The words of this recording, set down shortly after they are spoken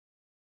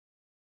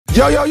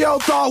Yo, yo, yo,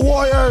 Thought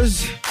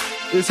Warriors.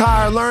 It's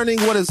Higher Learning.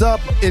 What is up?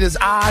 It is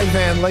I,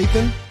 Van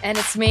Lathan. And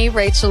it's me,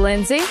 Rachel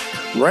Lindsay.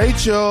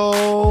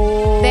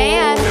 Rachel.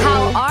 Van,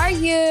 how are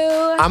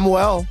you? I'm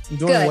well. I'm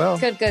doing well.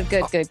 Good.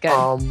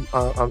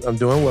 I'm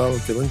doing well. I'm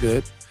feeling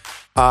good.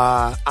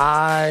 I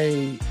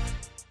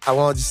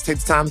want to just take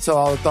the time to tell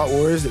all the Thought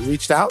Warriors that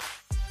reached out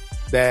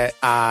that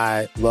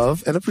I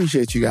love and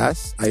appreciate you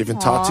guys. I even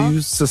talked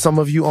to some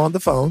of you on the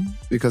phone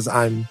because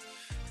I'm,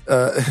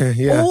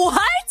 yeah.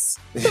 What?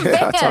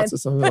 Yeah, I talked to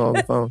some of you on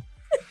the phone.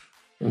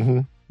 Mm-hmm.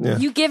 Yeah.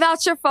 You give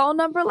out your phone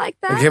number like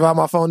that? I give out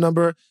my phone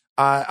number.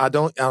 I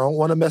don't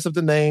want to mess up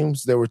the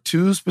names. There were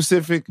two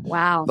specific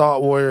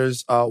Thought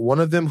Warriors. One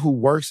of them who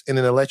works in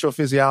an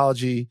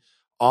electrophysiology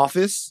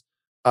office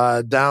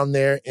down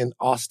there in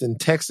Austin,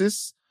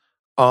 Texas.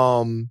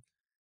 And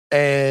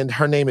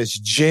her name is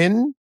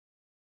Jen,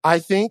 I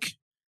think.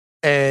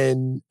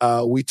 And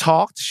we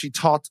talked. She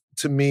talked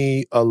to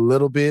me a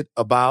little bit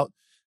about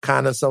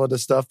kind of some of the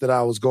stuff that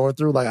I was going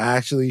through.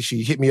 Like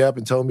she hit me up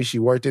and told me she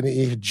worked in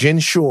it. Jen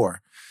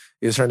Shore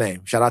is her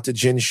name. Shout out to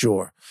Jen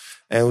Shore.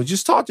 And we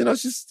just talked,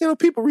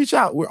 people reach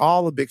out. We're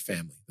all a big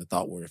family, the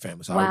Thought Warrior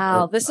family. So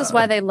wow, this is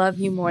why they love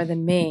you more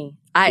than me.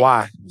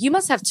 Why? You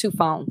must have two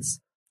phones.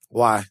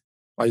 Why?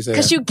 Why you say that?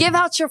 Because you give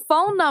out your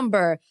phone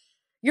number.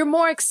 You're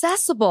more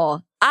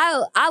accessible.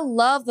 I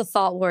love the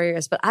Thought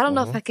Warriors, but I don't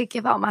know if I could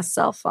give out my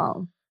cell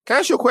phone. Can I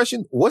ask you a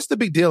question? What's the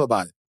big deal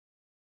about it?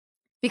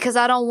 Because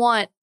I don't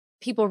want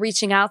people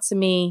reaching out to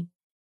me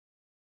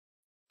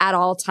at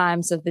all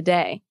times of the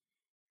day.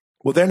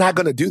 Well, they're not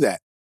going to do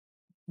that.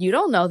 You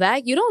don't know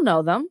that. You don't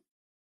know them.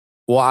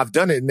 Well, I've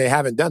done it and they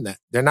haven't done that.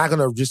 They're not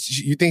going to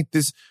you think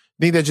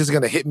they're just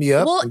going to hit me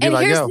up? Well, and be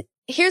like,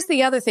 here's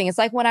the other thing. It's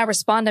like when I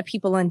respond to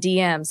people in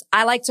DMs,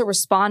 I like to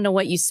respond to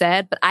what you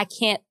said, but I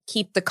can't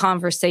keep the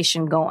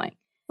conversation going.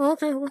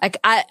 Okay. Like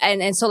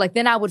so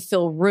then I would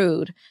feel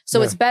rude.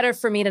 So it's better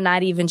for me to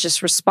not even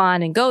just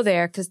respond and go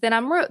there because then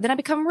I'm rude. Then I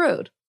become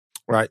rude.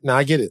 Right. Now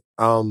I get it.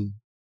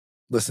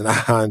 Listen,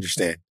 I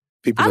understand.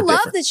 People. I love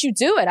different. that you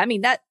do it. I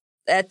mean, I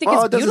think it's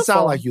beautiful. It doesn't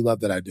sound like you love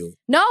that I do it.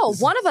 No,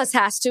 one of us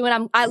has to,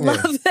 and I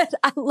love that.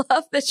 I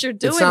love that you're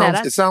doing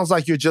that. It sounds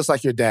like you're just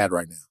like your dad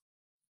right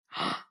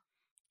now.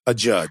 A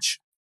judge.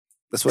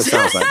 That's what it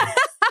sounds like.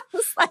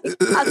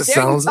 How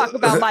dare you talk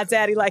about my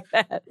daddy like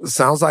that?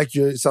 Sounds like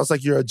you're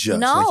a judge.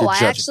 No,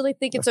 like I actually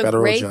think it's a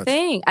great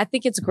thing. I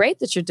think it's great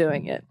that you're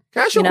doing it.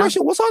 Can I ask you a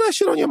question? What's all that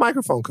shit on your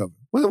microphone cover?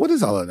 What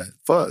is all of that?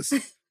 Fuzz.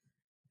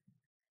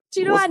 Do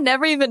you know I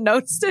never even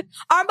noticed it?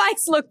 Our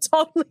mics look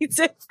totally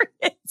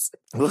different.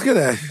 Look at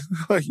that.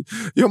 Like,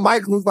 your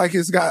mic looks like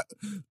it's got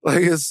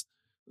it's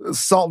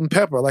salt and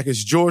pepper, like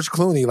it's George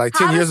Clooney, like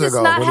 10 years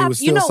ago when he was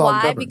still salt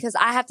and pepper. Because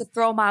I have to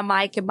throw my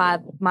mic in my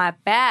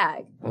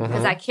bag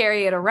because I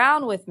carry it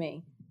around with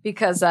me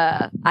because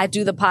I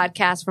do the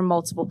podcast from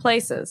multiple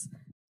places.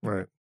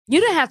 Right. You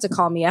didn't have to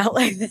call me out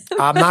like that.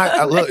 I'm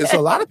not. Look, it's a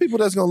lot of people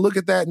that's going to look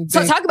at that and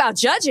think. So talk about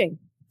judging.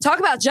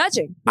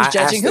 Who's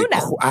judging who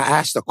now? I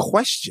asked a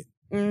question.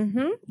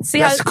 Mm-hmm. See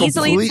how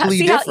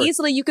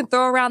easily you can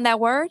throw around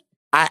that word?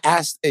 I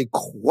asked a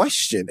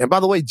question. And by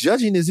the way,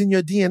 judging is in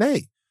your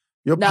DNA.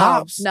 Your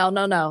pops. No.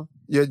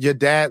 Your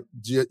dad.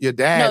 No,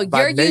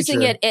 you're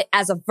using it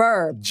as a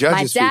verb.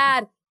 My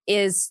dad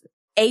is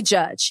a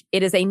judge.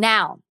 It is a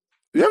noun.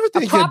 You ever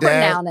think a proper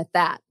noun at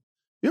that?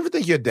 You ever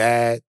think your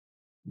dad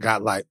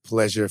got like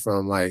pleasure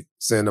from like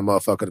sending a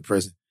motherfucker to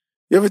prison?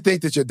 You ever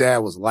think that your dad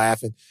was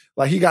laughing?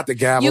 Like he got the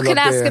gavel up there. You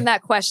can ask him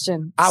that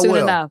question soon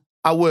enough.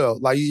 I will.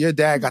 Like your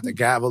dad got the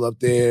gavel up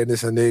there and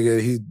this a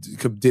nigga, he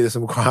did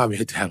some crime.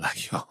 Your dad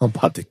like, yo, I'm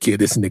about to give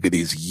this nigga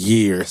these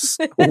years.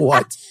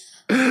 What?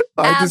 Like,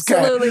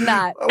 absolutely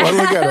not. Well,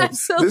 look at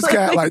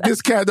him.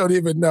 This cat don't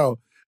even know.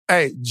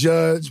 Hey,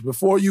 Judge,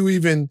 before you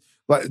even,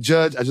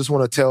 Judge, I just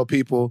want to tell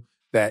people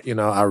that,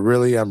 I'm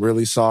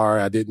really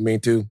sorry. I didn't mean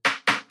to.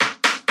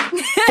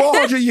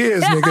 400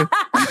 years, nigga.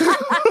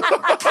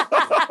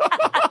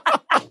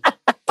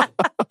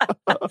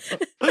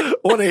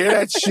 Want to hear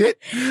that shit?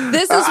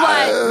 This is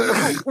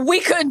why we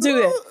couldn't do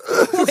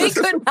it. We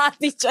could not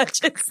be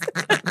judges.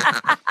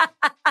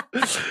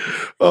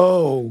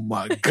 Oh,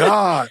 my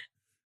God.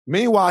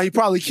 Meanwhile, he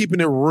probably keeping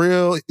it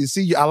real. You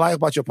see, I like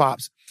about your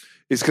pops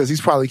is because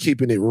he's probably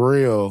keeping it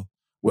real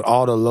with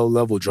all the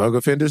low-level drug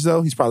offenders,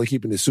 though. He's probably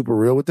keeping it super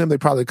real with them. They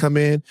probably come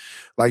in,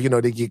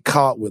 they get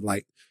caught with,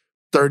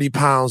 30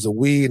 pounds of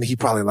weed, and he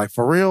probably like,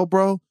 for real,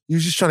 bro? You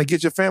just trying to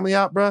get your family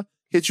out, bro?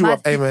 Hit you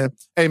up.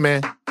 Hey,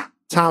 man.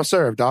 Time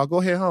served, dog. Go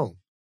head home.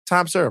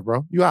 Time served,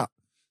 bro. You out.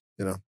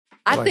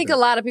 I think a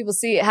lot of people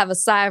have a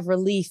sigh of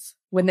relief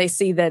when they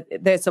see that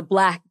there's a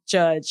black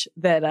judge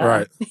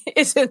that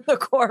is in the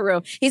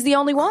courtroom. He's the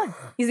only one.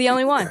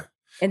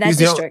 In that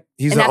district.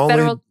 He's the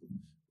only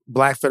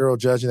black federal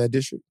judge in that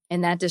district?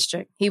 In that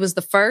district. He was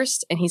the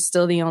first, and he's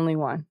still the only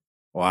one.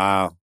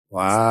 Wow.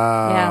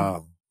 Yeah.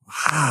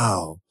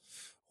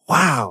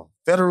 Wow.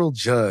 Federal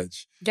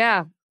judge.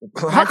 Yeah.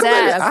 My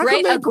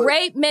dad, a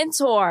great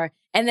mentor.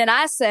 And then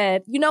I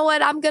said, you know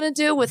what I'm going to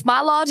do with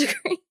my law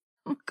degree?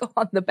 I'm going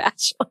on The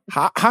Bachelor.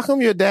 How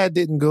come your dad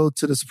didn't go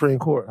to the Supreme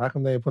Court? How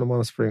come they put him on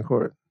the Supreme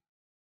Court?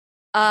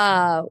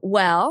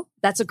 Well,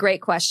 that's a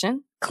great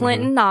question.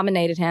 Clinton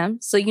nominated him.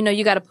 So,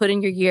 you got to put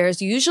in your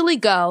years. You usually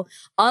go,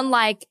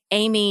 unlike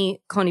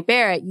Amy Coney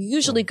Barrett, you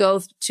usually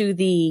go to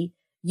the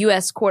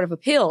U.S. Court of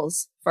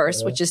Appeals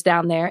first, which is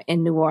down there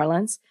in New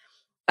Orleans,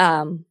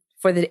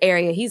 for the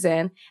area he's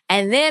in.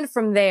 And then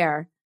from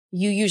there,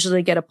 you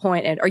usually get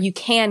appointed, or you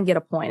can get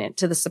appointed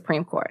to the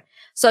Supreme Court.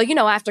 So,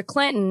 after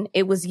Clinton,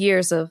 it was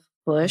years of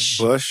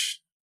Bush.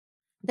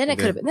 Then it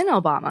could have been, then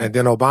Obama. And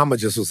then Obama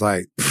just was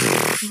like...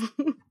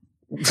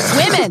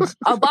 Women.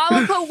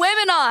 Obama put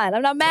women on.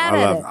 I'm not mad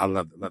at it. I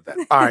love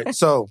that. All right.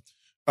 So,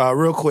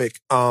 real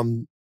quick.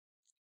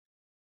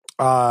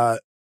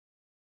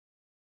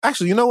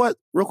 Actually, you know what?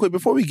 Real quick,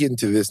 before we get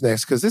into this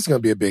next, because this is going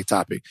to be a big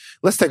topic,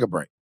 let's take a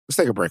break. Let's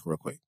take a break real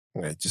quick.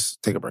 Okay,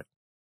 just take a break.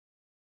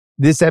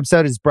 This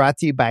episode is brought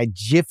to you by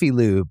Jiffy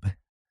Lube.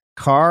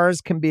 Cars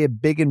can be a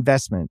big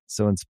investment,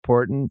 so it's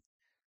important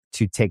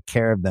to take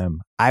care of them.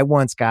 I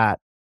once got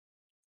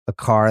a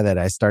car that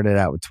I started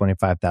out with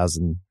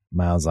 25,000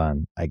 miles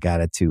on. I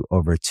got it to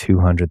over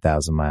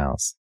 200,000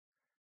 miles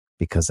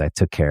because I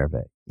took care of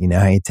it. You know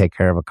how you take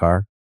care of a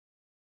car?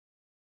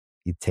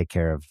 You take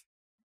care of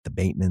the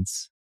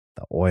maintenance,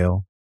 the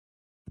oil,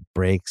 the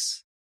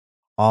brakes,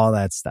 all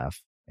that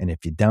stuff. And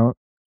if you don't,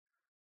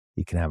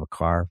 you can have a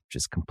car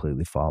just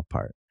completely fall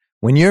apart.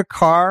 When your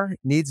car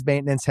needs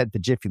maintenance, head to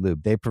Jiffy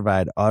Lube. They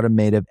provide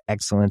automotive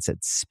excellence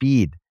at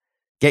speed.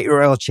 Get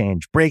your oil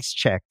change, brakes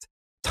checked,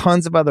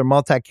 tons of other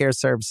multi-care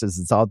services.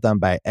 It's all done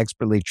by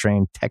expertly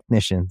trained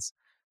technicians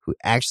who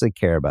actually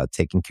care about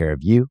taking care of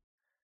you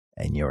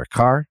and your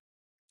car.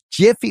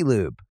 Jiffy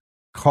Lube,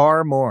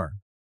 car more.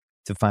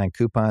 To find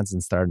coupons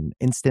and start an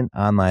instant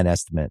online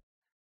estimate,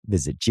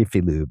 visit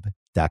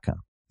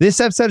jiffylube.com. This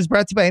episode is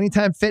brought to you by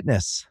Anytime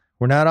Fitness.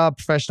 We're not all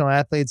professional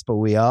athletes, but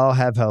we all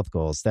have health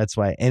goals. That's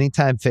why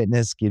Anytime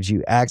Fitness gives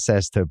you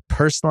access to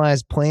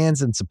personalized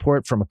plans and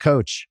support from a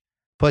coach.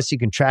 Plus, you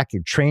can track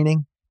your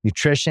training,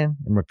 nutrition,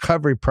 and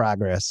recovery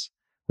progress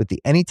with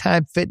the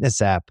Anytime Fitness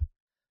app,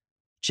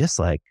 just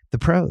like the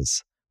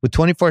pros. With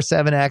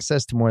 24/7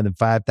 access to more than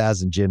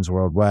 5,000 gyms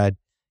worldwide,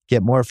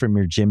 get more from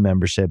your gym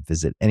membership.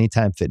 Visit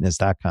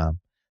anytimefitness.com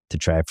to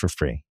try it for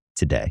free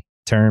today.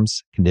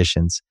 Terms,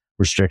 conditions,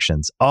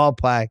 restrictions all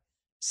apply.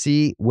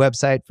 See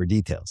website for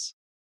details.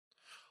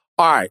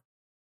 All right.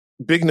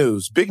 Big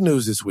news. Big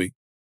news this week.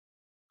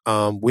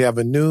 We have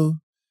a new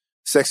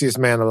Sexiest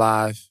Man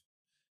Alive.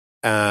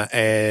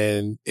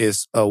 And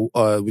it's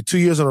with 2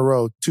 years in a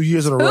row. 2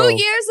 years in a row. 2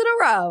 years in a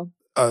row.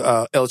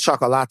 El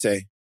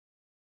Chocolate.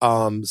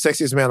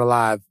 Sexiest Man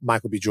Alive,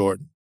 Michael B.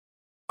 Jordan.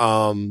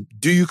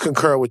 Do you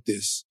concur with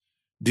this?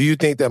 Do you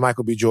think that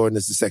Michael B. Jordan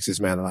is the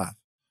sexiest man alive?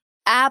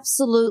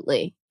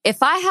 Absolutely.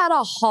 If I had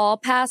a hall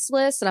pass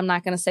list, and I'm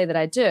not going to say that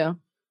I do,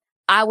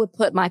 I would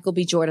put Michael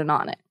B. Jordan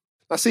on it.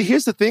 Now, see,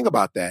 here's the thing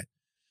about that.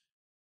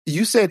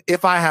 You said,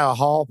 if I had a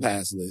hall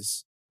pass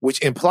list,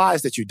 which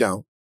implies that you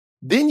don't.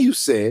 Then you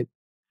said,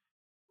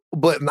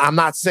 but I'm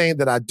not saying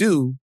that I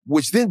do,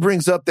 which then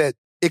brings up that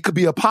it could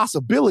be a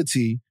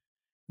possibility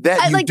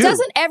that you do.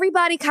 Doesn't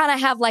everybody kind of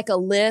have like a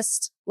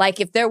list? Like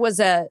if I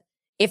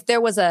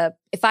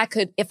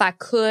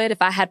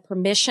had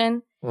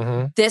permission,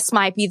 this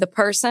might be the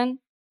person.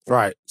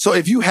 Right. So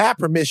if you had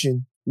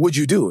permission, would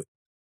you do it?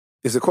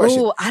 Is the question.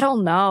 Ooh, I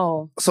don't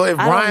know. So if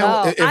Brian,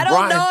 I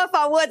don't know if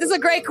I would. This is a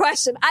great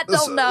question. I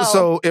don't know.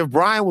 So if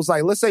Brian was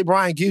like, let's say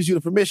Brian gives you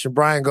the permission,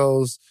 Brian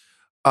goes,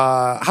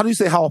 how do you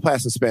say hall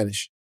pass in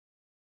Spanish?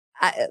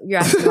 You're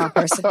asking the wrong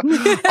person.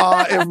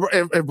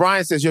 If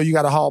Brian says, yo, you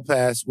got a hall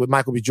pass with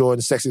Michael B.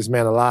 Jordan, sexiest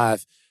man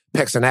alive,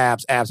 pecs and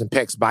abs and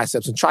pecs,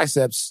 biceps and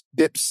triceps,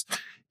 dips.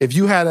 If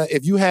you had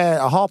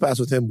a hall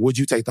pass with him, would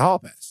you take the hall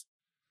pass?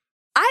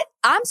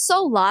 I'm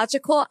so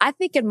logical. I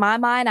think in my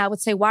mind, I would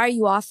say, why are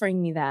you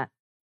offering me that?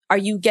 Are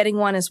you getting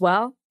one as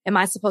well? Am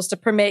I supposed to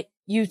permit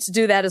you to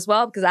do that as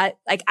well? Because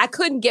I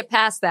couldn't get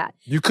past that.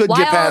 You couldn't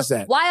get past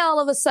that. Why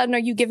all of a sudden are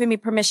you giving me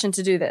permission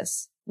to do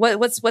this?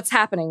 What's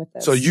happening with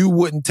this? So you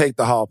wouldn't take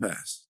the hall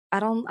pass? I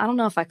don't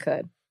know if I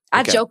could.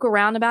 I joke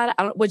around about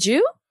it. Would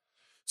you?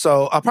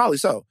 So probably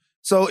so.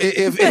 So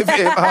if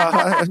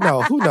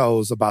no, who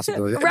knows about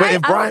possibility?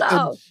 Right?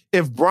 But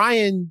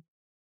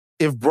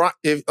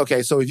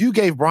so if you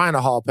gave Brian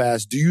a hall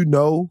pass, do you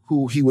know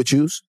who he would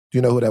choose? Do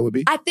you know who that would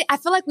be? I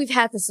feel like we've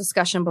had this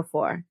discussion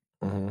before.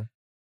 Mm-hmm.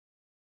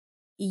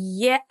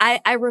 Yeah,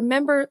 I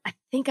remember. I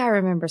think I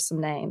remember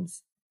some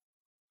names.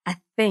 I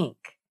think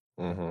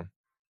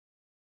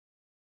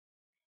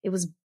it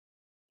was.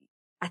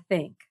 I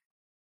think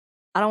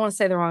I don't want to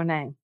say the wrong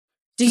name.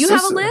 Do you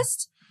have a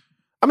list?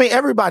 I mean,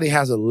 everybody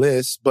has a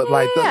list, but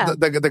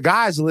the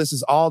guys' list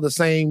is all the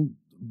same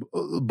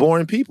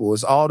boring people.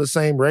 It's all the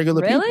same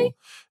regular people.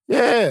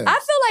 Yeah. I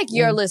feel like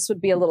your list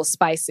would be a little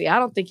spicy. I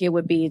don't think it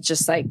would be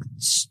just like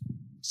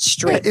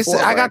straight.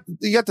 Yeah,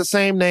 you got the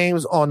same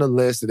names on the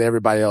list that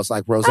everybody else,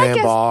 like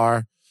Roseanne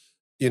Barr.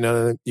 You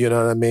know what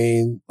I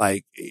mean?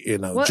 Like,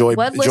 Joy.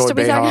 What list are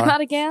we talking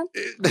about again?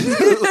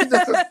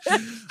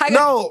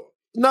 No,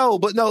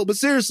 but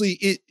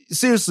seriously,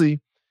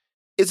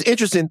 it's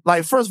interesting.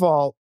 Like, first of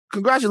all,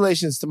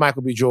 congratulations to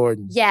Michael B.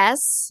 Jordan.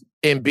 Yes.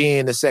 In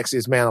being the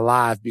sexiest man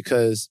alive,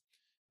 because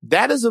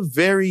that is a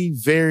very,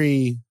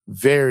 very,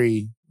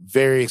 very,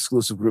 very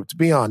exclusive group to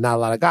be on. Not a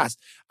lot of guys.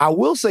 I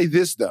will say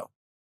this, though.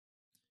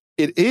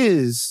 It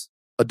is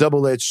a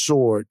double-edged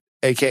sword,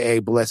 a.k.a.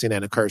 blessing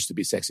and a curse to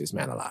be sexiest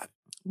man alive.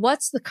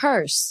 What's the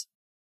curse?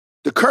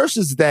 The curse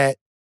is that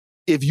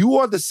if you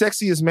are the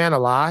sexiest man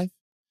alive,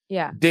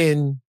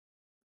 then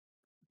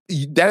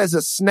that is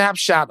a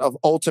snapshot of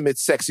ultimate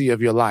sexy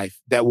of your life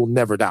that will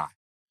never die.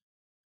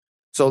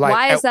 So, like,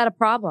 why is that a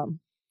problem?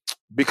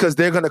 Because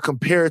they're going to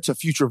compare it to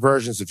future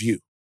versions of you.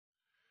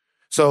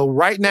 So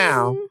right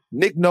now,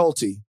 Nick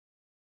Nolte,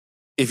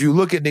 if you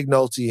look at Nick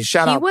Nolte and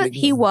shout out Nick Nolte.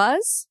 He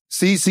was?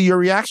 See your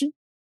reaction?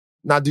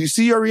 Now, do you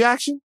see your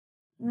reaction?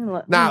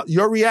 Now,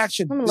 your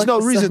reaction, there's no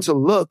reason to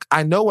look.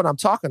 I know what I'm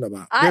talking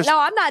about. No,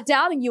 I'm not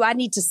doubting you. I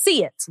need to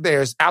see it.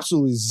 There's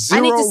absolutely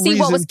zero reason to look. I need to see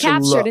what was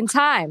captured in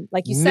time,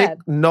 like you said.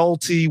 Nick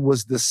Nolte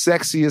was the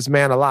sexiest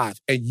man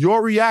alive. And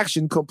your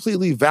reaction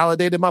completely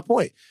validated my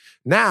point.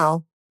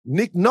 Now,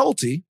 Nick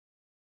Nolte,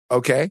 for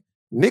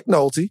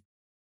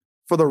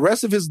the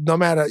rest of his, no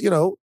matter,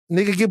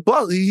 nigga get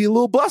busted. He a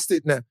little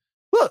busted now.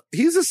 Look,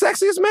 he's the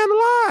sexiest man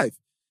alive.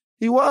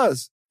 He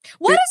was.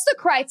 What is the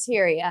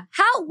criteria?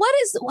 How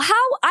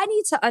I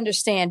need to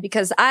understand,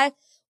 because I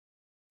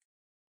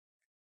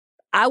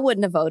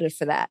wouldn't have voted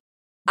for that.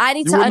 I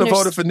need to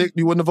understand.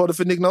 You wouldn't have voted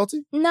for Nick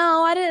Nolte?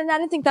 No, I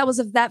didn't think that was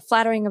that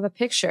flattering of a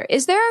picture.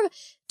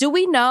 Do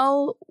we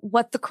know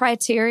what the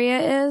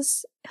criteria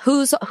is?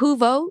 Who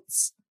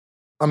votes?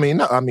 I mean,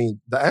 the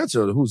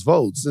answer to whose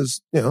votes is,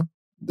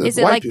 is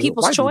it like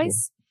people's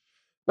choice?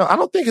 No, I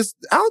don't think it's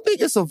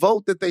a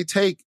vote that they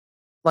take.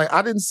 Like,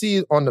 I didn't see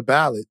it on the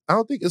ballot. I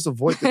don't think it's a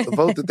vote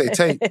that they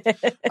take.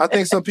 I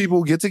think some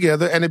people get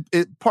together, and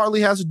it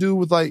partly has to do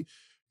with like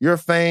your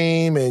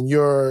fame and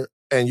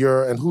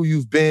and who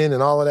you've been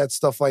and all of that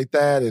stuff like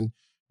that, and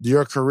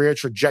your career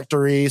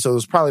trajectory. So it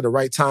was probably the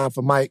right time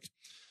for Mike.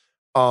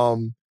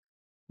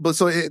 But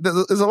so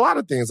there's a lot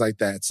of things like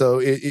that.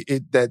 So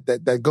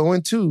that go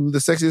into the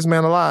sexiest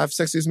man alive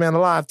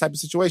type of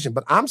situation.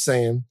 But I'm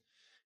saying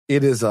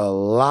it is a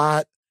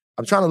lot.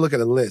 I'm trying to look at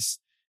a list.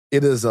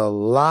 It is a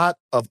lot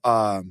of,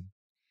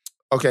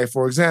 okay,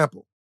 for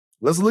example,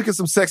 let's look at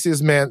some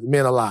sexiest men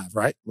alive,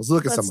 right? Let's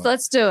look at some.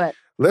 Let's do it.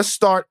 Let's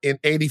start in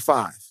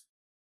 85.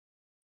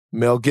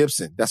 Mel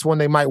Gibson. That's one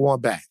they might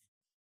want back.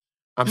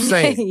 I'm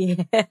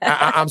saying. Yeah.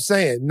 I'm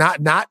saying.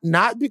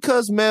 Not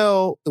because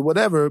Mel,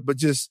 whatever, but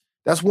just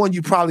that's one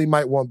you probably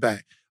might want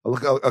back.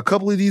 A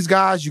couple of these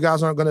guys, you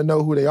guys aren't going to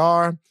know who they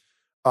are.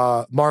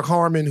 Mark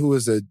Harmon, who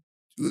is a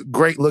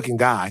great looking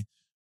guy.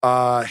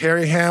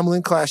 Harry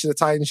Hamlin, Clash of the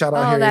Titans. Shout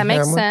out Harry Hamlin.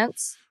 Oh, that makes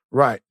sense.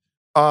 Right.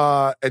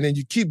 And then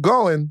you keep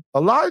going.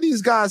 A lot of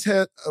these guys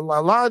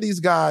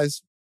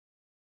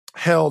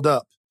held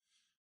up.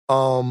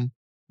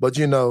 But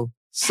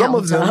some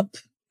of them.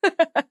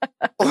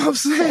 I'm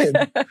saying,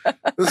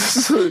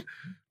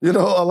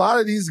 a lot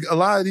of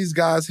these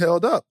guys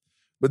held up.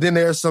 But then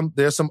there's some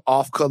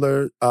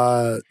off-color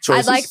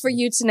choices. I'd like for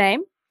you to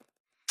name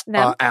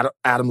them.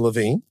 Adam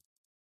Levine.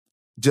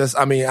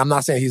 I'm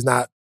not saying he's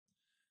not,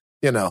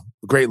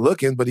 great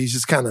looking, but he's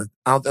just kind of,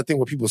 I think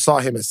when people saw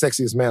him as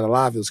sexiest man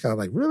alive, it was kind of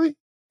like, really?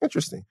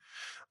 Interesting.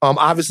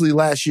 Obviously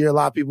last year, a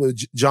lot of people,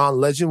 John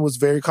Legend was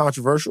very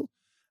controversial.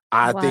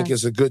 I think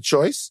it's a good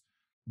choice,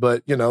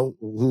 but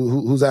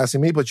who's asking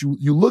me? But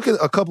you look at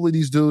a couple of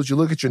these dudes, you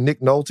look at your Nick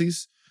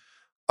Noltes,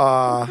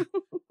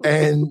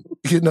 and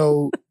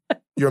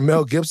your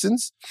Mel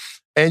Gibsons,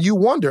 and you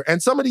wonder,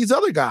 and some of these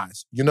other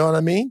guys, you know what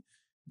I mean?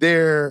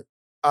 They're,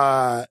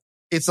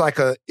 it's like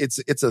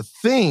it's a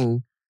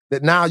thing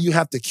that now you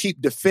have to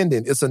keep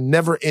defending. It's a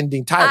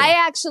never-ending title.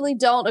 I actually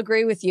don't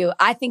agree with you.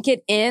 I think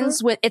it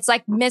ends with, it's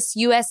like Miss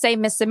USA,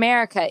 Miss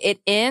America. It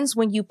ends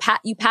when you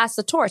pass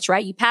the torch,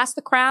 right? You pass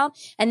the crown,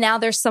 and now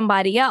there's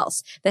somebody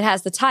else that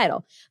has the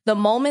title. The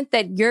moment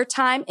that your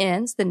time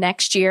ends the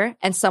next year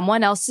and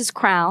someone else is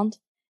crowned,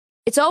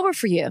 it's over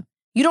for you.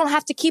 You don't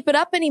have to keep it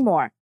up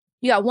anymore.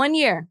 You got 1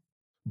 year.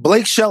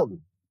 Blake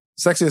Shelton,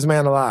 sexiest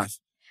man alive.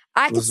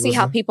 I can see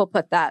how people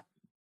put that.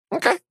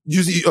 Okay.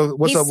 He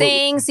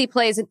sings, he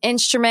plays an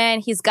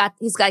instrument, he's got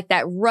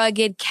that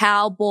rugged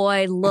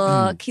cowboy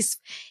look.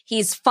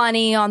 He's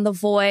funny on the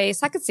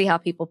voice. I could see how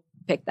people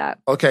pick that.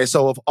 Okay,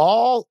 so of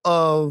all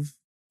of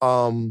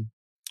the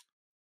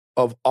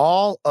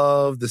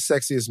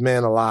sexiest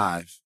man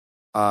alive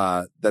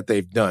that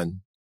they've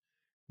done,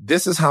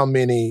 this is how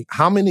many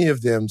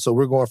of them, so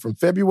we're going from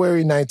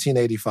February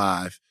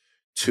 1985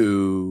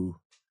 to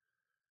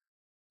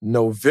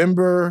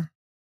November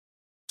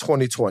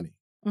 2020.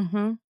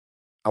 Mm-hmm.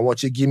 I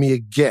want you to give me a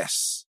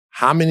guess.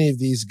 How many of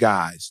these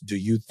guys do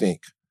you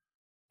think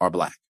are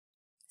black?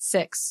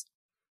 6.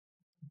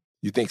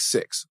 You think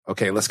 6?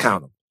 Okay, let's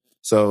count them.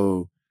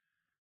 So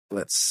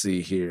let's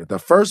see here. The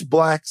first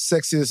black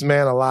sexiest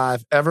man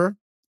alive ever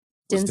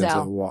was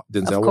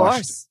Denzel of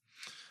course.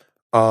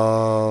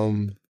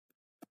 Washington.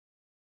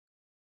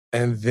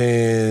 And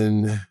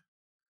then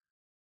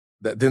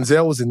That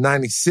Denzel was in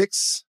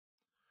 96.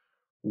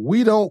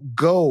 We don't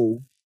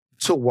go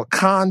to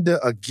Wakanda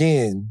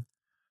again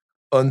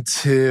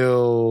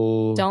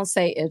until... Don't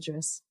say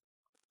Idris.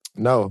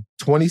 No,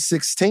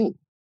 2016.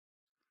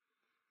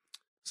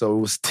 So it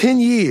was 10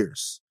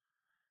 years.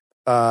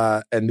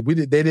 And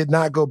they did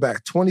not go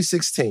back.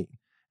 2016.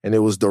 And it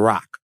was The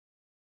Rock.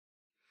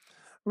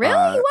 Really?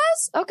 He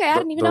was? Okay, I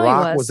didn't even know he was.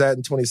 The Rock was that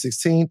in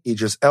 2016.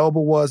 Idris Elba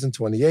was in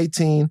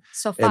 2018.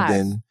 So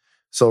 5.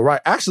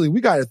 Actually, we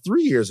got it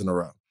 3 years in a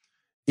row.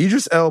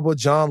 Idris Elba,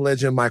 John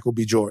Legend, Michael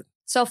B. Jordan.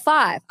 So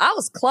 5. I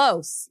was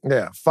close.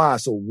 Yeah,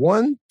 5. So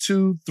 1,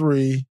 2,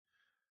 3.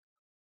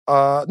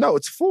 No,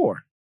 it's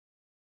 4.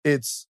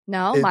 It's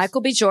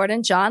Michael B.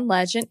 Jordan, John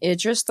Legend,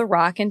 Idris, The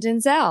Rock, and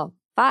Denzel.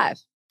 5.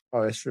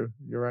 Oh, that's true.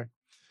 You're right.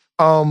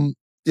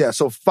 Yeah,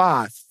 so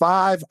 5.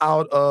 5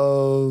 out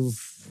of,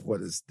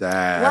 what is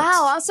that?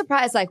 Wow, I'm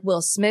surprised like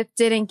Will Smith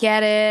didn't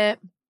get it.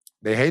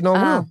 They hating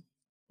on Will.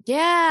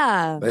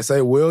 Yeah. They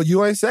say, Will,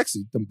 you ain't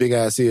sexy. Them big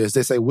ass ears.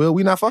 They say, Will,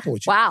 we not fucking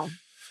with you. Wow.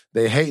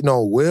 They hating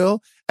on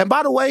Will. And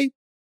by the way,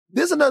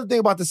 there's another thing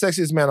about the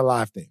Sexiest Man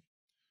Alive thing.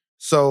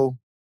 So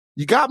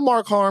you got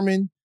Mark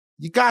Harmon,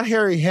 you got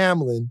Harry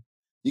Hamlin,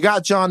 you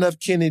got John F.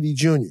 Kennedy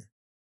Jr.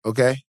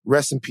 Okay?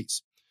 Rest in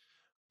peace.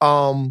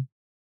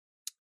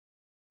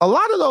 A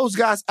lot of those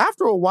guys,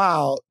 after a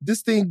while,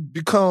 this thing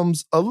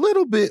becomes a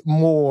little bit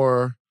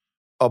more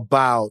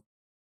about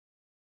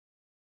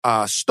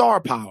star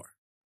power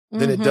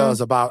than it does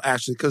about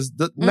actually, because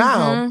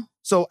now,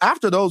 so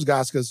after those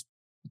guys, because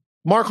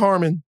Mark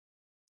Harmon,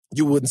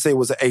 you wouldn't say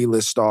was an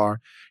A-list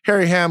star.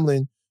 Harry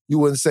Hamlin, you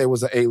wouldn't say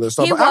was an A-list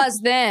star. He was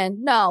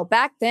then. No,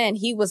 back then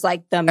he was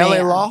like the man.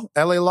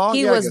 LA Law?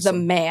 He was the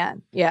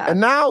man. Yeah.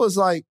 And now it's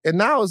like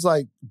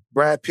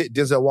Brad Pitt,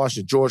 Denzel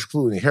Washington, George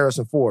Clooney,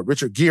 Harrison Ford,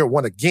 Richard Gere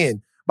won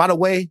again. By the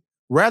way,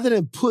 rather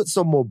than put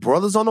some more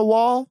brothers on the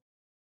wall,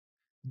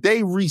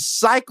 they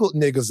recycled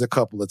niggas a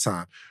couple of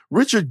times.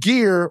 Richard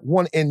Gere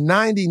won in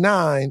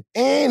 99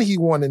 and he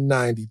won in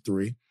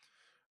 93.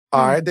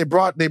 All right, they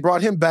brought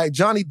him back.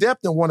 Johnny Depp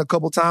done won a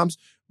couple of times.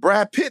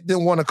 Brad Pitt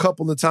done won a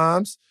couple of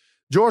times.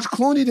 George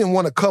Clooney done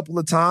won a couple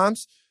of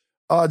times.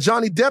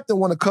 Johnny Depp done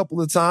won a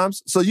couple of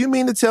times. So you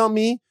mean to tell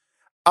me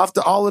after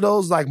all of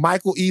those, like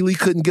Michael Ealy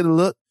couldn't get a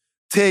look,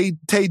 Tay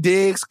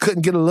Diggs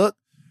couldn't get a look?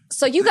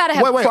 So you got to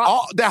have...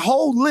 that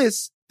whole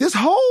list, this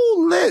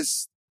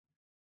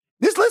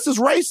list is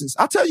racist.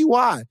 I'll tell you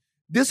why.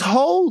 This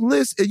whole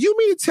list, you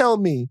mean to tell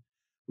me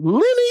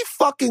Lenny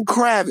fucking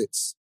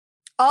Kravitz...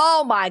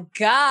 Oh my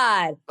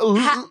God.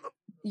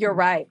 You're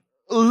right.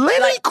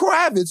 Lenny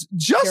Kravitz.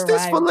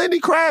 Justice for Lenny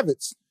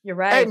Kravitz. You're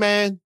right. Hey,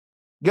 man,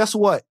 guess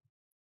what?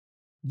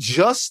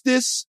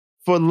 Justice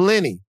for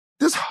Lenny.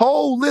 This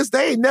whole list,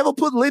 they ain't never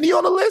put Lenny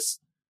on the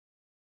list.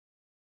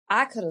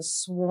 I could have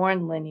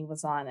sworn Lenny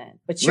was on it.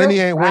 But Lenny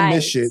ain't win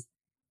this shit.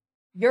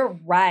 You're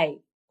right.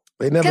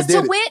 They never did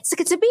it.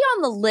 To be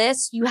on the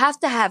list, you have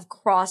to have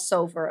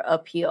crossover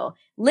appeal.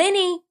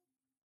 Lenny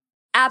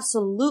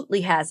absolutely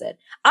has it.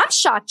 I'm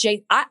shocked.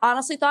 I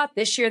honestly thought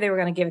this year they were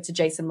going to give it to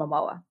Jason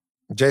Momoa.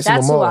 That's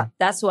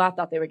who I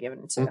thought they were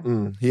giving it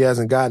to. He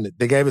hasn't gotten it.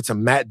 They gave it to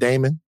Matt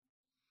Damon.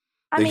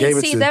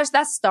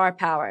 That's star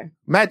power.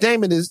 Matt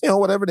Damon is,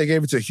 whatever. They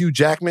gave it to Hugh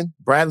Jackman.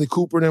 Bradley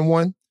Cooper then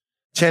won.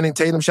 Channing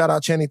Tatum. Shout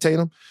out Channing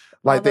Tatum.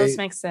 Like those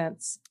make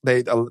sense.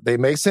 They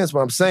make sense.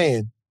 But I'm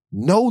saying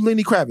no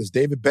Lenny Kravitz.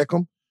 David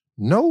Beckham.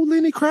 No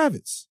Lenny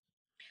Kravitz.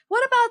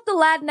 What about the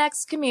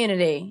Latinx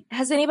community?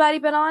 Has anybody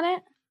been on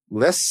it?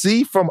 Let's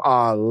see from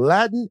our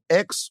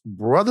Latinx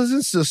brothers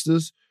and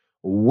sisters.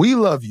 We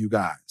love you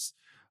guys.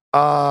 Nope.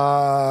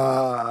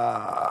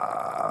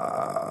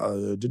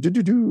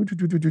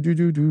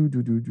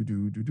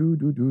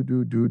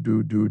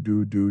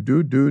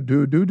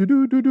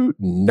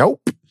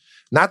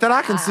 Not that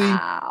I can see.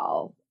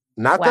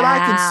 Not that I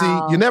can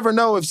see. You never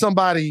know if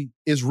somebody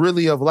is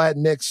really of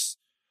Latinx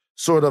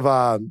sort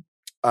of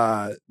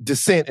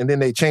descent and then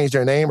they change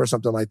their name or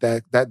something like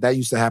that. That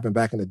used to happen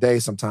back in the day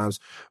sometimes.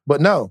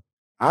 But no,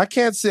 I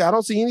can't see. I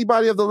don't see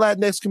anybody of the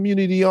Latinx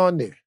community on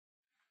there.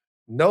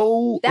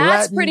 No,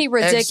 that's Latinx pretty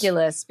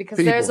ridiculous because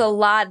people. There's a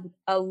lot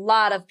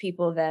of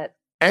people that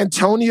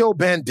Antonio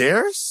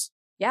Banderas.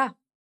 Yeah,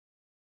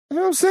 you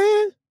know what I'm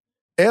saying?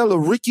 El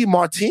Ricky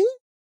Martin.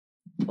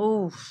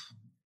 Oof.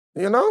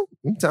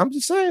 I'm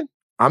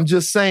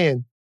just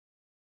saying.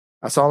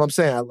 That's all I'm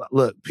saying.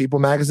 Look, People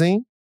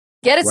Magazine.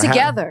 Get it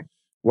together.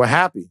 We're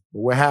happy.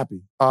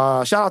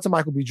 Shout out to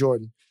Michael B.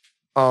 Jordan.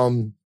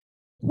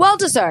 Well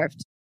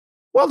deserved.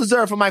 Well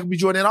deserved for Michael B.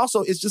 Jordan. And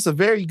also, it's just a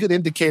very good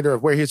indicator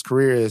of where his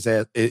career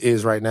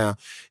is right now.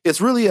 It's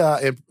really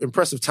an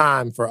impressive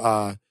time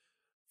for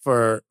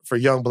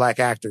young black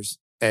actors.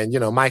 And,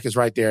 Mike is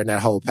right there in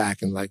that whole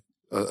pack and like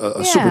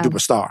a super duper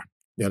star.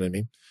 You know what I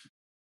mean?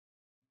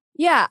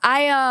 Yeah.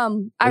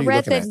 I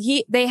read that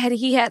he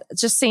had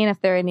just seen if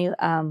there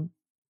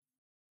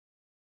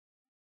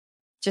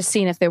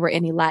were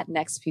any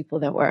Latinx people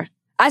that were.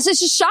 It's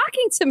just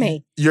shocking to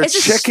me. You're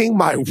checking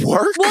my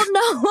work? Well,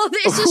 no,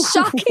 it's just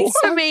shocking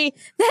to me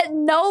that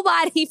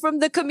nobody from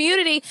the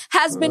community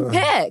has been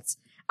picked.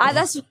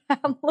 That's why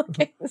I'm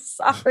looking.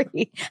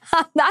 Sorry.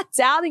 I'm not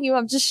doubting you.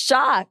 I'm just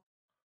shocked.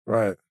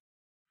 Right.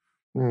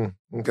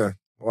 Okay.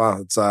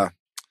 Wow.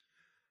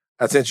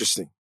 That's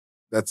interesting.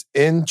 That's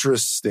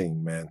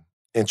interesting, man.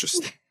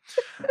 Interesting.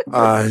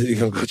 You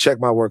can go check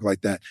my work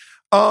like that.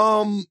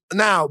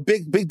 Now,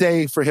 big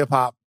day for hip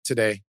hop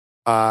today.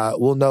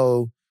 We'll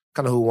know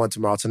kind of who won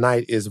tomorrow.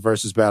 Tonight is a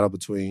versus battle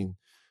between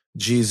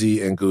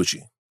Jeezy and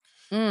Gucci.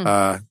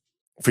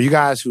 For you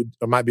guys who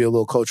might be a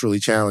little culturally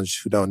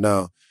challenged, who don't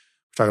know,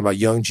 we're talking about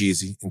young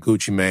Jeezy and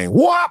Gucci Mane.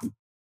 Whop!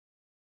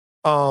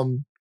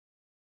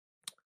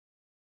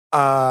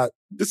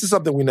 This is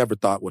something we never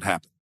thought would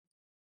happen.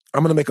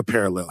 I'm going to make a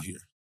parallel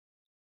here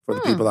for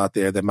the people out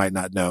there that might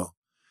not know.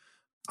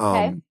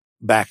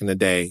 Back in the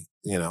day,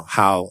 you know,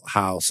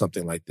 how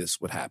something like this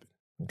would happen.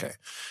 Okay.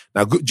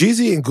 Now,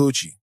 Jeezy and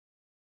Gucci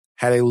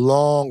had a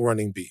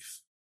long-running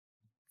beef.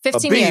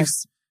 15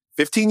 years.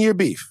 15-year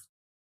beef.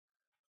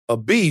 A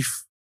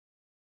beef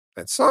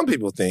that some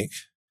people think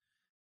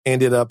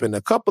ended up in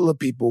a couple of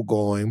people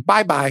going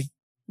bye-bye.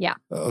 Yeah.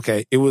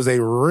 Okay. It was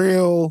a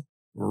real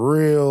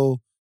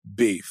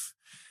beef.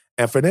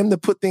 And for them to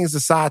put things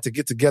aside to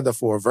get together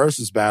for a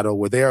versus battle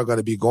where they are going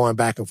to be going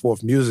back and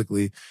forth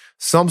musically,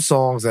 some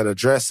songs that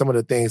address some of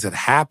the things that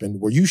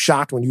happened. Were you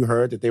shocked when you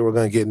heard that they were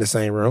going to get in the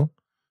same room?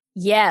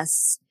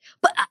 Yes.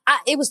 But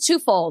it was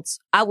twofold.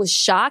 I was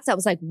shocked. I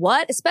was like,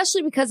 what?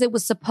 Especially because it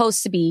was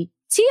supposed to be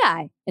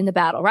T.I. in the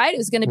battle, right? It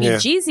was going to be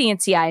Jeezy and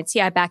T.I. and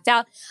T.I. backed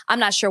out. I'm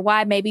not sure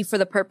why, maybe for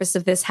the purpose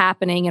of this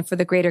happening and for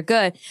the greater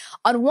good.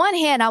 On one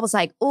hand, I was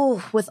like,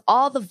 ooh, with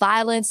all the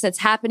violence that's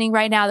happening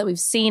right now that we've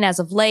seen as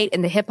of late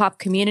in the hip hop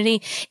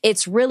community,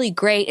 it's really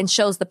great and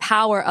shows the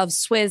power of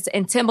Swizz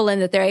and Timbaland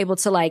that they're able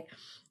to like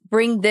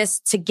bring this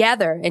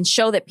together and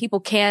show that people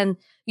can,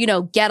 you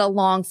know, get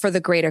along for the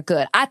greater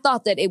good. I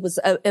thought that it was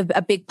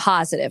a big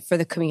positive for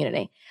the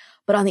community.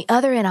 But on the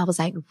other end, I was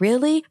like,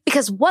 really?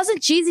 Because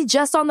wasn't Jeezy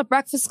just on the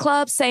Breakfast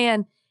Club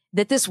saying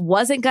that this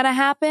wasn't going to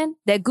happen?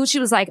 That Gucci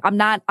was like, I'm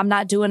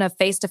not doing a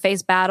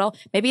face-to-face battle.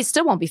 Maybe it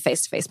still won't be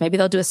face-to-face. Maybe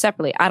they'll do it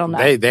separately. I don't know.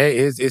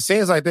 It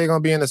seems like they're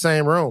going to be in the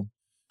same room.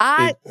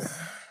 I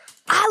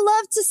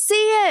love to see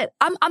it.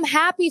 I'm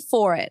happy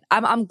for it.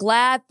 I'm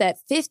glad that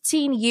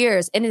 15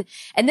 years and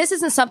this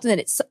isn't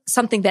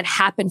something that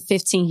happened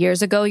 15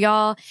 years ago,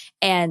 y'all,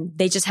 and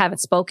they just haven't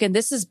spoken.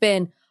 This has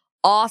been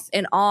off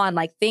and on.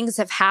 Like things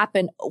have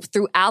happened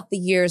throughout the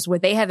years where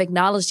they have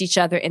acknowledged each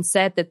other and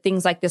said that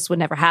things like this would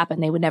never happen.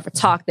 They would never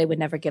talk. They would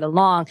never get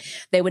along.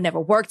 They would never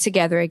work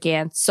together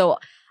again. So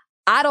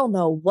I don't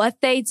know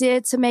what they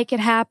did to make it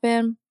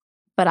happen,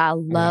 but I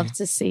love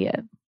to see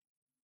it.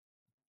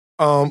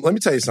 Let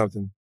me tell you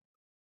something.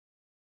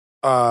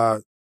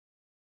 First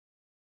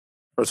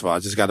of all, I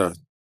just got a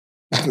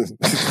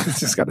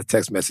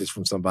text message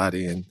from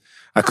somebody, and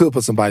I could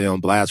put somebody on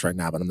blast right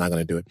now, but I'm not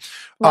going to do it.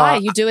 Why?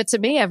 You do it to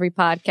me every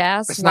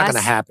podcast. It's not going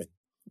to happen.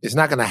 It's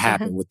not going to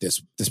happen with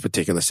this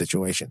particular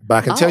situation. But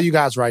I can tell you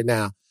guys right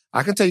now.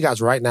 I can tell you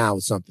guys right now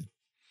with something.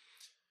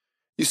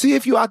 You see,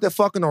 if you out there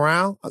fucking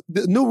around,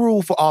 the new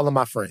rule for all of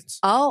my friends.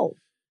 Oh,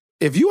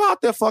 if you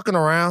out there fucking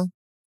around,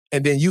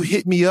 and then you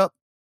hit me up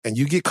and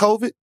you get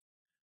COVID,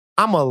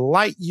 I'm going to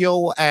light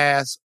your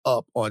ass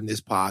up on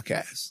this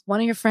podcast. One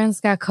of your friends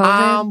got COVID?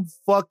 I'm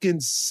fucking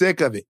sick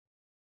of it.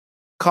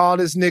 Call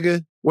this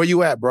nigga. Where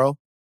you at, bro?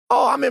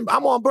 Oh, I'm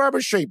on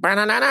Bourbon Street.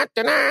 Next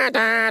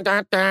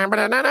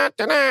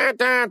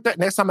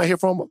time I hear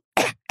from him,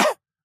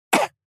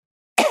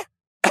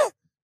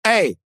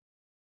 hey,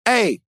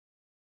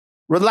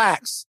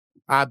 relax.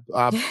 I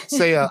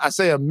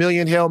say a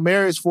million Hail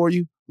Marys for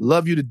you.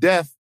 Love you to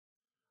death.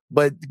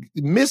 But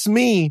miss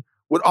me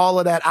with all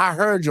of that. I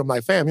heard you. I'm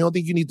like, fam, you don't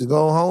think you need to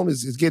go home?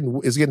 It's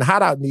getting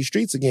hot out in these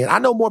streets again. I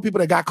know more people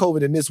that got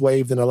COVID in this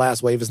wave than the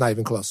last wave. It's not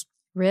even close.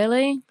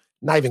 Really?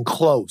 Not even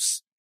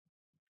close.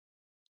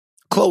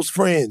 Close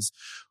friends.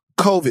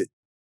 COVID.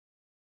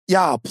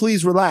 Y'all,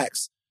 please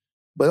relax.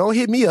 But don't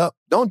hit me up.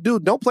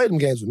 Don't play them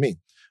games with me.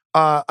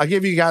 I'll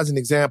give you guys an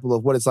example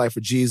of what it's like for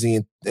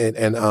Jeezy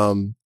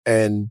and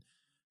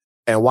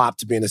WAP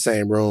to be in the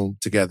same room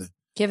together.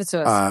 Give it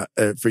to us.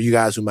 For you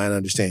guys who might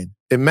understand.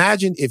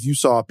 Imagine if you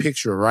saw a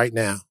picture right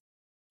now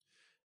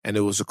and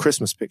it was a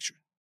Christmas picture,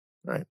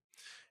 right?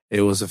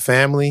 It was a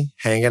family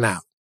hanging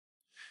out.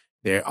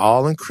 They're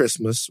all in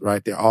Christmas,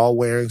 right? They're all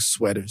wearing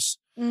sweaters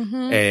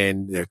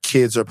and their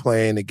kids are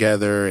playing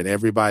together and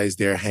everybody's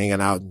there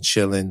hanging out and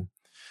chilling.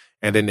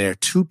 And then there are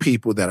two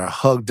people that are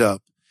hugged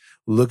up,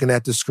 looking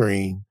at the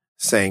screen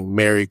saying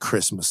Merry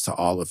Christmas to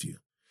all of you.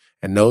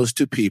 And those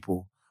two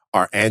people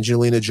are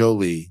Angelina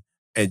Jolie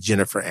and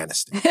Jennifer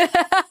Aniston.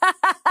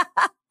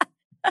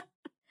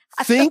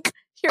 Think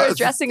you're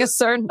addressing a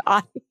certain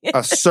audience.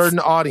 A certain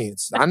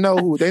audience. They know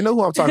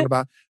who I'm talking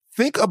about.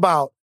 Think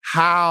about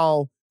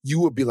how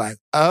you would be like,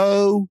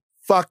 oh,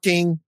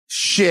 fucking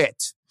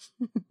shit.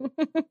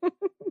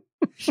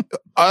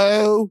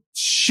 Oh,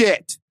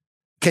 shit.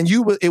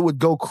 It would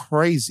go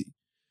crazy.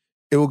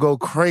 It would go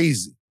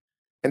crazy.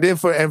 And then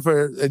for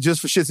just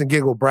for shits and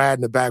giggle, Brad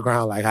in the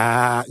background, like,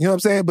 you know what I'm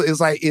saying? But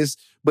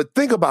but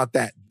think about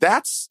that.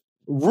 That's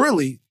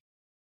really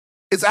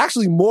It's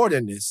actually more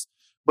than this.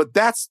 But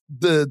that's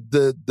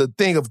the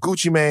thing of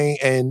Gucci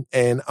Mane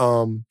and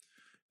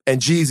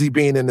Jeezy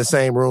being in the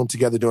same room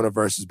together doing a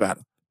versus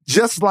battle.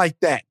 Just like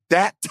that.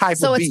 That type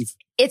of beef.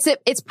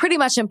 It's pretty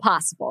much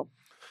impossible.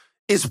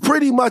 It's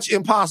pretty much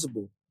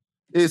impossible.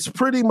 It's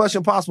pretty much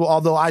impossible.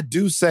 Although I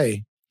do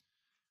say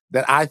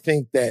that I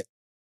think that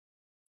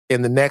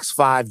in the next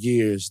 5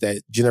 years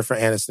that Jennifer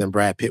Aniston and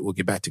Brad Pitt will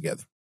get back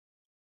together.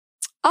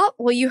 Oh,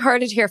 well, you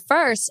heard it here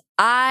first.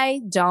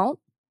 I don't.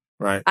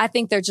 Right. I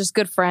think they're just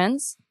good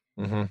friends.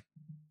 Mm-hmm.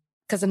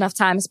 Because enough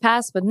time has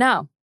passed, but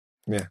no.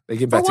 Yeah, they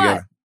get back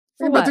together.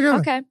 For what?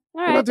 Okay.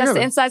 All right. That's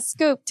the inside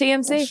scoop.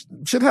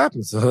 TMZ. Shit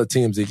happens.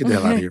 TMZ, get the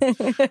hell out of here.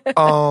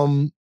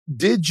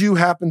 Did you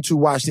happen to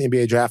watch the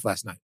NBA draft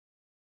last night?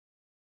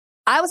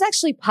 I was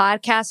actually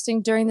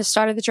podcasting during the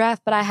start of the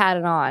draft, but I had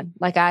it on.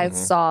 Like I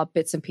saw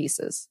bits and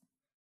pieces.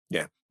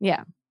 Yeah.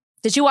 Yeah.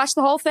 Did you watch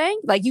the whole thing?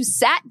 Like you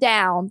sat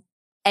down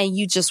and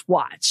you just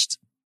watched?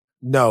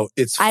 No,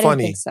 it's funny. I didn't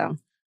think so.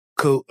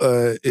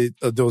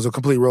 There was a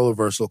complete role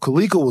reversal.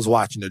 Kalika was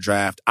watching the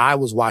draft. I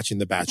was watching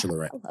The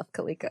Bachelorette. I love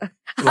Kalika.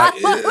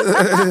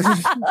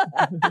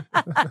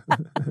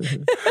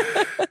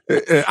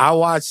 I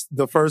watched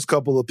the first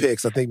couple of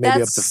picks. I think maybe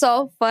That's up to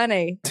so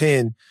funny.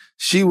 10.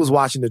 She was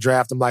watching the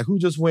draft. I'm like, who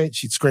just went?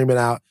 She's screaming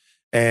out.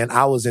 And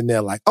I was in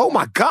there like, oh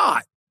my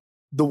God,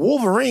 the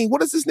Wolverine.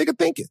 What is this nigga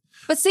thinking?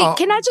 But see,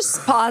 can I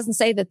just pause and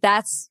say that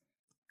that's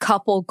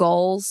couple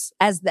goals,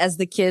 as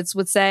the kids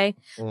would say.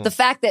 The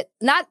fact that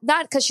not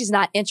because she's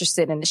not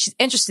interested in it, she's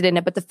interested in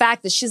it, but the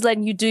fact that she's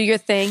letting you do your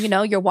thing, you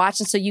know, you're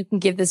watching so you can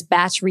give this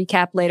batch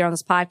recap later on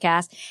this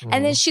podcast.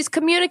 And then she's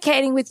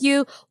communicating with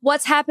you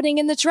what's happening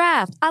in the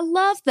draft. I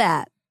love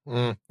that.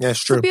 Yeah,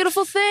 it's true. It's a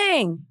beautiful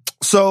thing.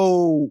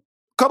 So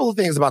a couple of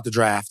things about the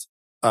draft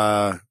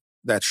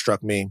that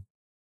struck me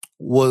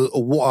was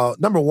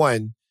number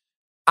one,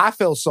 I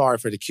felt sorry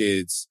for the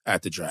kids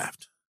at the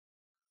draft.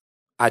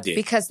 I did.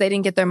 Because they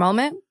didn't get their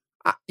moment?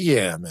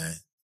 Yeah, man.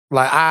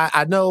 Like,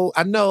 I know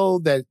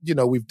that, you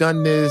know, we've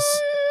done this,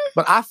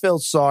 but I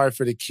felt sorry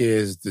for the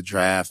kids at the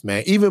draft,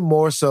 man. Even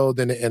more so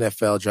than the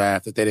NFL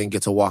draft, that they didn't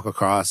get to walk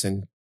across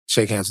and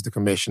shake hands with the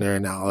commissioner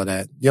and all of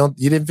that. You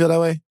didn't feel that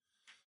way?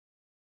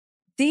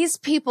 These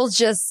people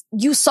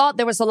you saw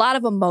there was a lot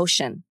of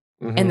emotion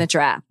in the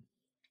draft.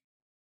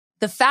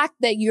 The fact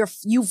that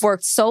you've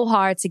worked so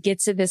hard to get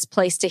to this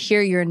place to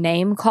hear your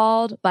name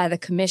called by the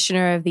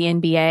commissioner of the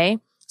NBA,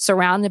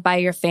 surrounded by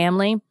your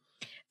family.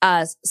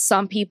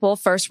 Some people,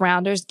 first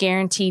rounders,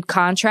 guaranteed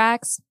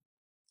contracts.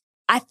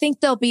 I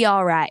think they'll be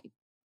all right.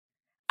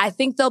 I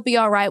think they'll be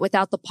all right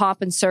without the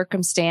pomp and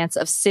circumstance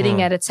of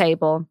sitting at a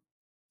table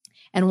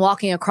and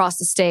walking across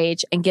the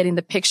stage and getting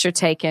the picture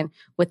taken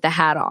with the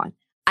hat on.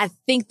 I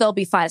think they'll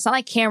be fine. It's not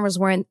like cameras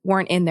weren't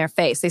in their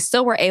face. They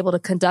still were able to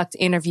conduct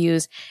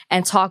interviews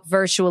and talk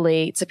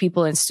virtually to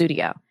people in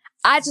studio.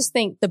 I just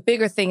think the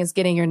bigger thing is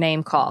getting your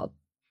name called.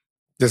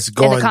 Just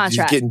going,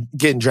 just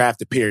getting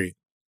drafted, period.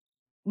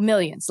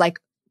 Millions. Like,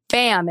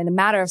 bam, in a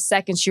matter of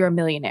seconds, you're a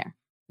millionaire.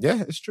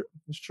 Yeah, it's true.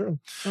 It's true.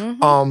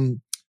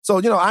 So,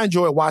 you know, I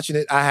enjoyed watching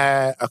it. I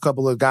had a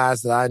couple of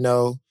guys that I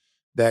know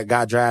that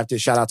got drafted.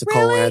 Shout out to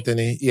Cole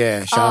Anthony.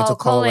 Yeah, shout out to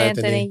Cole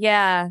Anthony.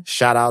 Yeah.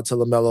 Shout out to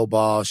LaMelo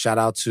Ball. Shout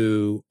out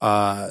to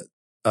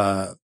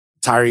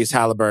Tyrese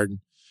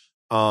Halliburton,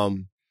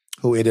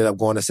 who ended up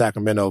going to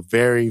Sacramento.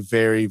 Very,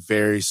 very,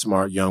 very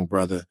smart young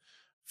brother.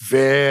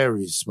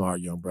 Very smart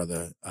young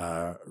brother,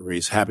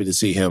 Reese. Happy to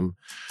see him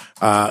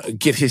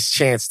get his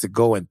chance to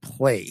go and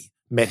play.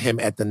 Met him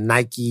at the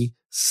Nike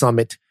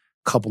Summit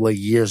a couple of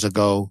years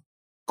ago.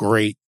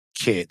 Great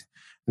kid.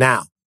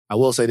 Now, I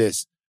will say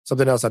this.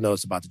 Something else I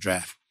noticed about the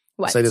draft.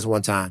 What? I'll say this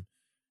one time.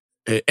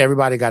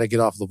 Everybody got to get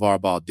off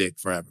LeVar Ball dick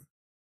forever.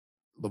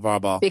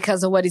 LeVar Ball.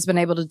 Because of what he's been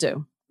able to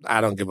do.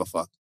 I don't give a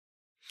fuck.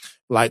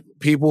 Like,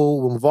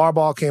 people, when LeVar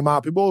Ball came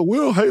out, people, we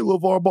don't hate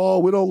LeVar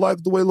Ball. We don't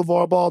like the way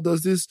LeVar Ball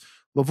does this.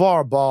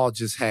 LeVar Ball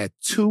just had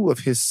two of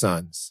his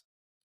sons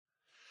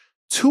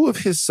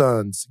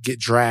get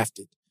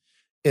drafted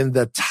in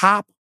the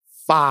top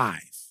 5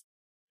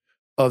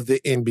 of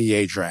the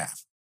NBA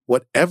draft.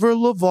 Whatever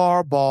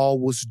LeVar Ball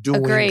was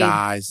doing,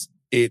 guys,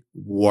 it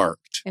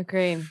worked.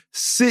 Agreed.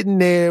 Sitting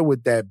there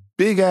with that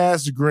big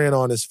ass grin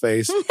on his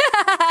face,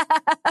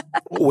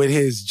 with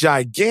his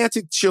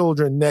gigantic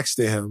children next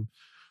to him.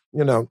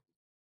 You know,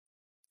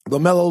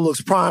 LaMelo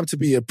looks primed to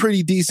be a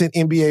pretty decent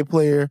NBA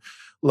player.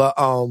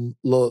 Lonzo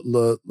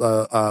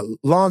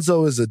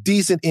is a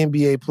decent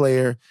NBA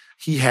player.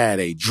 He had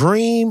a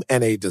dream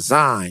and a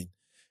design.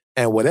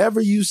 And whatever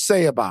you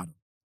say about him,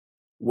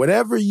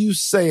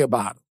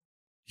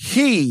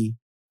 he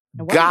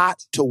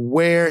got to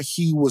where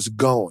he was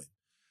going.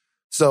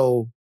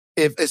 So,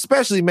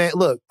 especially, man,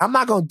 look, I'm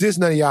not going to diss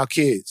none of y'all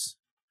kids,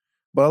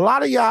 but a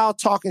lot of y'all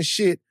talking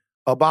shit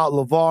about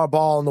LeVar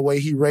Ball and the way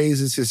he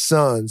raises his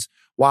sons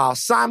while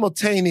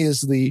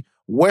simultaneously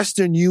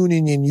Western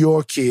Union in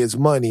your kids'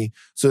 money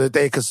so that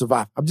they could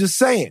survive. I'm just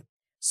saying.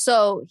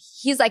 So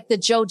he's like the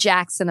Joe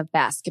Jackson of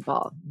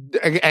basketball.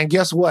 And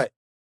guess what?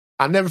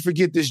 I'll never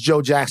forget this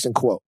Joe Jackson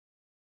quote.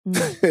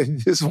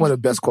 This is one of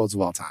the best quotes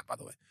of all time, by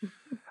the way.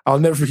 I'll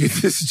never forget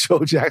this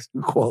Joe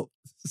Jackson quote.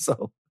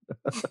 So,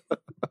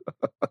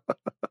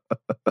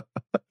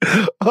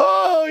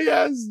 oh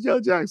yes, Joe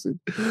Jackson.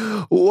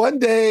 One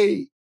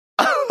day,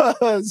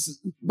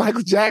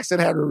 Michael Jackson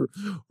had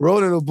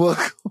wrote in a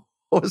book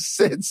or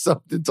said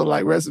something to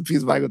like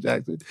recipes Michael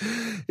Jackson.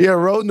 He had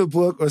wrote in a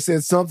book or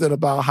said something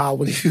about how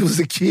when he was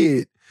a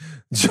kid,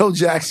 Joe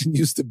Jackson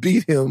used to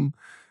beat him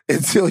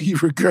until he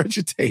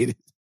regurgitated.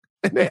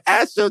 And they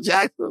asked Joe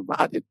Jackson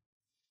about it.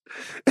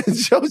 And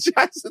Joe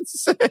Jackson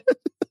said,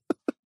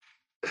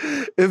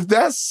 if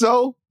that's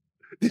so,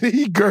 then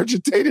he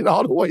regurgitated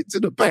all the way to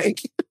the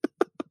bank.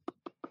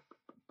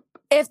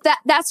 If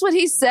that's what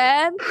he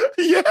said?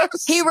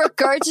 Yes. He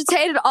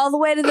regurgitated all the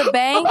way to the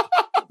bank?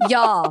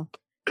 Y'all,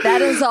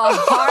 that is a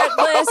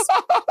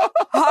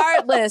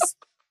heartless,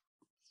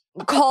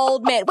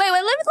 cold man. Wait,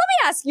 let me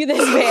ask you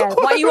this, man.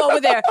 While you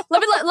over there,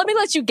 let me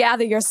let you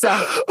gather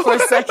yourself for a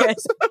second.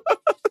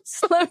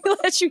 Let me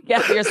let you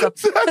gather yourself.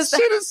 That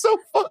shit is so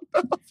fucked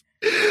up.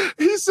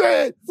 He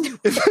said he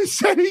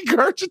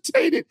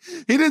regurgitated.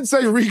 He didn't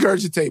say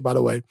regurgitate, by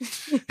the way.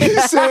 He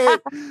said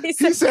he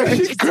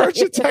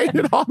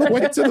regurgitated all the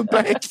way to the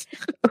bank.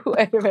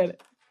 Wait a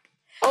minute.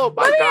 Oh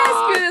my God. Let me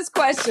ask you this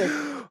question.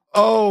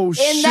 Oh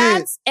shit.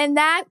 In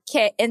that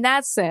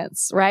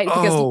sense, right?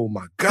 Because, oh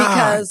my God.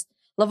 Because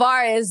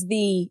LeVar is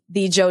the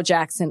Joe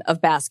Jackson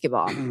of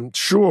basketball.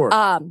 Sure.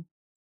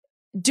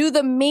 Do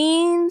the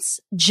means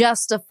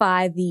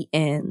justify the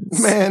ends?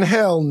 Man,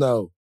 hell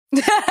no.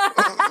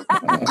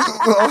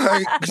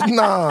 Like,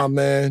 nah,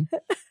 man.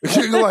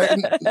 Like,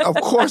 of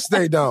course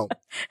they don't.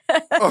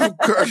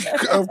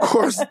 Of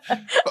course.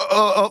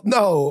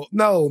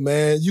 No,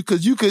 man. You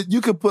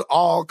could put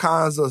all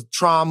kinds of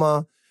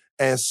trauma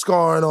and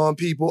scarring on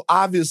people.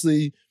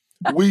 Obviously,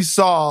 we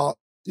saw,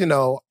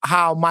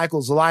 how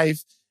Michael's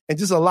life and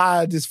just a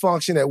lot of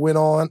dysfunction that went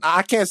on.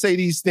 I can't say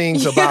these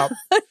things about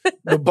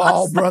the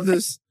Ball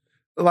brothers.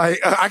 Like,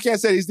 I can't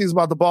say these things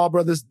about the Ball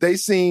brothers. They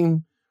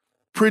seem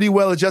pretty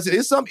well adjusted.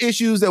 There's some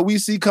issues that we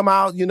see come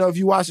out, if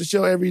you watch the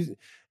show every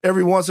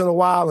once in a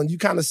while and you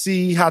kind of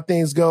see how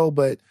things go.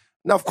 But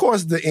now, of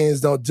course, the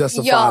ends don't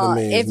justify the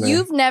means. If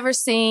you've never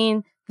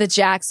seen the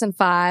Jackson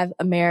 5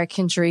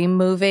 American Dream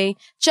movie,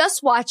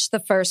 just watch the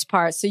first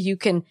part so you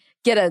can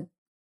get a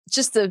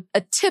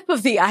tip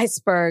of the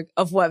iceberg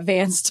of what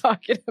Van's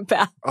talking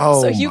about.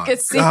 Oh, so you can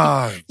see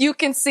God. You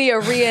can see a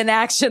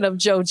reenaction of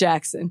Joe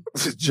Jackson.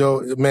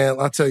 Joe, man,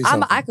 I'll tell you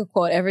something. I could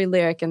quote every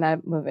lyric in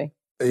that movie.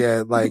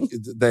 Yeah, like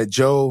that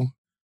Joe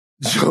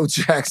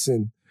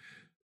Jackson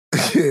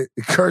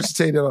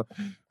regurgitated.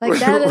 Like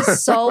that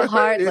is so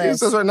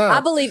heartless. Right now.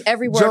 I believe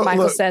every word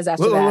Michael says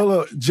after that.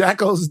 Look.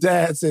 Jacko's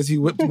dad says he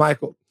whipped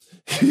Michael.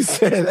 He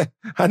said,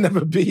 I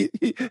never beat.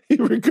 He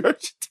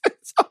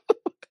regurgitates.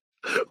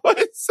 Wait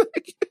a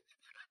second.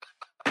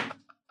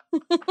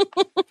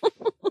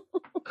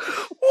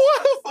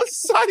 What if a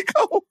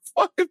psycho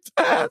fucking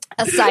path?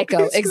 A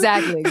psycho,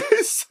 exactly.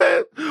 He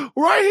said,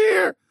 right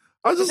here.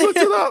 I just looked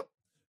it up.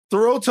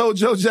 Thoreau told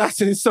Joe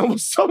Jackson his son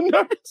was so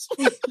nervous.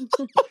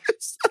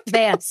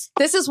 Man,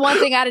 this is one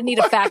thing I didn't need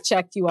to fact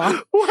check you on.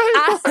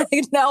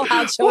 I know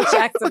how Joe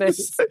Jackson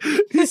is.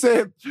 He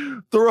said,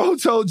 Thoreau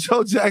told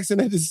Joe Jackson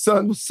that his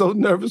son was so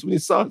nervous when he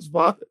saw his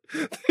father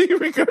that he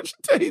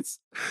regurgitates.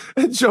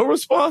 And Joe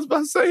responds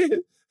by saying,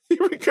 he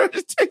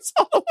regurgitates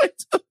all the way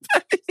to the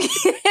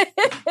face.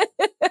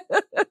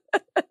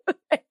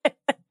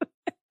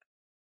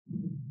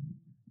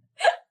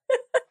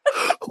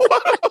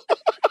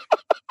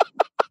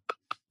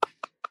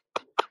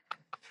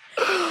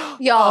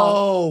 Y'all.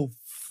 Oh,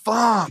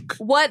 fuck.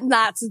 What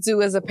not to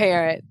do as a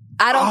parent.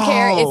 I don't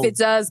care if it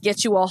does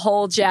get you a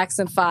whole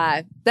Jackson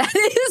 5. That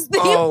is the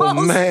most... Oh,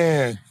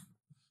 man.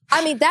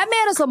 I mean, that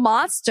man is a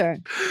monster.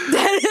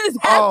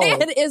 That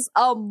man is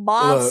a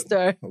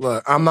monster.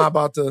 Look, I'm not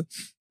about to...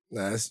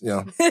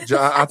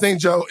 I think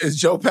Joe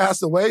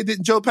passed away?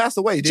 Didn't Joe pass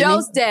away?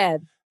 Joe's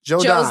dead.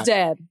 Joe's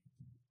dead.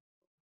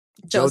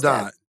 Joe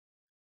died.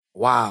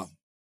 Wow,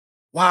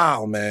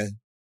 man.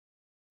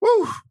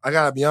 Woo! I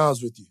gotta be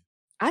honest with you.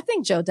 I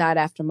think Joe died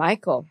after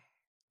Michael.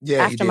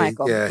 Yeah, after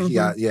Michael. Yeah, he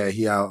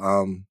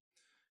outlived.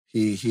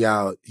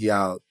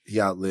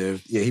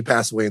 Yeah, he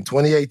passed away in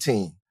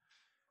 2018.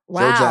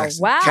 Wow! Joe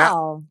Jackson.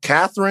 Wow!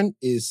 Catherine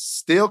is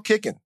still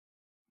kicking.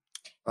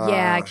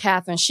 Yeah,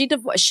 Catherine. She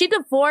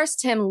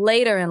divorced him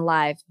later in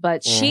life,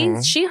 but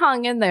she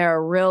hung in there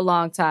a real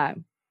long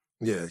time.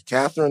 Yeah,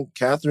 Catherine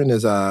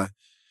is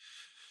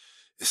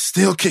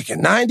still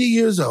kicking. 90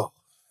 years old.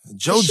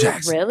 Joe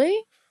Jackson.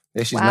 Really?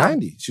 Yeah, she's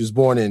 90. She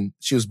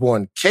was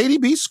born Katie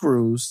B.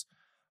 Screws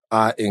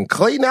in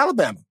Clayton,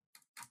 Alabama.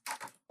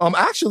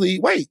 Actually,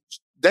 wait,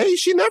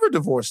 she never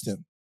divorced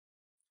him.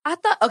 I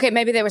thought, okay,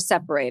 maybe they were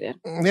separated.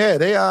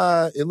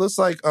 Yeah, it looks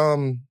like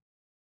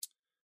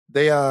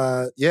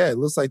it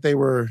looks like they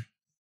were,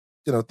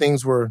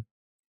 things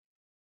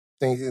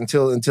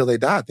until they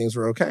died, things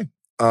were okay.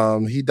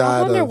 He died.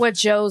 I wonder what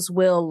Joe's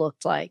will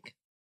looked like.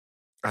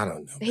 I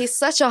don't know. He's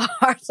such a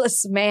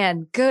heartless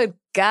man. Good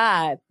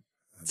God.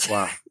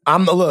 Wow.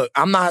 I'm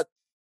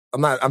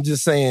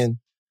just saying,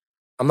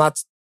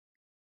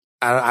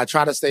 I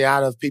try to stay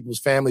out of people's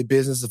family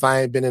business if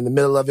I ain't been in the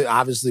middle of it.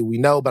 Obviously, we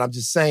know, but I'm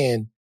just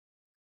saying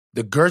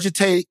the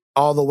gurgitate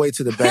all the way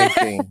to the bank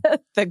thing.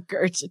 The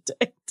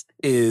gurgitate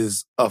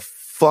is a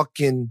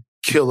fucking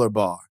killer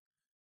bar.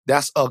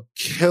 That's a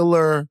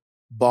killer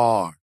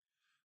bar.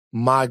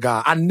 My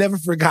God. I never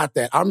forgot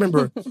that. I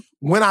remember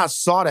when I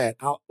saw that,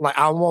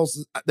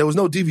 there was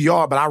no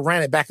DVR, but I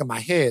ran it back in my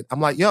head.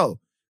 I'm like, yo,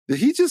 did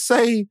he just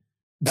say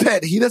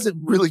that he doesn't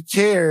really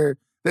care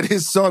that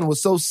his son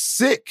was so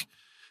sick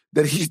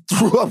that he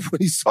threw up when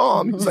he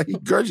saw him? He was like, he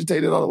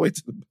gurgitated all the way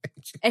to the bank.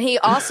 And he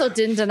also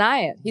didn't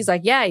deny it. He's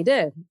like, yeah, he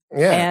did.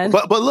 Yeah.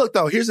 But look,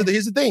 though, here's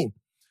the thing.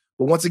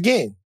 But once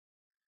again,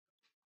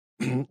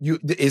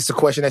 it's a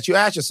question that you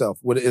ask yourself.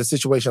 With a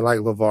situation like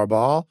LeVar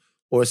Ball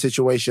or a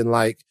situation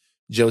like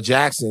Joe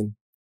Jackson,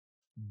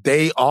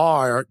 they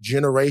are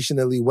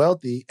generationally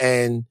wealthy.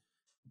 And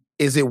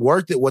is it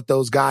worth it what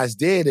those guys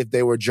did if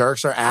they were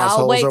jerks or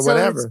assholes or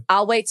whatever?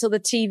 I'll wait till the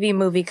TV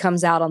movie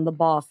comes out on the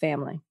Ball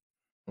family.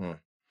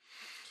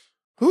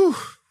 Whew,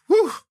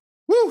 whew,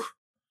 whew.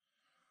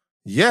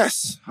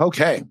 Yes.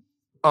 Okay.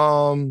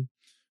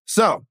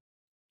 So,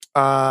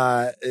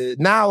 now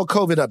a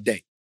COVID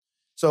update.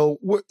 So,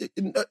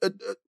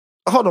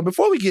 hold on.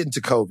 Before we get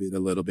into COVID a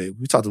little bit,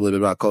 we talked a little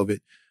bit about COVID.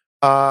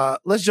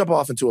 Let's jump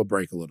off into a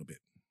break a little bit.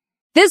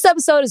 This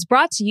episode is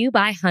brought to you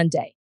by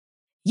Hyundai.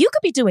 You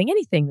could be doing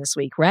anything this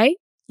week, right?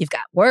 You've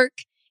got work,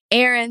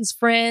 errands,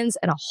 friends,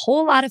 and a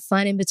whole lot of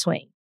fun in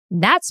between.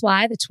 That's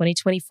why the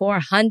 2024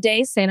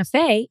 Hyundai Santa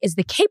Fe is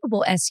the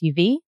capable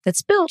SUV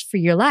that's built for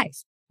your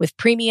life. With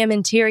premium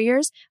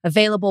interiors,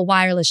 available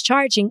wireless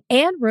charging,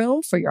 and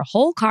room for your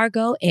whole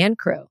cargo and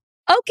crew.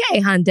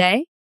 Okay,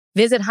 Hyundai.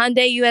 Visit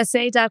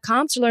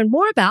HyundaiUSA.com to learn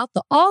more about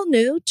the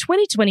all-new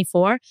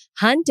 2024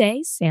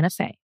 Hyundai Santa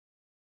Fe.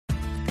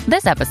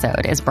 This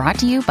episode is brought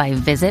to you by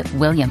Visit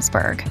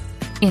Williamsburg.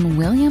 In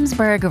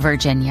Williamsburg,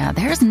 Virginia,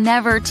 there's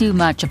never too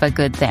much of a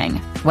good thing.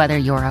 Whether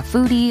you're a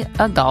foodie,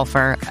 a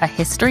golfer, a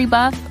history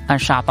buff, a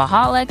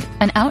shopaholic,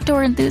 an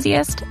outdoor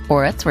enthusiast,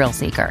 or a thrill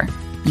seeker,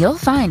 you'll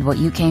find what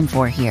you came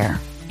for here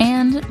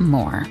and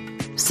more.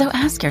 So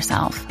ask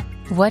yourself,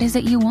 what is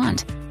it you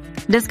want?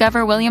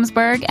 Discover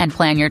Williamsburg and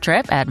plan your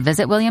trip at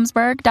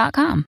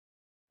visitwilliamsburg.com.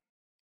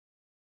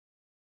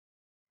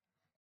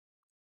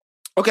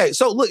 Okay,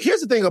 so look,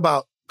 here's the thing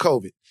about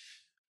COVID.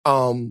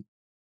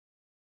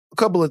 A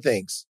couple of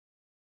things.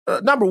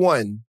 Number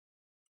one,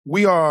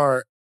 we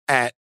are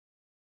at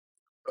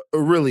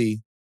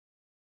really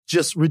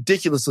just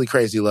ridiculously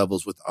crazy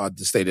levels with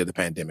the state of the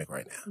pandemic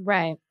right now.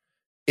 Right.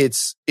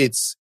 It's,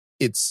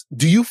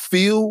 do you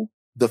feel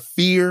the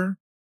fear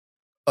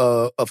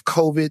of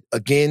COVID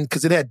again?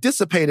 Because it had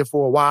dissipated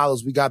for a while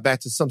as we got back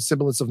to some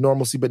semblance of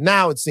normalcy, but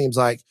now it seems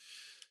like,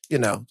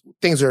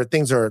 things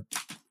are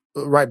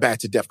right back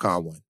to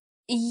DEFCON 1.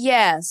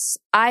 Yes,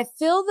 I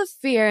feel the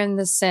fear in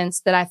the sense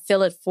that I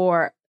feel it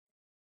for,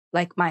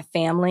 like, my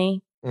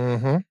family,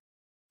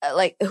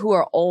 like, who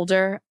are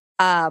older.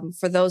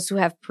 For those who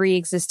have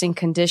pre-existing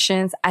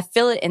conditions, I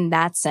feel it in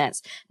that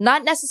sense.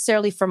 Not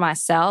necessarily for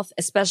myself,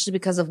 especially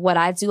because of what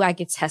I do. I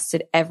get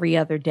tested every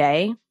other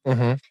day.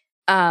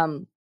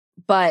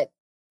 But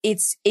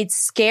it's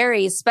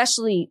scary,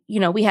 especially,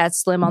 we had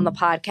Slim on the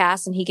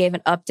podcast and he gave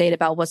an update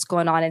about what's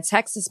going on in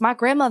Texas. My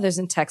grandmother's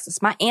in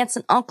Texas. My aunts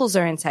and uncles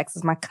are in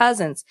Texas. My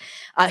cousins,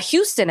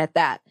 Houston at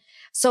that.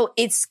 So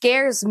it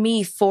scares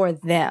me for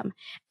them.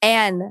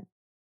 And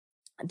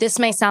this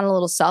may sound a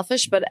little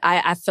selfish, but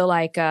I feel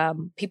like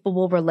people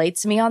will relate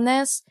to me on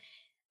this.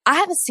 I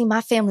haven't seen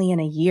my family in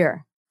a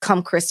year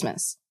come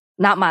Christmas.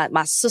 Not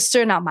my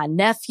sister, not my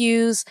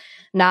nephews,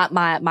 not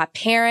my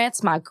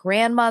parents, my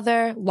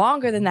grandmother,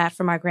 longer than that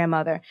for my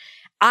grandmother.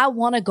 I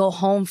want to go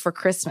home for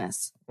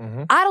Christmas.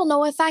 I don't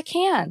know if I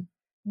can.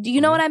 Do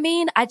you know what I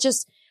mean?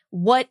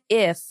 What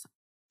if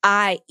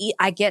I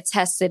get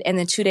tested and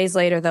then 2 days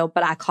later though,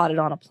 but I caught it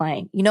on a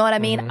plane? You know what I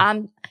mean?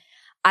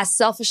 I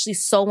selfishly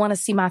so want to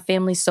see my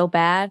family so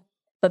bad,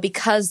 but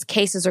because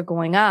cases are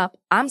going up,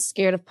 I'm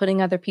scared of putting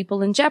other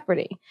people in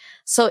jeopardy.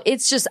 So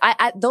it's just,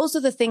 those are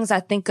the things I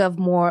think of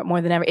more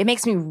than ever. It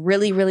makes me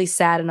really, really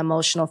sad and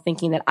emotional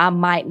thinking that I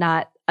might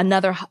not,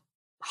 another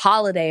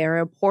holiday or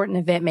important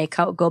event may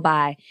go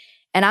by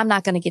and I'm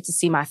not going to get to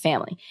see my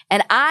family.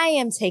 And I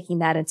am taking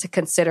that into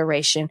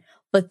consideration.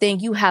 But then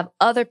you have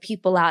other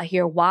people out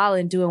here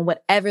wilding, doing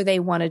whatever they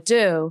want to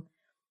do.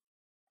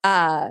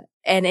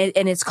 And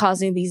it's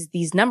causing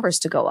these numbers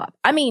to go up.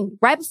 I mean,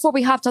 right before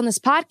we hopped on this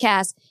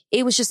podcast,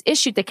 it was just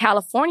issued that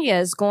California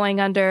is going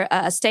under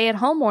a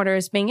stay-at-home order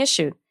is being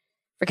issued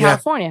for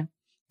California.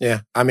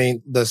 Yeah. I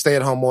mean, the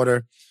stay-at-home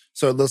order.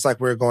 So it looks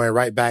like we're going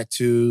right back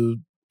to,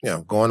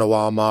 going to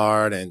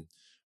Walmart and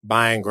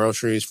buying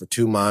groceries for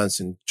 2 months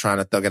and trying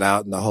to thug it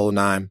out and the whole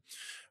nine.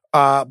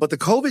 But the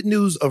COVID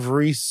news of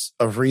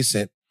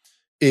recent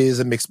is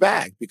a mixed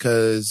bag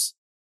because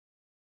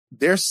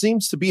there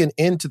seems to be an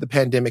end to the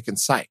pandemic in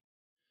sight.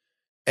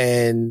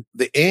 And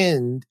the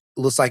end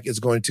looks like it's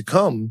going to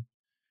come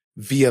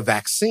via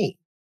vaccine.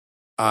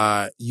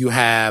 You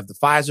have the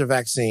Pfizer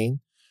vaccine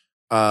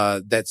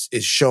that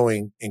is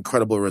showing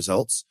incredible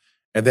results.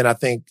 And then I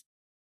think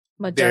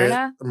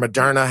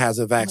Moderna has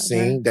a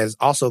vaccine that is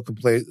also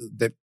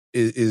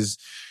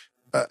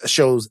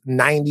shows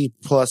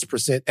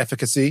 90+%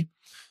 efficacy.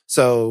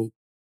 So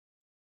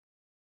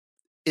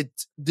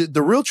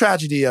the real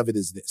tragedy of it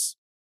is this.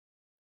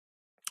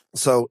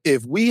 So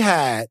if we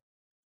had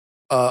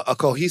a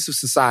cohesive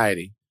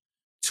society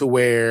to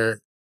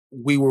where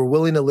we were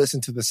willing to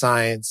listen to the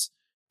science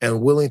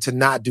and willing to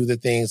not do the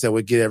things that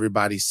would get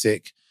everybody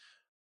sick,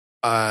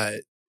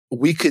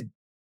 we could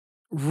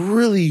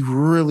really,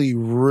 really,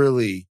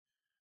 really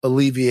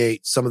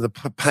alleviate some of the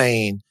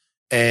pain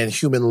and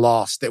human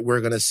loss that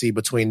we're going to see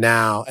between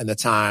now and the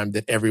time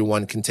that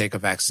everyone can take a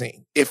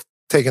vaccine. If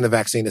taking a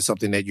vaccine is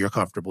something that you're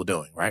comfortable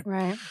doing, right?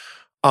 Right.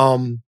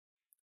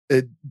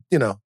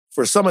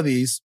 For some of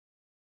these,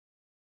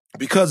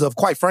 because of,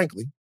 quite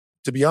frankly,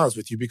 to be honest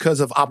with you, because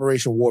of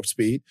Operation Warp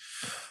Speed,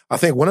 I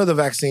think one of the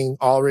vaccines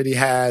already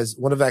has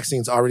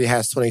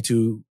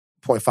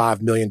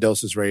 22.5 million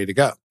doses ready to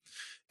go.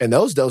 And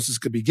those doses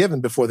could be given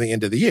before the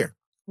end of the year.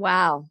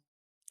 Wow.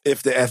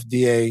 If the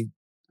FDA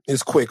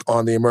is quick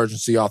on the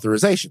emergency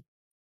authorization.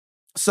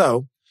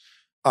 So,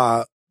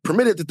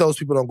 permitted that those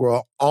people don't grow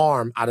an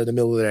arm out of the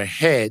middle of their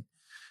head,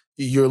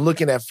 you're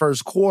looking at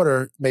first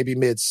quarter, maybe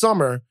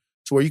midsummer,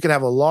 to where you could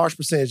have a large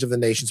percentage of the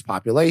nation's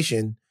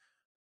population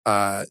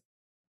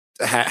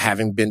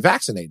having been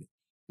vaccinated.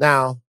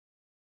 Now,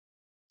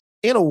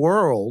 in a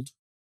world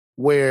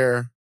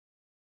where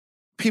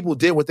people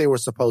did what they were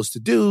supposed to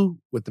do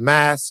with the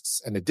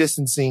masks and the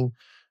distancing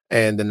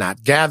and the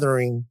not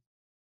gathering,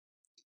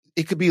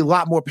 it could be a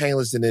lot more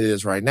painless than it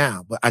is right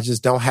now. But I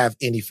just don't have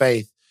any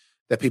faith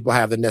that people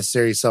have the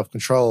necessary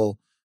self-control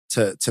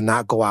to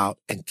not go out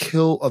and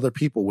kill other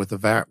people with a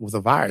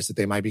virus that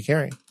they might be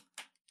carrying.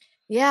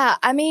 Yeah,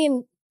 I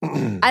mean,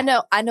 I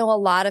know a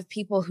lot of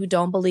people who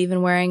don't believe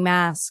in wearing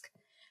masks.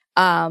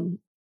 You're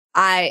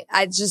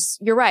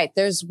right.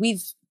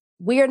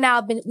 We have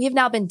now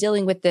been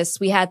dealing with this.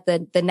 We had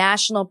the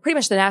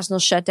national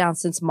shutdown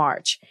since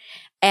March,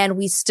 and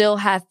we still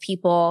have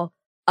people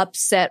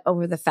upset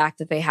over the fact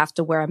that they have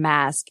to wear a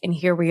mask. And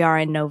here we are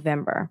in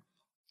November,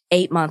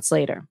 8 months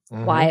later.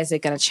 Mm-hmm. Why is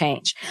it going to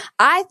change?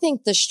 I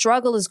think the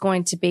struggle is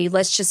going to be,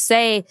 let's just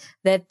say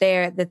that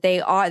the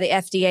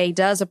FDA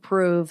does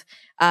approve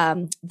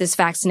this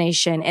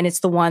vaccination, and it's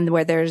the one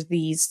where there's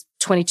these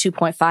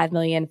 22.5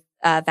 million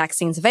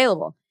vaccines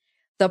available.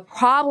 The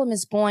problem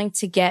is going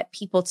to get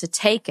people to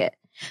take it,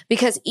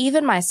 because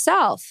even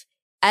myself,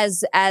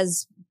 as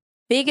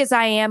big as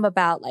I am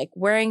about like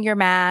wearing your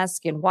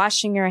mask and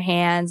washing your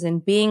hands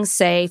and being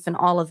safe and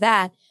all of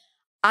that,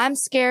 I'm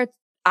scared.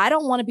 I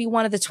don't want to be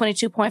one of the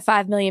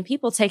 22.5 million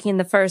people taking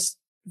the first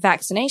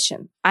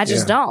vaccination. I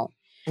just don't.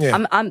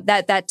 Yeah.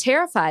 That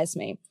terrifies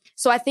me.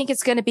 So I think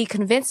it's going to be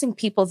convincing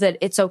people that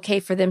it's okay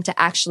for them to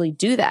actually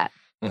do that.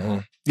 Mm-hmm.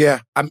 Yeah.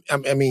 I get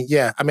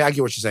what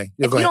you're saying.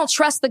 If you don't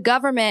trust the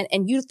government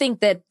and you think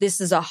that this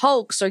is a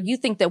hoax, or you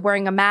think that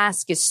wearing a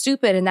mask is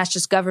stupid and that's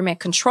just government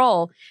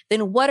control,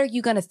 then what are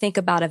you going to think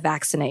about a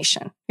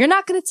vaccination? You're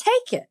not going to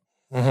take it.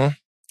 Mm-hmm.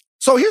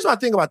 So here's my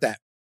thing about that.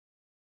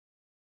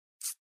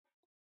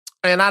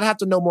 And I'd have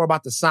to know more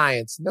about the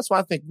science. And that's why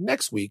I think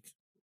next week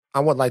I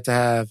would like to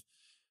have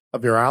a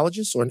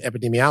virologist or an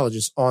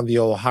epidemiologist on the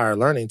old higher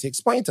learning to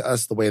explain to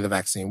us the way the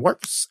vaccine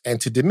works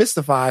and to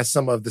demystify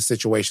some of the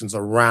situations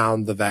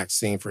around the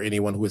vaccine for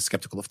anyone who is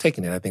skeptical of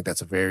taking it. I think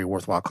that's a very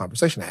worthwhile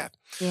conversation to have.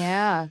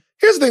 Yeah.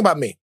 Here's the thing about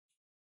me.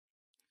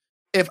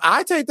 If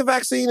I take the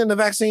vaccine and the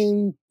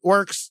vaccine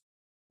works,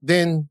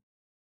 then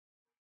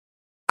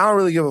I don't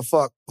really give a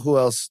fuck who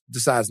else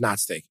decides not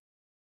to take it.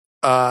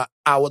 I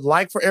would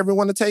like for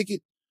everyone to take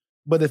it,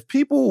 but if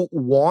people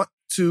want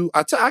to,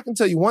 I can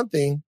tell you one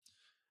thing.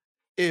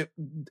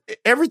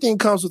 Everything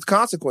comes with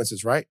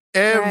consequences, right?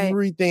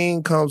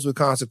 Everything comes with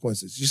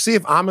consequences. You see,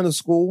 if I'm in a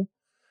school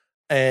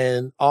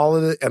and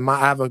I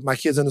have my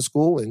kids in the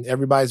school and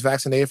everybody's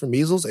vaccinated for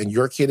measles and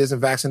your kid isn't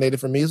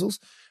vaccinated for measles,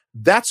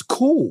 that's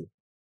cool.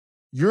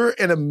 You're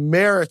an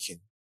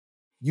American.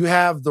 You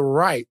have the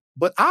right.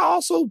 But I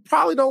also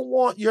probably don't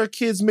want your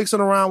kids mixing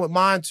around with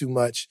mine too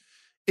much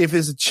if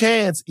there's a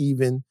chance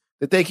even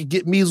that they could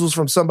get measles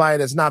from somebody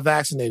that's not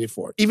vaccinated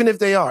for it, even if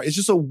they are. It's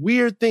just a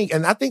weird thing.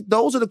 And I think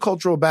those are the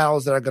cultural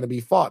battles that are going to be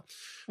fought.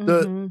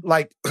 Mm-hmm.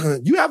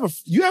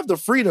 You have the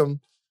freedom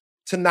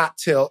to not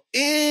tell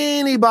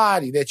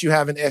anybody that you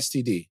have an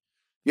STD.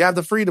 You have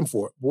the freedom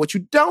for it. But what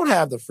you don't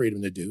have the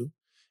freedom to do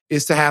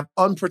is to have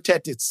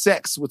unprotected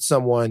sex with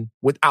someone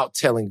without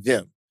telling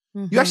them.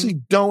 Mm-hmm. You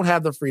actually don't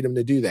have the freedom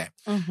to do that.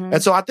 Mm-hmm.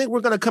 And so I think we're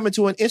going to come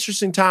into an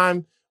interesting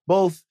time,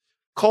 both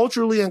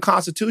culturally and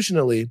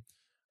constitutionally,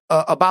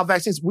 about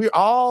vaccines.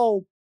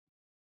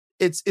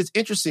 It's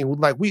interesting.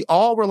 Like, we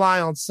all rely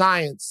on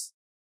science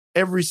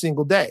every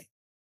single day.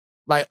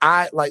 Like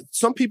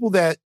some people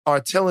that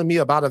are telling me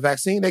about a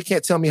vaccine, they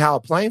can't tell me how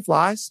a plane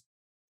flies.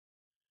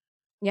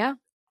 Yeah.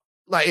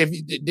 Like,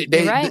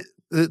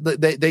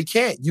 if they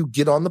can't. You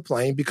get on the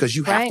plane because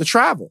you have to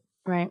travel.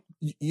 Right.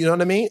 You know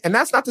what I mean? And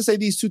that's not to say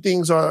these two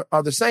things are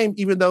the same,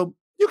 even though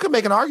you can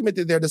make an argument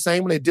that they're the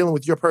same when they're dealing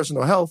with your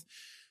personal health.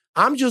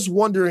 I'm just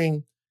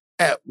wondering,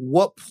 at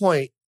what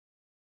point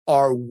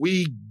are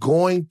we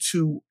going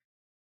to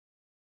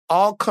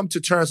all come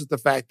to terms with the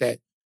fact that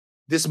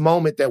this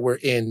moment that we're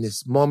in,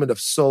 this moment of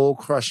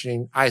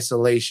soul-crushing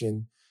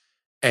isolation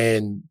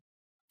and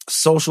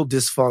social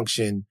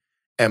dysfunction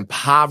and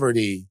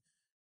poverty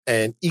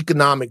and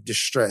economic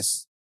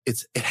distress,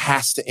 it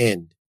has to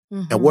end.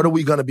 Mm-hmm. And what are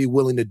we going to be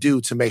willing to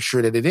do to make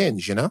sure that it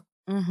ends, you know?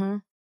 Mm-hmm.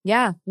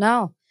 Yeah,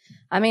 no.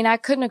 I mean, I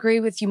couldn't agree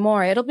with you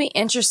more. It'll be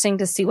interesting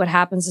to see what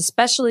happens,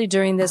 especially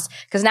during this,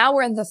 because now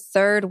we're in the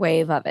third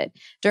wave of it,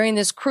 during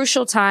this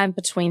crucial time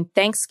between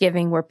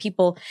Thanksgiving where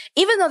people,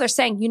 even though they're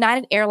saying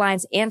United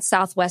Airlines and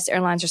Southwest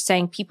Airlines are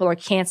saying people are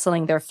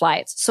canceling their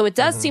flights. So it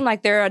does seem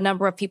like there are a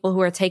number of people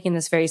who are taking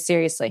this very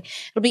seriously.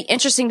 It'll be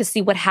interesting to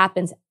see what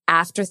happens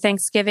after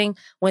Thanksgiving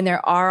when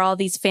there are all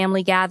these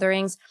family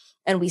gatherings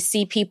and we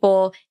see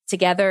people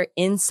together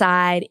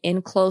inside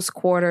in close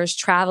quarters,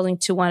 traveling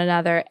to one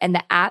another, and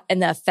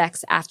the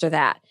effects after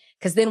that.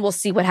 Because then we'll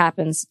see what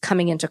happens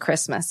coming into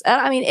Christmas.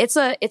 I mean, it's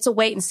a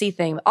wait and see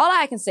thing. All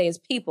I can say is,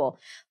 people,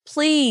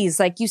 please,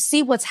 like, you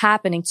see what's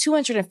happening.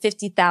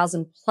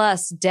 250,000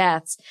 plus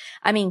deaths.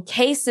 I mean,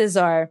 cases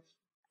are,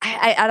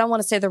 I don't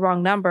want to say the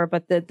wrong number,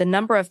 but the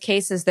number of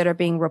cases that are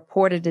being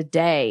reported a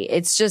day,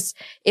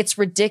 it's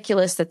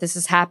ridiculous that this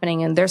is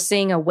happening. And they're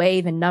seeing a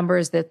wave in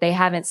numbers that they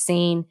haven't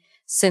seen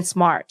since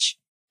March.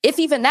 If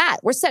even that,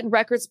 we're setting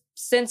records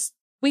since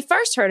we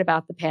first heard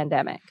about the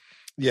pandemic.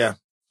 Yeah.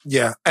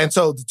 Yeah. And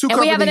so the two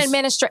companies... we have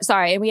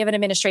an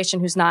administration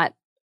who's not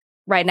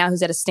right now,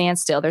 who's at a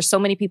standstill. There's so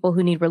many people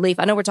who need relief.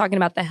 I know we're talking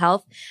about the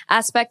health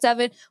aspect of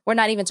it. We're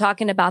not even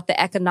talking about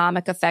the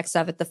economic effects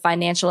of it, the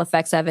financial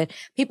effects of it.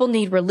 People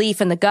need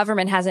relief, and the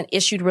government hasn't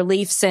issued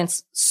relief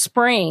since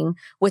spring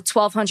with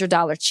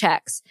 $1,200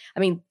 checks. I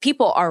mean,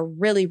 people are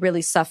really,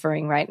 really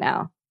suffering right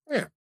now.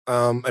 Yeah.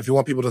 If you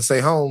want people to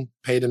stay home,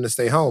 pay them to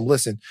stay home.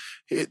 Listen,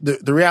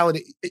 the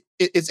reality,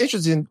 it's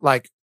interesting,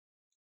 like,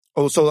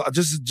 so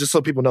just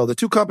so people know, the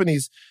two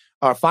companies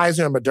are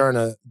Pfizer and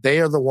Moderna. They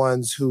are the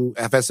ones who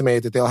have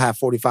estimated that they'll have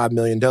 45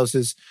 million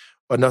doses,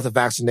 enough to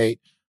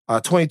vaccinate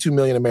 22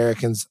 million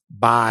Americans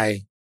by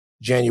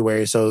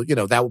January. So, you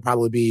know, that will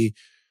probably be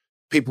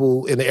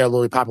people in the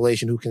elderly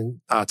population who can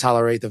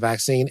tolerate the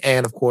vaccine.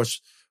 And of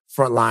course,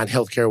 frontline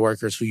healthcare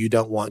workers who you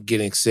don't want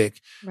getting sick,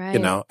 right, you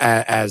know,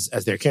 as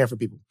they're caring for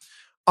people.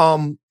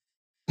 I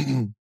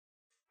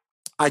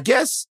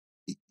guess,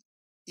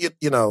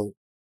 you know,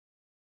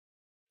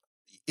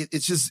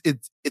 it's just,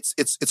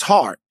 it's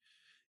hard.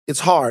 It's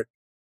hard.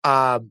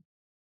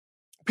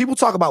 People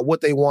talk about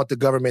what they want the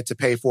government to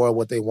pay for and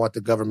what they want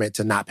the government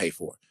to not pay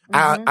for.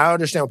 Mm-hmm. I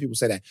understand when people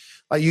say that.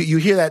 Like, you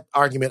hear that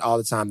argument all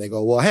the time. They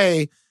go, well,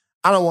 hey,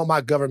 I don't want my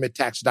government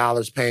tax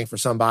dollars paying for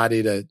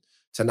somebody to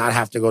not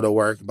have to go to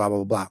work, blah, blah,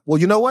 blah, blah. Well,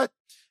 you know what?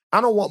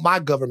 I don't want my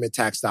government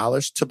tax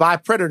dollars to buy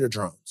Predator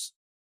drones.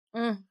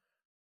 Mm.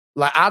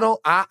 Like, I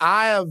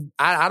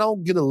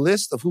don't get a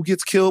list of who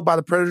gets killed by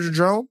the Predator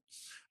drone.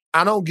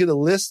 I don't get a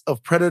list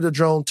of Predator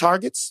drone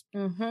targets.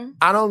 Mm-hmm.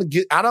 I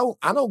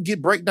don't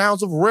get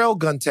breakdowns of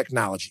railgun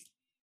technology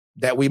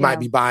that we might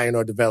be buying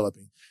or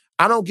developing.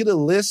 I don't get a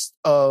list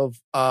of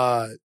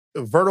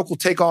vertical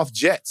takeoff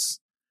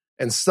jets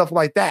and stuff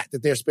like that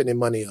they're spending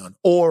money on,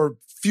 or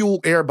fuel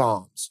air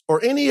bombs,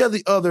 or any of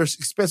the other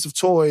expensive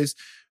toys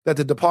that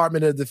the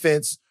Department of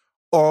Defense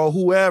or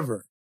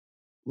whoever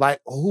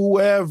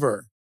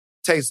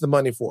takes the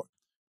money for.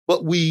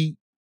 But we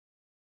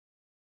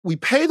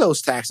pay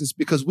those taxes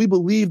because we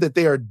believe that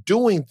they are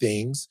doing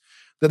things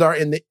that are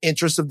in the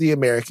interest of the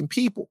American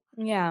people.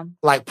 Yeah.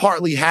 Like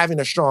partly having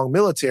a strong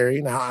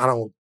military.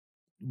 Now,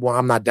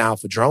 I'm not down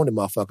for droning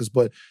motherfuckers,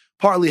 but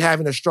partly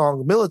having a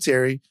strong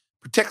military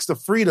protects the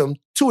freedom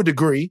to a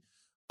degree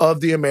of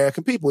the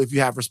American people if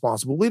you have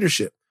responsible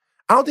leadership.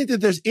 I don't think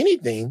that there's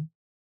anything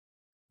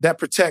that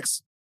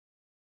protects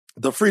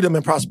the freedom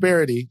and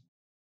prosperity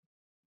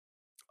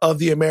of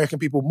the American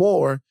people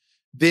more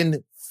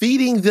than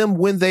feeding them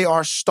when they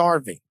are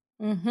starving.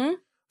 Mm-hmm.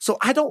 So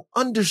I don't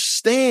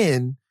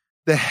understand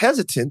the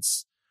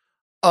hesitance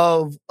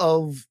of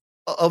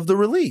the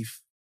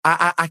relief.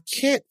 I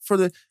can't,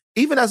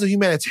 even as a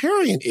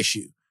humanitarian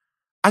issue,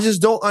 I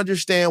just don't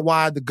understand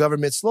why the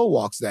government slow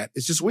walks that.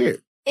 It's just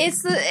weird.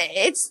 It's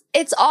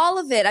all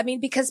of it. I mean,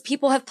 because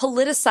people have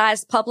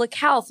politicized public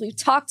health. We've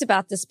talked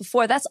about this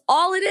before. That's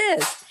all it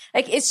is.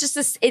 Like, it's just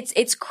this,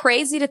 it's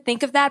crazy to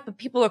think of that, but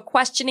people are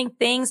questioning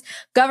things.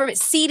 Government,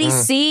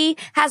 CDC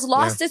has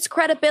lost its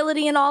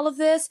credibility in all of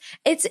this.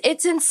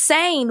 It's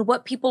insane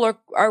what people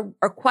are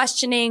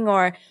questioning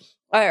or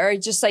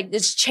just like,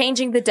 it's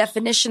changing the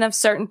definition of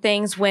certain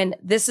things when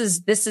this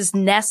is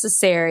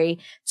necessary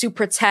to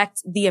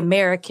protect the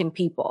American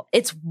people.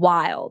 It's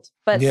wild,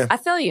 but I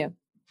feel you.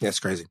 Yeah, it's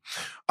crazy.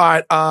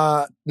 All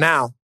right.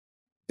 Now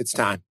it's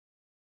time.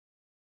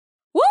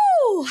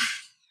 Woo!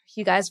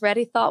 You guys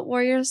ready, Thought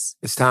Warriors?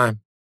 It's time.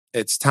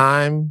 It's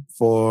time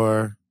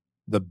for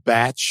the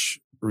batch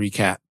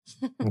recap.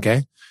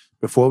 Okay.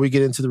 before we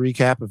get into the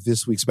recap of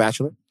this week's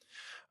Bachelor,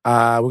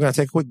 we're going to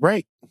take a quick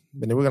break,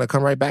 and then we're going to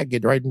come right back,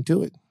 get right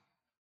into it.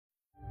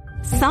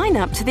 Sign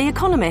up to The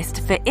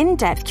Economist for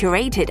in-depth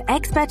curated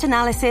expert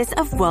analysis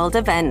of world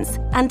events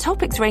and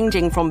topics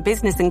ranging from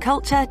business and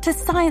culture to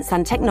science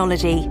and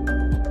technology.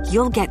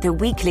 You'll get the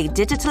weekly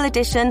digital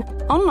edition,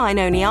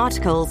 online-only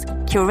articles,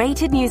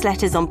 curated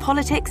newsletters on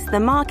politics, the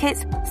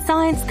markets,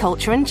 science,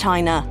 culture, and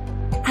China,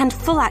 and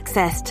full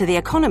access to The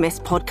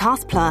Economist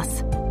Podcast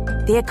Plus.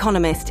 The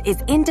Economist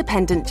is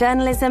independent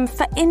journalism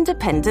for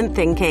independent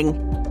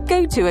thinking.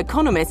 Go to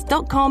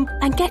economist.com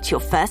and get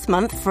your first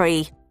month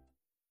free.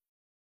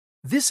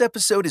 This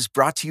episode is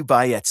brought to you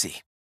by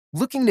Etsy.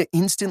 Looking to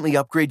instantly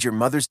upgrade your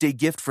Mother's Day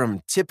gift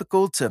from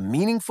typical to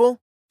meaningful?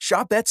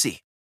 Shop Etsy.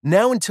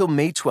 Now until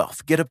May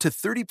 12th, get up to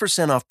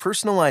 30% off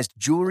personalized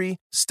jewelry,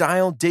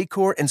 style,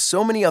 decor, and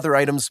so many other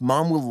items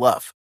Mom will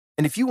love.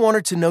 And if you want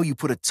her to know you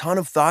put a ton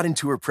of thought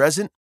into her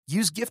present,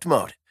 use Gift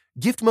Mode.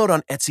 Gift Mode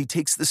on Etsy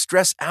takes the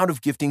stress out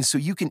of gifting so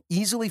you can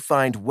easily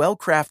find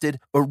well-crafted,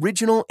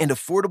 original, and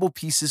affordable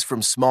pieces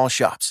from small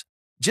shops.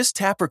 Just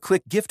tap or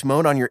click Gift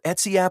Mode on your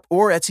Etsy app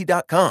or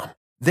Etsy.com.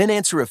 Then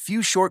answer a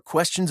few short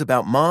questions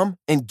about Mom,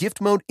 and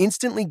Gift Mode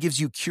instantly gives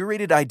you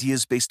curated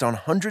ideas based on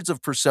hundreds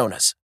of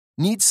personas.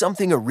 Need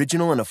something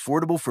original and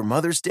affordable for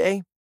Mother's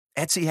Day?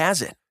 Etsy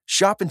has it.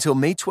 Shop until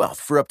May 12th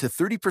for up to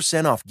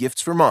 30% off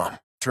gifts for Mom.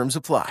 Terms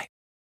apply.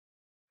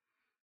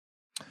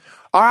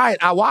 All right,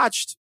 I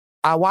watched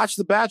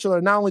The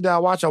Bachelor. Not only did I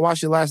watched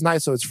it last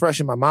night, so it's fresh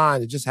in my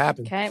mind. It just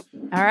happened. Okay.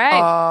 All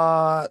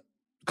right. A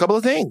couple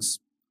of things.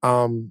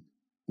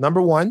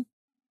 Number one,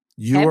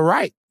 you were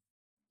right.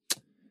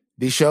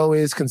 The show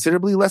is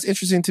considerably less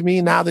interesting to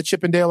me now that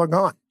Chip and Dale are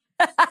gone.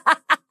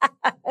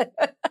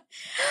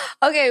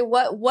 Okay,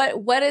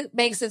 what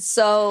makes it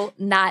so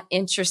not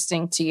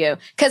interesting to you?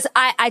 Because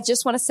I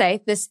just want to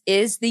say this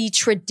is the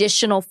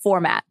traditional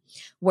format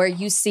where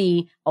you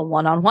see a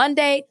one-on-one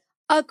date,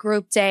 a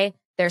group date.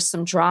 There's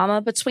some drama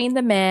between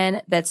the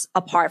men that's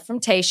apart from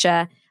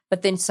Tayshia,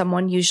 but then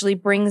someone usually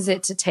brings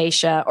it to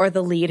Tayshia or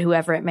the lead,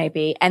 whoever it may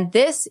be. And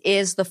this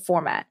is the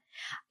format.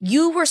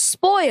 You were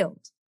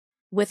spoiled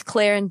with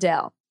Claire and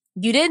Dell.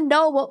 You didn't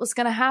know what was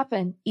going to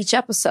happen each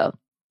episode.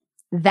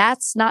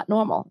 That's not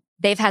normal.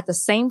 They've had the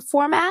same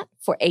format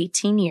for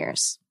 18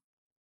 years.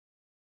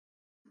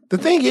 The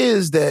thing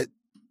is that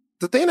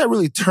the thing that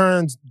really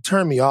turned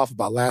me off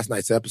about last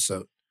night's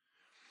episode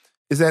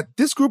is that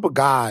this group of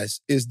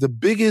guys is the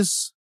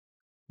biggest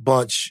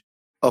bunch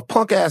of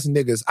punk-ass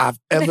niggas I've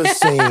ever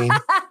seen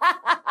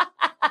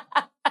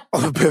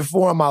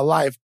before in my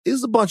life.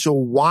 It's a bunch of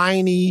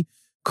whiny,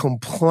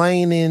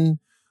 complaining,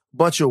 a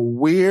bunch of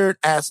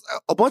weirdos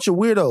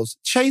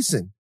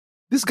chasing.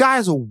 This guy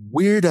is a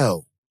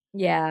weirdo.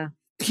 Yeah.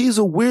 He's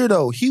a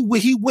weirdo.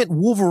 He went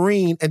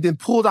Wolverine and then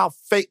pulled out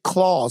fake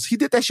claws. He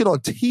did that shit on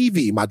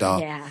TV, my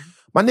dog. Yeah.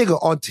 My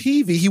nigga, on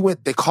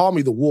TV, they called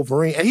me the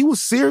Wolverine, and he was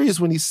serious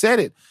when he said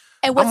it.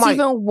 And what's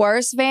even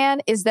worse,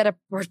 Van, is that a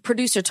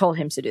producer told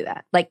him to do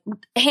that. Like,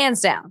 hands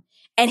down.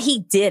 And he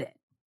did it.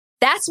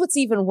 That's what's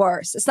even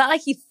worse. It's not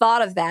like he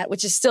thought of that,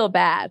 which is still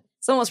bad.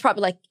 Someone was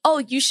probably like, oh,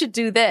 you should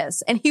do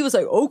this. And he was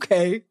like,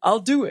 okay,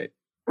 I'll do it.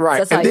 Right.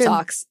 That's how he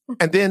talks.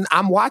 And then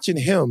I'm watching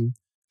him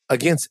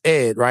against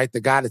Ed, right? The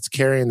guy that's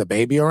carrying the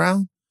baby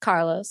around.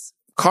 Carlos.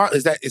 Carlos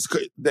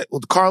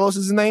is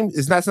his name?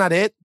 That's not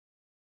Ed?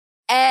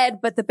 Ed,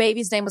 but the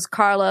baby's name was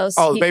Carlos.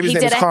 Oh, the baby's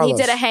name is Carlos. He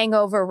did a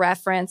Hangover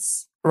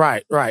reference.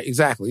 Right,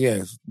 exactly.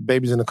 Yeah,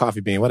 baby's in the coffee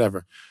bean,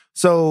 whatever.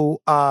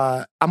 So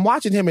I'm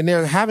watching him and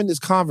they're having this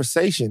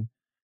conversation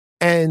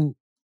and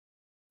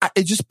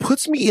it just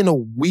puts me in a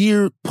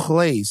weird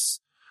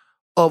place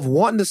of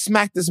wanting to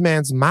smack this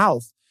man's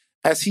mouth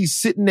as he's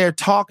sitting there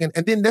talking.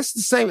 And then that's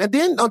the same. And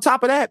then on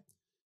top of that,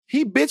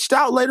 he bitched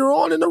out later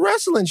on in the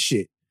wrestling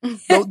shit. When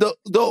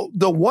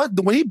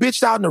he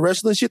bitched out in the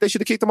wrestling shit, they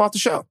should have kicked him off the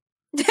show.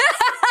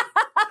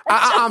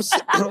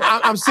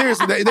 I'm serious.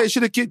 They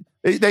should have kicked.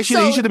 He should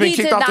have been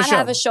kicked off the show. He did not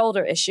have a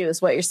shoulder issue,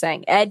 is what you're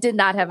saying. Ed did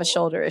not have a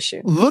shoulder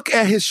issue. Look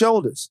at his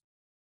shoulders.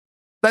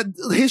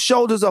 His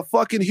shoulders are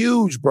fucking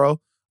huge,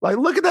 bro. Like,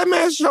 look at that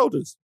man's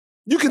shoulders.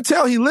 You can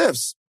tell he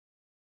lifts.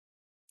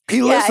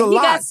 He lifts a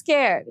lot. He got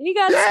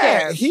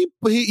scared.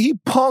 He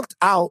punked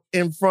out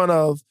in front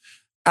of.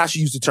 I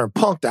should use the term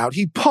punked out.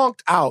 He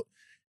punked out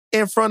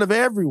in front of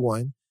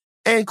everyone,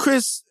 and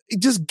Chris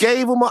just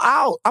gave him an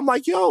out. I'm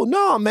like, yo,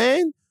 no,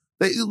 man.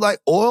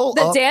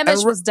 The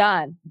damage was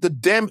done.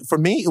 For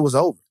me, it was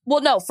over.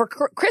 Well, no, for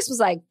Chris was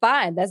like,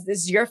 fine, this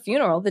is your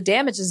funeral. The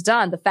damage is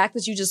done. The fact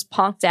that you just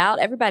punked out,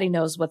 everybody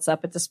knows what's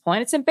up at this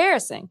point. It's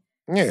embarrassing.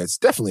 Yeah, it's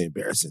definitely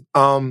embarrassing.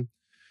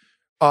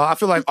 I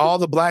feel like all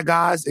the black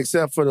guys,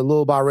 except for the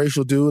little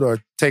biracial dude, are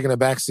taking a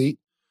back seat.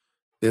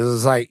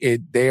 It's like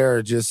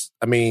they're just,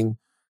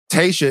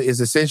 Tayshia is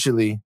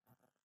essentially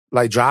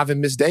like driving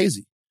Miss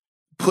Daisy,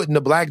 putting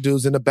the black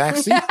dudes in the back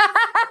seat.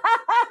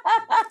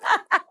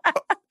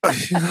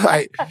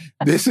 Like,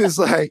 this is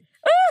like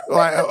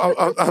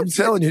I'm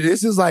telling you,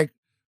 this is like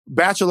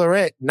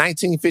Bachelorette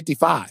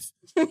 1955.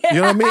 You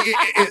know what I mean?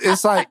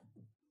 It's like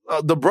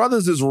the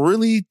brothers is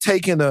really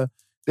taking it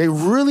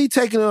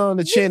on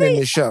the chin in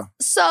this show.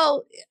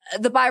 So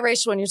the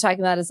biracial one you're talking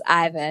about is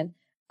Ivan.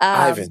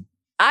 Ivan.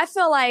 I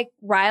feel like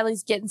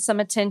Riley's getting some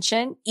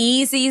attention.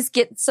 Easy's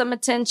getting some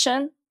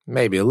attention.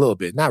 Maybe a little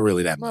bit. Not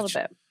really that much.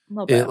 A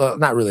little bit.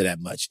 Not really that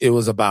much. It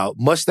was about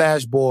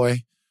Mustache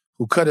Boy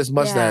who cut his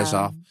mustache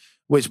off,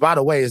 which, by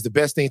the way, is the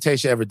best thing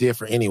Tayshia ever did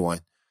for anyone.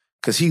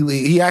 Because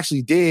he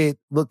actually did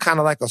look kind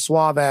of like a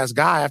suave-ass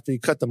guy after he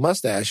cut the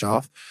mustache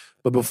off.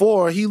 But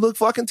before, he looked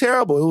fucking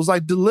terrible. It was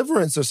like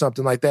Deliverance or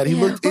something like that. It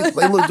looked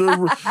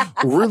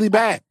really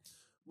bad.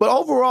 But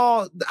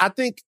overall, I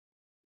think,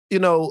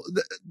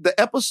 the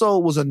episode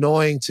was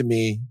annoying to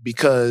me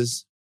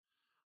because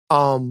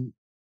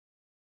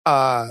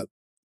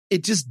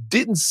it just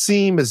didn't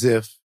seem as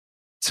if,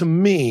 to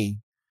me,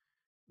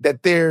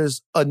 that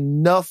there's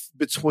enough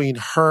between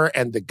her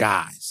and the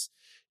guys.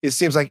 It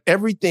seems like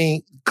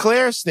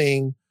Claire's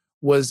thing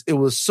was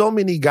so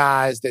many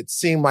guys that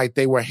seemed like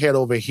they were head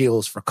over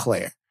heels for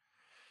Claire.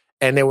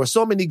 And there were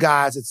so many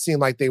guys that seemed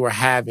like they were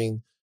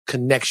having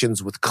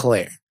connections with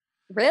Claire.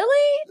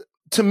 Really?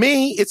 To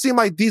me, it seemed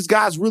like these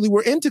guys really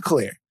were into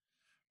Claire.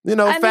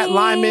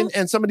 Lyman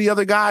and some of the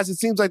other guys, it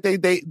seems like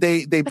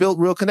they built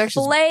real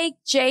connections. Blake,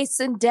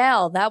 Jason,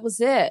 Dell, that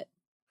was it.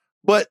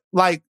 But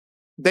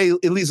they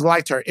at least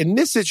liked her. In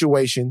this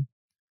situation,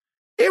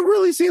 it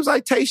really seems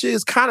like Tayshia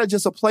is kind of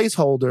just a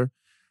placeholder,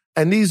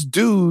 and these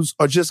dudes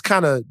are just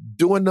kind of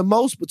doing the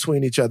most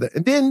between each other.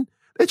 And then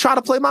they try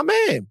to play my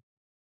man.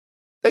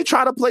 They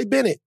try to play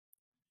Bennett.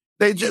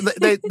 They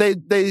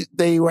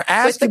were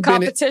asking with the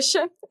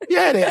competition. Bennett.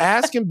 Yeah, they're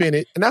asking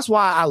Bennett, and that's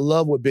why I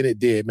love what Bennett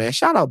did, man.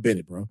 Shout out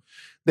Bennett, bro.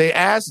 They're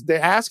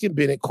asking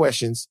Bennett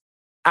questions.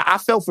 I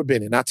felt for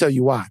Bennett, and I'll tell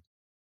you why.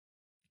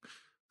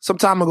 Some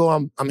time ago,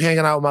 I'm hanging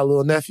out with my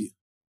little nephew.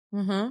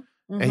 And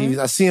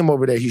I see him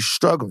over there. He's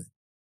struggling.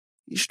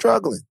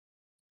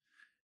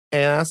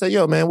 And I said,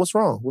 yo, man, what's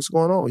wrong? What's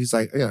going on? He's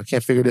like, I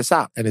can't figure this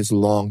out. And it's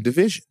long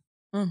division.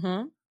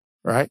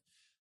 Right?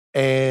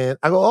 And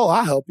I go,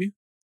 I'll help you.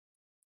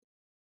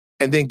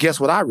 And then guess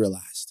what I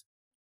realized?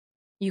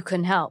 You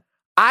couldn't help.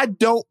 I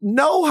don't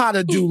know how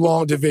to do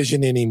long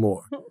division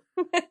anymore.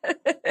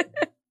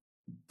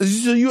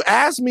 So you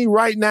ask me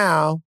right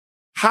now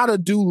how to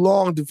do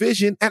long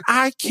division, and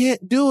I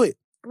can't do it.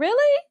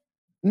 Really?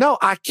 No,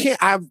 I can't.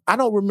 I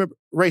don't remember.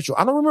 Rachel,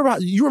 I don't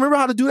remember you remember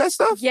how to do that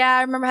stuff? Yeah,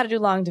 I remember how to do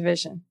long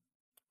division.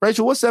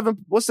 Rachel, what's 7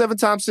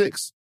 times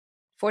 6?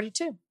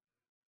 42.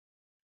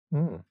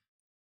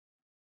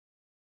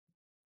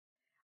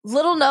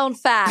 Little known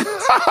fact.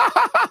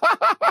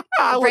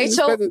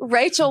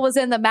 Rachel was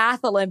in the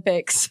math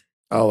Olympics.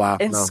 Oh, wow.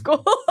 In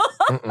school.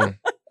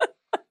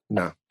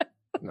 No.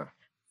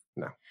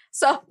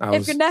 So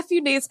if your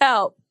nephew needs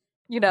help,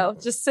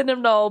 just send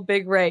him to old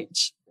Big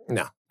Rach.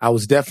 No, I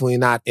was definitely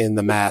not in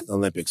the math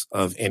Olympics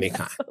of any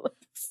kind.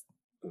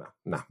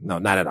 No,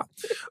 not at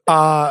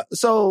all.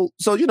 So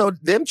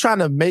them trying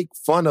to make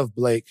fun of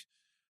Blake,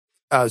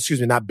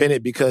 not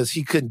Bennett, because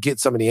he couldn't get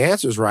some of the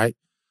answers right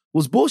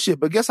was bullshit.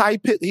 But guess how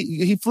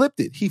he flipped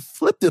it? He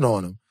flipped it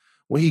on him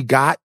when he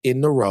got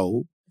in the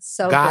robe,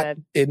 got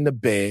in the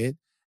bed,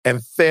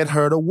 and fed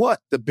her the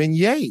what? The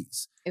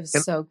beignets. It was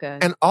so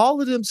good. And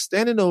all of them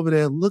standing over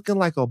there looking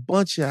like a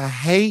bunch of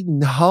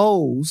hating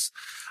hoes.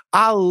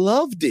 I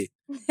loved it.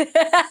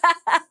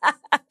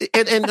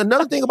 and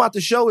another thing about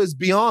the show is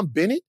beyond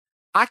Bennett,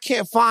 I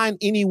can't find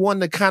anyone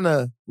to kind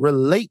of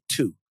relate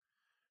to.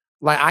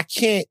 Like I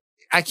can't,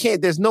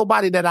 there's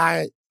nobody that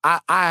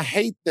I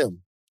hate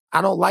them.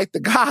 I don't like the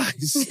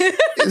guys.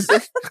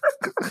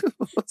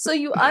 So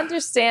you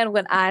understand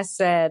when I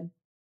said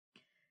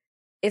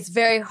it's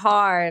very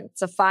hard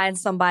to find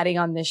somebody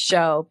on this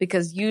show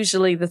because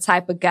usually the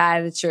type of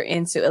guy that you're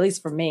into, at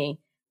least for me,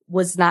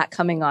 was not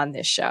coming on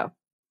this show.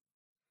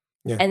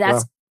 Yeah,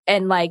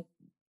 and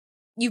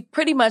you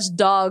pretty much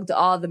dogged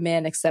all the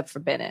men except for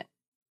Bennett.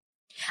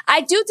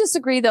 I do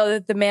disagree though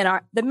that the men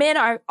are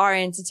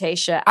into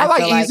Tayshia. I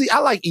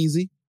like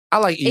Easy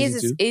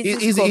too.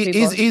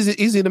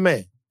 Easy the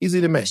man. Easy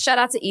the man. Shout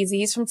out to Easy.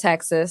 He's from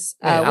Texas.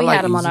 We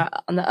had him on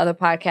the other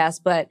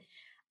podcast, but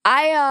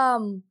I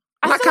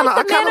kind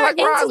of like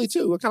Riley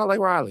too. I kind of like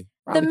Riley.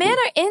 The men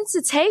are into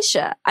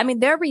Tayshia. I mean,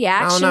 their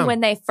reaction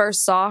when they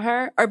first saw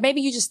her, or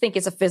maybe you just think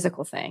it's a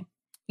physical thing.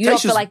 You don't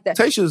feel like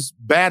Tayshia's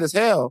bad as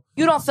hell.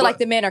 You don't feel like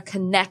the men are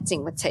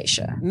connecting with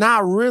Tayshia.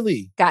 Not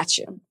really. Got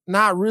you.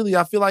 Not really.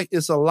 I feel like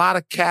it's a lot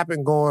of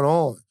capping going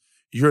on.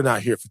 You're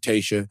not here for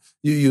Tayshia.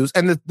 You use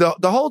and the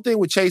whole thing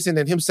with chasing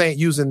and him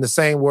using the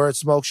same word,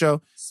 smoke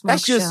show.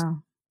 That's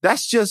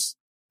just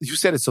you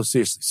said it so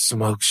seriously,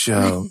 smoke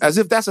show, as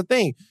if that's a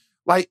thing.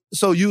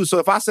 So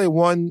if I say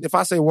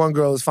one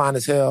girl is fine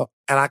as hell,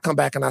 and I come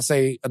back and I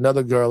say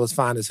another girl is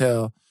fine as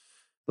hell,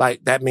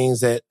 that means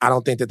that I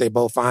don't think that they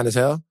both fine as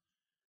hell.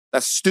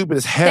 That's stupid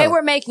as hell. They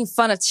were making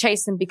fun of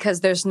chasing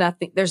because there's no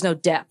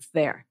depth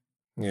there.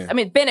 Yeah. I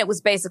mean, Bennett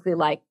was basically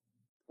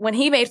when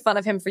he made fun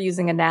of him for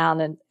using a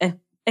noun and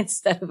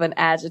instead of an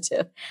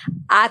adjective.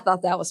 I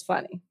thought that was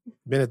funny.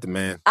 Bennett the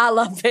man. I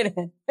love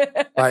Bennett.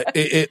 Like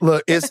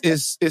look,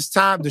 it's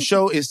time. The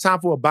show is time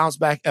for a bounce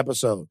back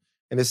episode,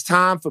 and it's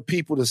time for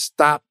people to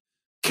stop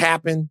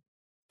capping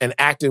and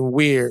acting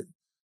weird,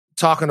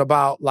 talking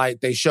about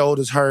like they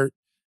shoulders hurt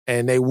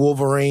and they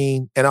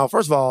Wolverine. And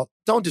first of all,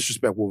 don't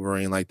disrespect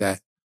Wolverine like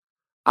that.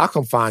 I'll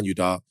come find you,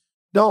 dog.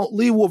 Don't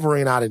leave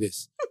Wolverine out of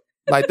this.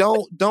 Like,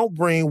 don't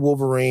bring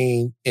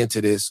Wolverine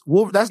into this.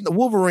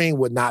 Wolverine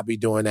would not be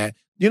doing that.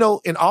 You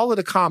know, in all of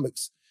the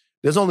comics,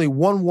 there's only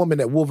one woman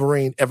that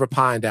Wolverine ever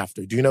pined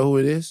after. Do you know who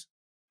it is?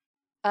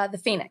 The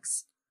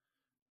Phoenix.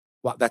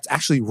 Well, that's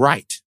actually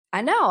right.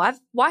 I know. I've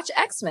watched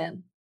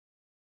X-Men.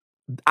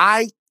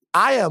 I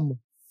am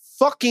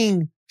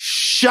fucking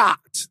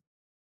shocked.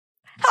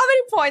 How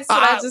many points did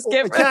I just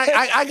give her?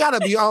 I gotta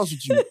be honest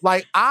with you.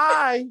 Like,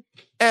 I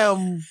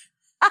am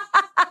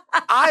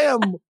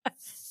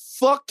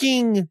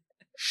fucking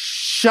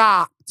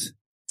shocked.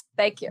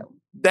 Thank you.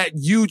 That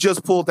you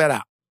just pulled that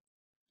out.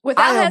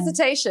 Without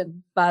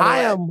hesitation, by the way. I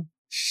am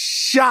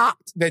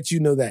shocked that you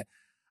know that.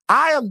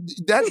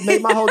 That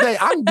made my whole day.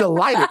 I'm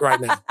delighted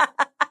right now.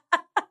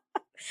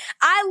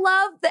 I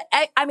love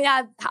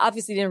I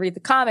obviously didn't read the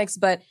comics,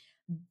 but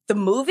the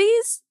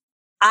movies,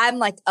 I'm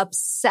like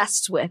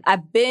obsessed with. I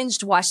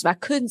binged watched them. I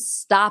couldn't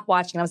stop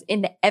watching. I was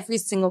into every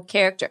single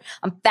character.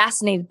 I'm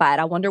fascinated by it.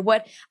 I wonder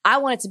what I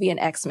wanted to be an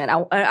X-Men.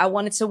 I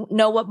wanted to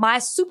know what my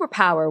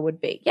superpower would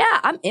be. Yeah,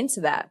 I'm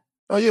into that.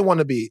 Oh, you didn't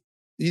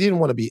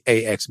want to be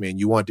a X-Men.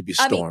 You wanted to be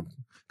Storm.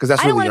 Because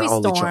that's really your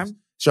only choice.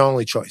 It's your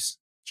only choice.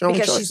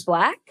 Because she's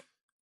black?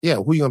 Yeah,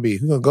 who you gonna be?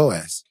 Who you gonna go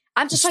as?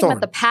 I'm just talking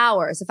about the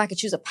powers. If I could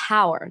choose a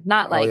power,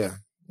 not like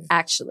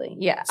actually.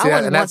 Yeah. See,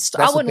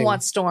 I wouldn't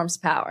want Storm's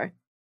power.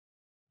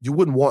 You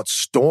wouldn't want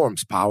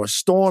Storm's power.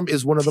 Storm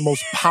is one of the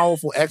most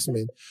powerful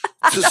X-Men.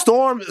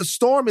 Storm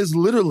is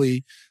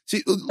literally.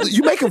 See,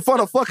 you making fun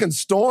of fucking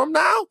Storm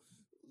now?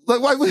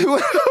 Like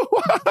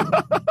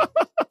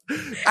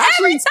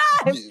actually,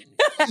 every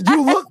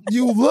time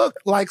you look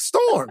like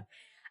Storm.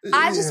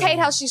 I just hate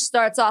how she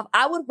starts off.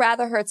 I would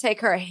rather her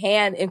take her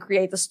hand and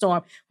create the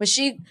storm. When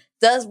she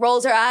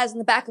rolls her eyes in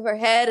the back of her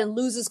head and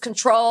loses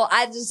control,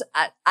 I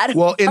don't.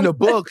 Well, in the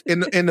book,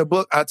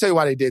 I'll tell you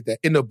why they did that.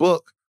 In the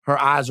book, her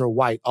eyes are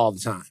white all the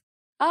time.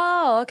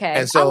 Oh, okay.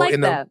 And so I like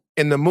that.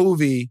 In the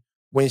movie,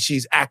 when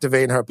she's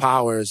activating her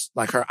powers,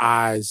 like her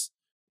eyes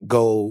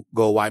go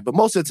white. But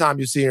most of the time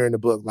you see her in the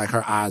book, like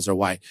her eyes are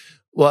white.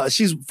 Well,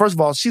 she's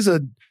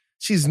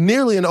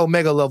nearly an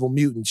Omega level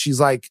mutant. She's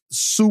like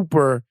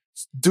super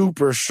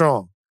duper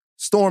strong.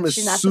 Storm is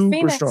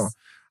super strong.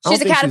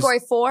 She's a category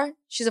 4.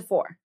 She's a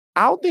 4.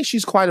 I don't think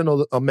she's quite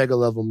an Omega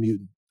level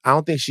mutant. I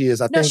don't think she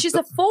is. No, she's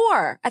a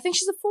 4. I think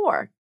she's a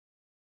 4.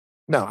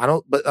 No, I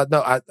don't. But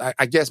no,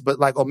 I guess. But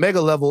like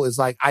Omega level is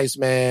like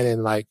Iceman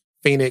and like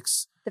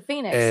Phoenix. The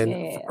Phoenix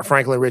and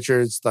Franklin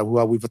Richards, like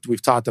who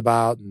we've talked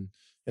about, and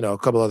you know a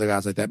couple other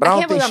guys like that. But I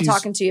can't believe I'm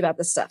talking to you about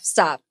this stuff.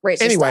 Stop,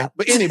 Rachel. Anyway, stop.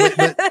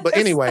 but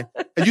anyway,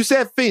 and you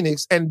said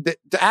Phoenix, and the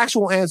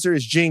actual answer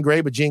is Jean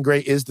Grey, but Jean Grey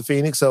is the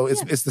Phoenix, so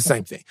it's the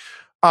same thing.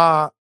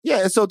 And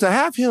so to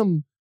have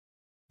him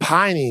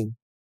pining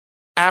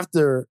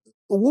after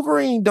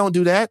Wolverine, don't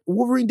do that.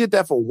 Wolverine did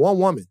that for one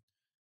woman.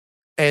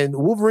 And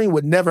Wolverine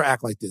would never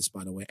act like this,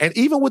 by the way. And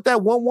even with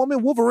that one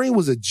woman, Wolverine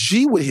was a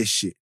G with his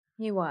shit.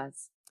 He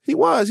was. He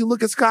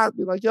look at Scott and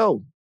be like,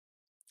 yo,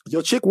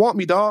 your chick want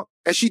me, dog.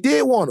 And she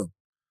did want him.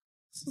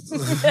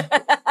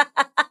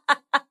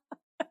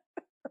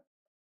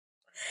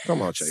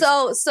 Come on, Chase.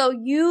 So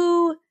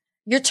you're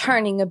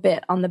turning a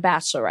bit on The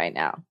Bachelor right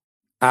now.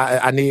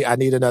 I need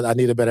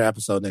a better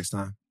episode next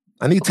time.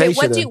 I need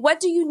Tayshia.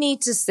 What do you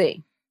need to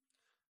see?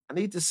 I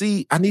need to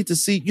see, a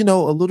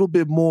little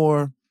bit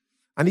more.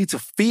 I need to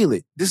feel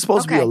it. This is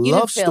supposed to be a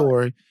love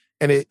story.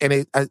 And it's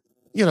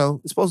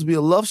supposed to be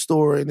a love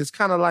story. And it's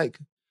kind of like,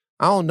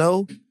 I don't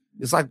know.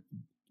 It's like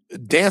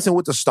Dancing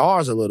with the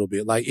Stars a little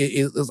bit. Like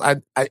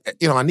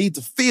I need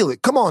to feel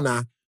it. Come on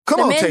now.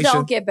 Come on, Tayshia. The men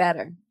don't get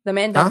better. The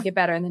men don't get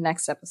better in the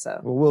next episode.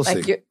 Well, we'll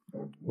see.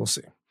 We'll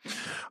see.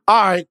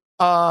 All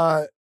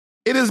right.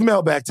 It is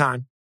mailbag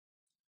time.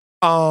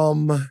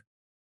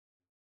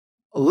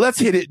 Let's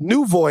hit it.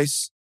 New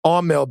voice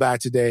on mailbag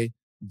today.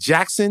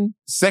 Jackson,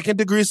 Second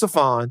Degree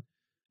Safan,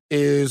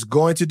 is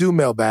going to do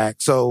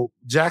mailbag. So,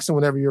 Jackson,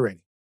 whenever you're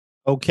ready.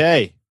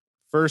 Okay.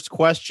 First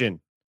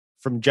question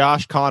from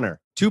Josh Connor.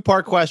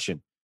 2-part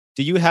question.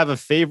 Do you have a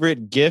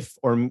favorite GIF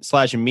or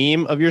 /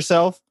 meme of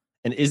yourself?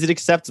 And is it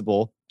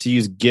acceptable to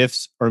use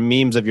GIFs or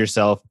memes of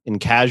yourself in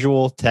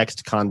casual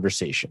text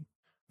conversation?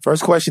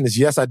 First question is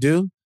yes, I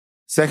do.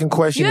 Second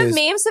question is... You have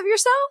memes of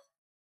yourself?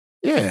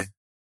 Yeah.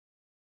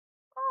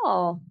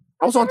 Oh.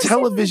 I was on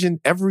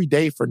television every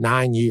day for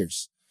 9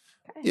 years.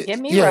 Okay, get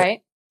me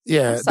right.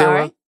 Yeah.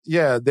 Sorry.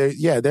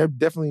 They're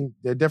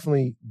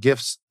definitely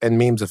GIFs and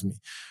memes of me.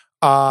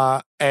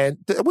 And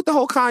with the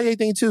whole Kanye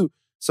thing too.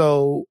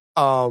 So,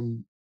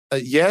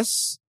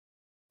 yes,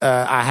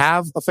 I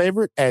have a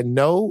favorite, and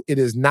no, it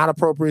is not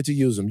appropriate to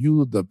use them.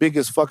 You the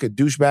biggest fucking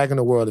douchebag in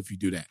the world if you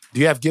do that.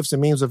 Do you have GIFs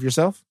and memes of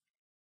yourself?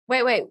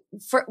 Wait.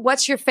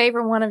 What's your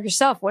favorite one of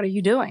yourself? What are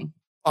you doing?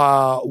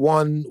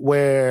 One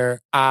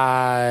where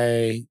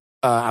I'm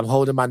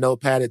holding my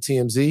notepad at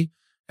TMZ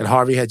and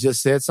Harvey had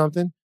just said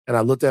something and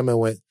I looked at him and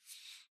went,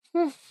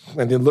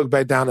 and then looked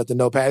back down at the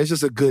notepad. It's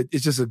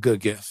just a good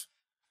gift.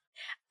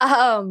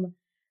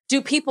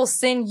 Do people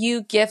send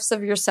you gifts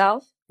of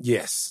yourself?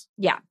 Yes.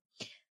 Yeah.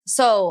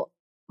 So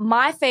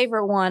my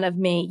favorite one of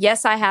me,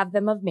 yes, I have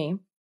them of me.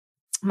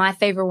 My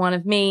favorite one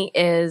of me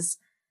is,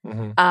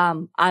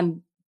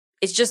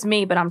 it's just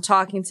me, but I'm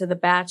talking to the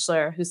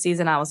Bachelor whose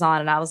season I was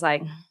on. And I was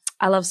like,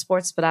 I love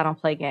sports, but I don't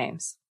play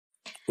games.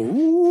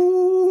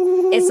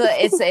 Ooh.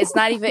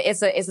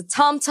 It's a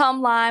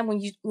tum-tum line when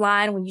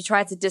you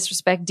try to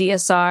disrespect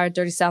DSR,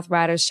 Dirty South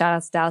Riders. Shout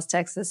out to Dallas,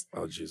 Texas.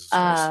 Oh, Jesus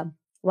Christ.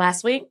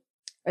 Last week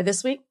or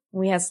this week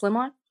when we had Slim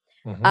on.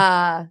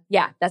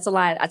 Yeah, that's a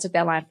line. I took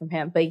that line from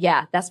him. But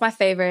yeah, that's my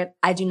favorite.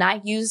 I do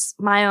not use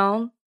my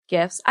own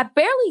gifts. I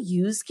barely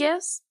use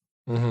gifts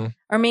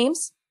or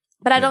memes,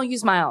 but I don't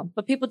use my own.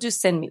 But people do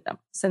send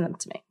them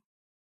to me.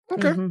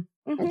 Okay.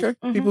 Okay.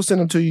 People send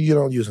them to you. You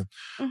don't use them.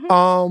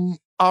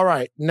 All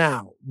right.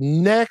 Now,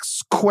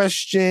 next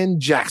question,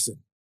 Jackson.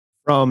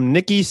 From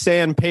Nikki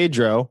San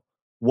Pedro.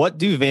 What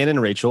do Van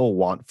and Rachel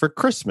want for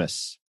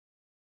Christmas?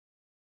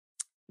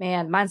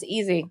 Man, mine's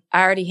easy.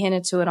 I already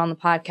hinted to it on the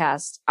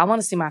podcast. I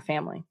want to see my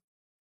family.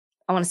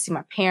 I want to see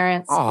my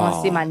parents. I want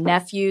to see my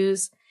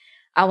nephews.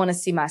 I want to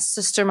see my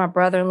sister, my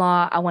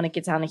brother-in-law. I want to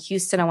get down to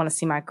Houston. I want to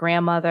see my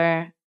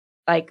grandmother.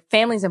 Like,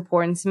 family's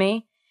important to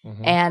me.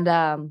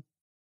 And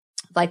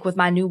like with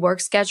my new work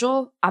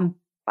schedule,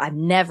 I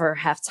never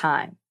have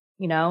time,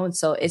 you know? And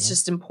so it's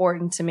just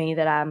important to me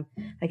that I'm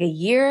like, a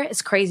year.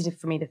 It's crazy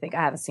for me to think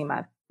I haven't seen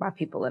my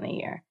people in a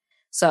year.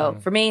 So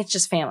for me, it's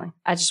just family.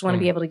 I just want to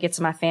be able to get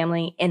to my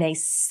family in a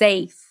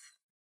safe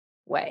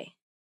way.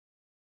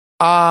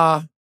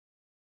 A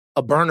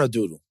burner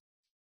doodle.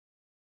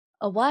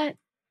 A what?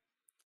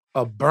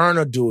 A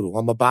burner doodle.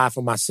 I'm gonna buy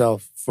for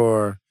myself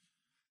for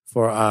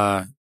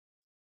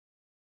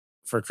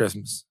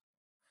Christmas.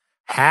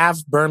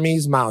 Half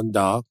Burmese mountain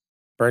dog.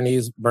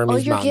 Burmese Oh,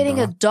 you're mountain getting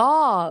dog. a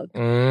dog.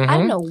 I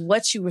don't know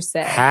what you were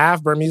saying.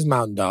 Half Burmese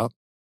mountain dog,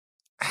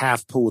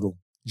 half poodle.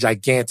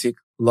 Gigantic,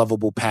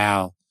 lovable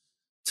pal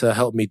to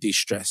help me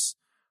de-stress.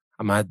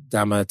 I'm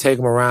gonna take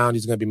him around.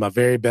 He's gonna be my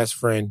very best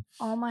friend.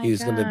 Oh my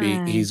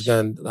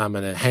I'm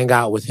gonna hang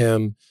out with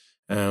him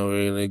and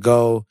we're gonna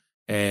go.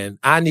 And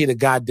I need a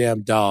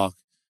goddamn dog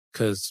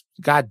because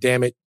God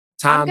damn it,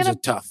 times are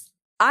tough.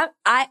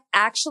 I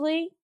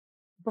actually,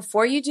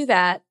 before you do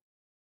that,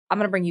 I'm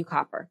gonna bring you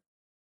Copper.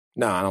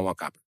 No, I don't want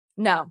Copper.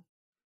 No.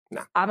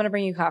 No. I'm gonna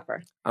bring you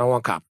Copper. I don't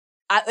want Copper.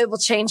 It will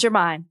change your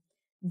mind.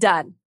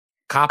 Done.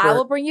 Copper. I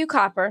will bring you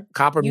Copper.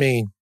 Copper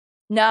mean.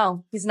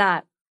 No, he's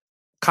not.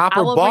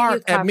 Copper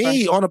bark at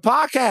me on a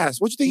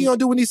podcast. What you think he's gonna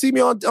do when he see me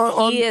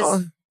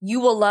on you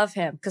will love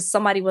him because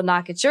somebody will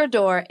knock at your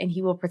door and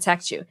he will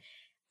protect you.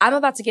 I'm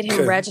about to get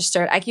him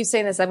registered. I keep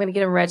saying this. I'm going to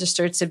get him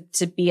registered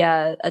to be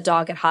a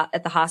dog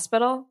at the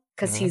hospital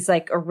because he's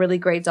like a really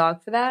great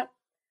dog for that.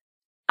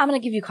 I'm going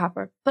to give you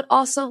Copper, but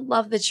also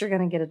love that you're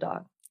going to get a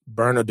dog.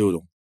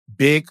 Bernedoodle.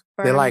 Big.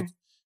 They're like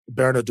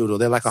Bernedoodle.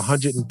 They're like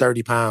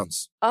 130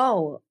 pounds.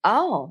 Oh.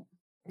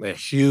 They're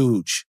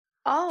huge.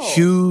 Oh.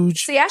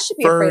 Huge. See, I should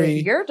be furry, afraid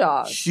of your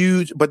dog.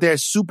 Huge, but they're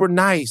super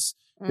nice.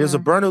 There's a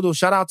Bernedoodle.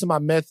 Shout out to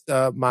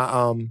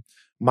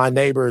my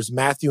neighbors,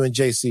 Matthew and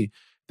JC.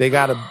 They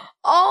got a...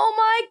 Oh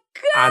my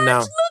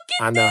gosh, look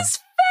at this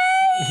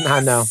face.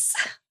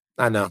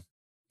 I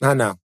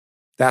know.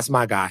 That's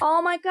my guy.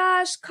 Oh my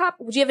gosh.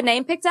 Would you have a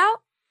name picked out?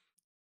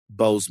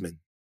 Bozeman.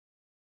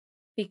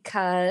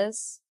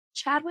 Because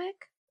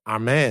Chadwick? Our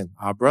man,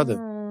 our brother.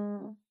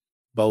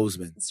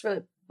 Bozeman. It's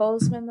really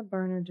Bozeman the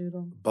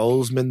Bernedoodle.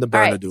 Bozeman the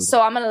Bernedoodle. All right,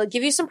 so I'm going to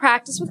give you some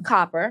practice with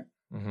Copper.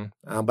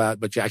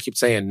 But I keep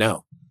saying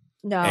no.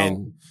 No.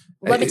 And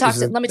let me talk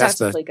to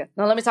Fleeka.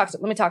 No, let me talk to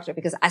her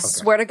because I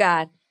swear to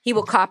God, he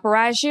will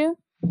copperize you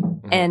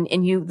and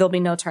there'll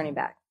be no turning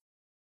back.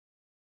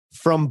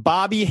 From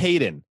Bobby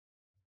Hayden.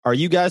 Are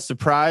you guys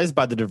surprised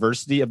by the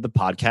diversity of the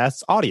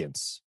podcast's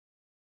audience?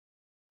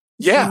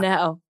 Yeah.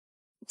 No.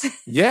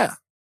 Yeah.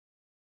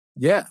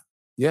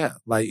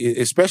 Like,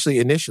 especially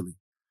initially.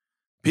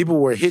 People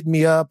were hitting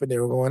me up and they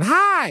were going,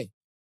 hi,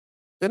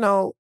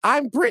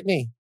 I'm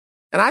Brittany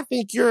and I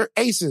think you're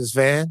Aces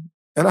fan.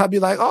 And I'd be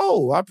like,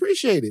 oh, I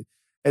appreciate it.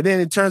 And then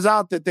it turns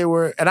out that they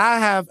were, and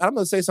I'm going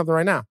to say something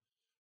right now.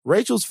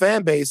 Rachel's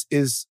fan base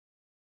is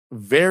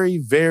very,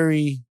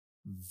 very,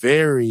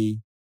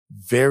 very,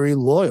 very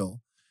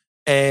loyal.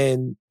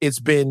 And it's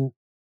been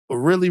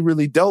really,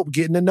 really dope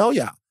getting to know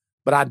y'all.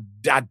 But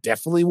I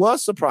definitely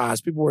was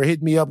surprised. People were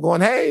hitting me up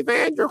going, hey,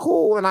 man, you're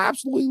cool. And I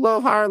absolutely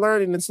love higher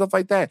learning and stuff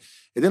like that.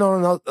 And then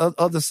on the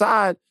other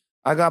side,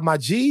 I got my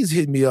G's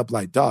hitting me up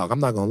like, dog, I'm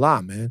not going to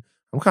lie, man.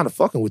 I'm kind of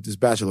fucking with this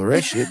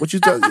bachelorette shit. What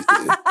you tell me?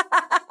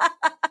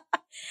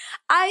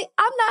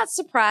 I'm not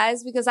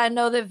surprised because I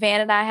know that Van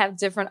and I have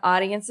different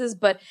audiences.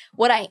 But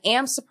what I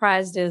am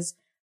surprised is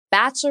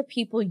Bachelor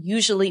people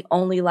usually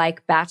only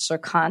like Bachelor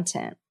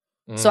content.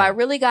 So I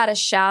really got to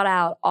shout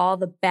out all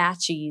the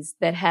batchies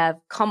that have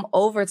come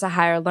over to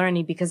higher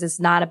learning because it's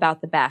not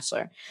about the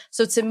bachelor.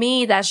 So to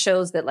me, that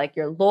shows that like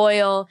you're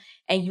loyal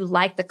and you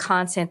like the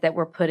content that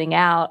we're putting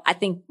out. I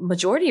think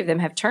majority of them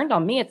have turned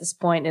on me at this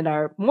point and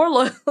are more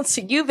loyal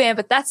to you, Van,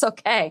 but that's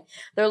okay.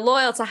 They're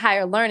loyal to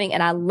higher learning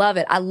and I love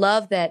it. I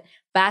love that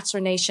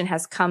Bachelor Nation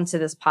has come to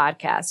this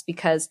podcast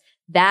because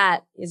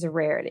that is a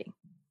rarity.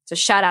 So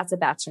shout out to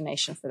Bachelor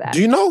Nation for that.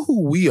 Do you know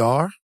who we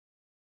are?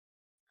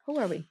 Who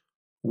are we?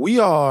 We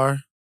are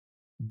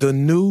the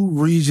new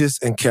Regis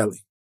and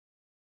Kelly.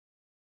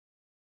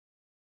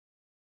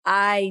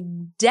 I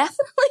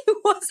definitely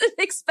wasn't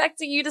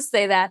expecting you to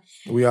say that.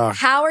 We are.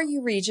 How are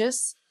you,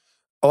 Regis?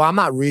 Oh, I'm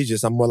not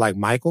Regis. I'm more like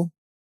Michael.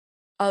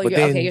 Oh,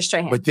 you're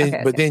straight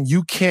hand. But then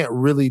you can't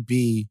really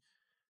be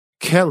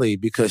Kelly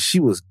because she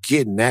was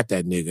getting at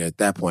that nigga at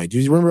that point. Do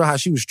you remember how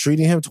she was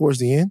treating him towards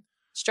the end?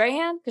 Straight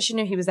hand? Because she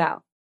knew he was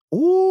out.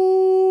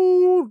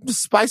 Ooh,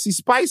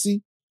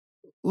 spicy.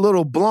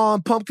 Little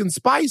blonde pumpkin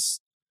spice.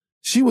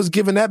 She was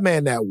giving that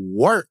man that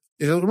work.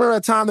 Remember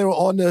that time they were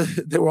on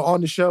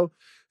the show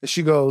and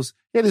she goes,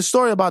 "Yeah, this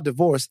story about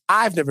divorce.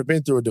 I've never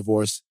been through a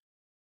divorce.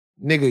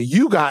 Nigga,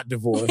 you got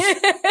divorced.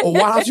 Or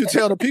why don't you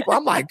tell the people?"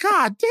 I'm like,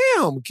 God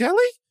damn,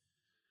 Kelly.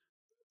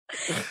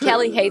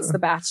 Kelly hates The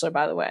Bachelor,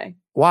 by the way.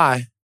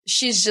 Why?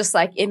 She's just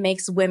like, it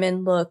makes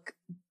women look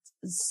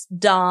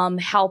dumb,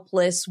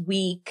 helpless,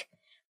 weak.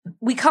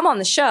 We come on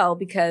the show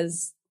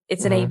because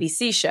it's an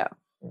ABC show.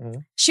 Mm-hmm.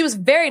 She was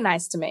very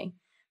nice to me.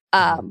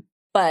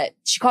 But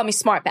she called me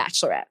Smart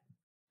Bachelorette.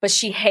 But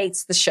she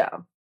hates the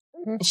show.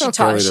 And she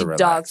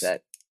dogs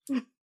it.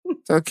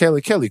 So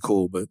Kelly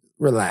cool, but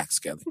relax,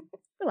 Kelly.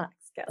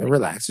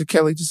 Relax.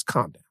 Kelly, just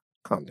calm down.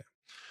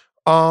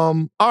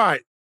 All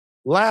right.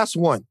 Last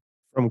one.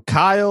 From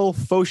Kyle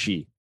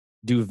Foshi.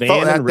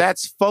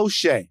 That's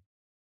Fauché.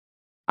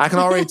 I can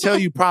already tell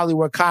you probably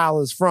where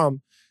Kyle is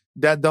from.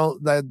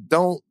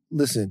 Don't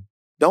listen.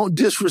 Don't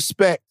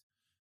disrespect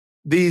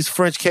these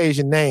French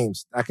Cajun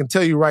names. I can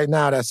tell you right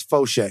now that's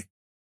Fauché.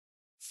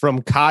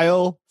 From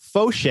Kyle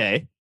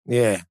Fauché.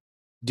 Yeah.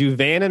 Do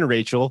Van and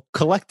Rachel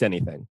collect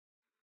anything?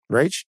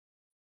 Rach?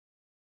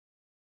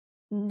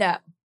 No.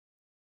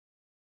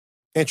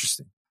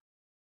 Interesting.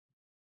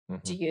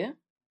 Mm-hmm. Do you?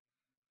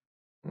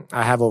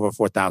 I have over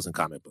 4,000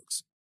 comic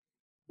books.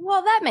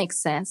 Well, that makes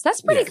sense.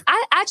 That's pretty. Yeah.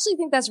 I actually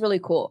think that's really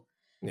cool.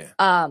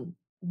 Yeah.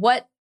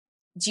 What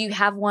do you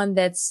have? One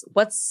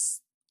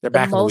what's they're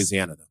back in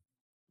Louisiana though.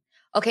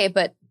 Okay,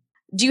 but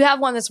do you have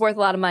one that's worth a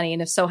lot of money?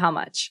 And if so, how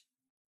much?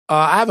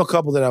 I have a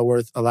couple that are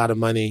worth a lot of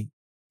money.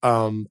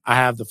 I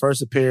have the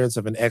first appearance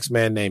of an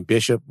X-Man named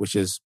Bishop, which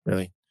is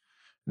really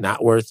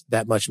not worth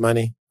that much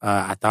money.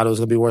 I thought it was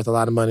going to be worth a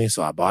lot of money,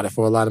 so I bought it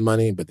for a lot of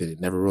money, but it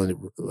never really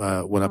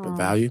went up in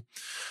value.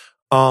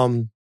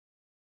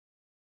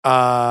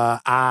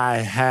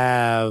 I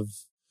have,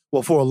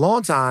 for a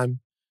long time,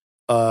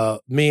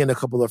 me and a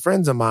couple of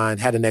friends of mine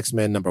had an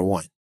X-Men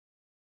 #1.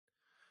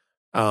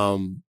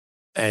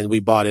 And we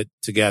bought it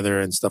together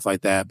and stuff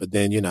like that. But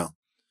then,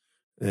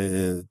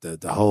 the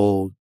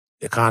whole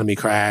economy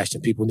crashed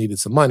and people needed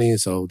some money.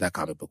 So that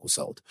comic book was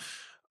sold.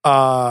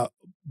 I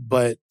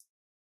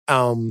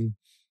have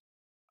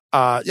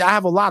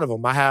a lot of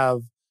them. I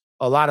have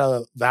a lot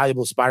of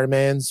valuable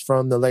Spider-Mans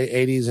from the late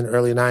 80s and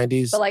early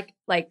 90s. But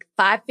like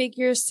 5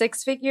 figures,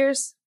 6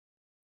 figures?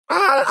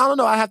 I don't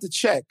know. I have to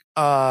check.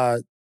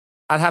 I'd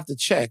have to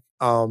check.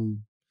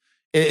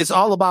 It's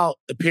all about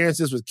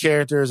appearances with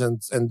characters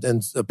and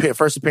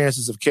first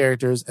appearances of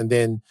characters, and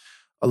then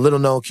a little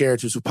known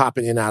characters who pop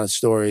in and out of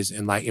stories.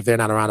 And like, if they're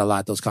not around a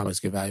lot, those comics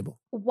get valuable.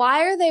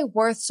 Why are they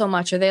worth so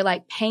much? Are they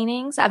like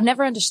paintings? I've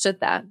never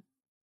understood that.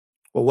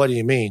 Well, what do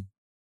you mean?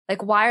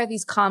 Like, why are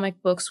these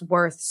comic books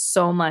worth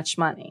so much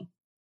money?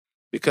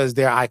 Because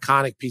they're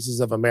iconic pieces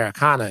of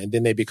Americana, and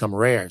then they become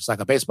rare. It's like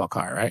a baseball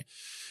card, right?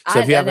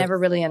 So I never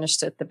really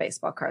understood the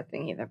baseball card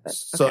thing either. But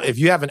okay. So if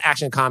you have an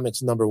Action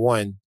Comics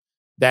 #1,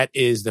 that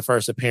is the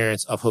first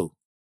appearance of who?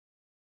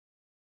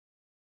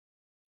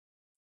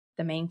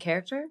 The main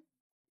character?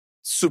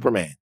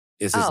 Superman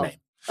is his name.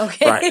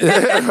 Okay. Right.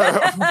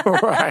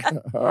 Right.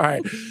 All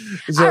right.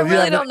 So I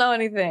really don't know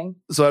anything.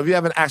 So if you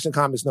have an Action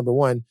Comics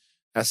 #1,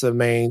 that's the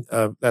main,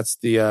 that's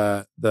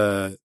the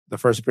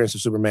first appearance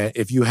of Superman.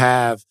 If you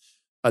have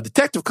a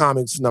Detective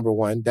Comics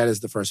 #1, that is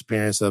the first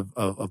appearance of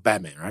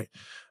Batman, right?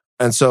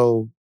 And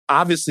so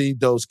obviously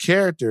those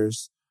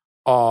characters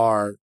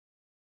are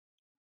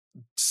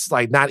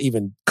like not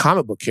even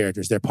comic book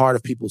characters. They're part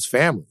of people's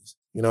families.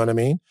 You know what I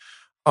mean?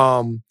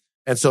 And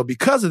so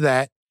because of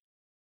that,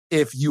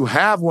 if you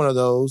have one of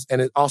those,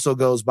 and it also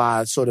goes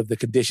by sort of the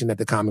condition that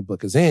the comic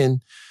book is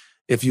in,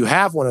 if you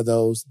have one of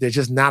those, there's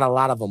just not a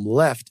lot of them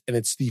left. And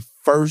it's the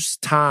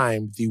first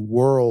time the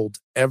world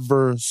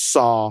ever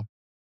saw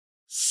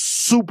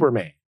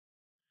Superman.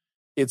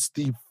 It's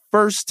the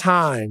first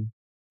time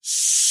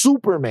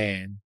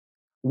Superman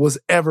was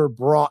ever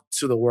brought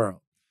to the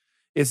world.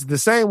 It's the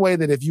same way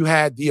that if you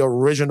had the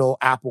original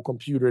Apple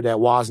computer that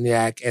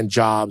Wozniak and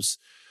Jobs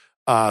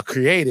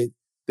created,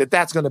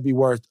 that's going to be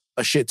worth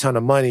a shit ton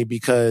of money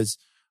because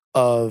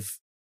of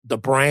the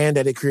brand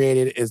that it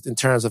created is in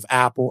terms of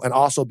Apple, and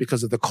also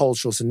because of the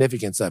cultural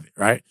significance of it,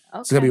 right? Okay.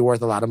 It's going to be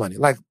worth a lot of money.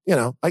 Like,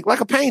 like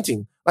a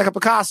painting, like a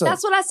Picasso.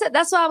 That's what I said.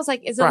 That's why I was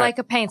like, is it like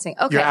a painting?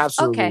 Okay. You're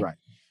absolutely right.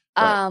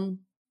 All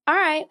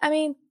right. I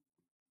mean,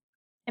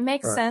 it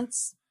makes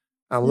sense.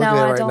 I'm looking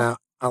at it right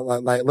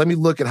now. Let me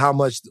look at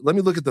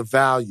the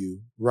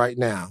value right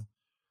now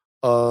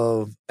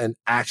of an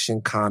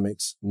Action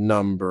Comics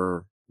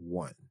number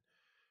 1.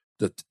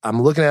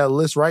 I'm looking at a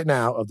list right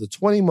now of the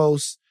 20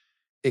 most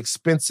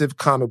expensive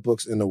comic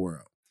books in the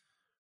world.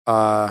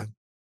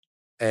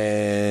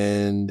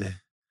 And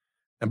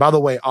by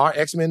the way, our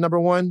X-Men number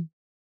 1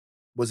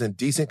 was in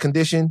decent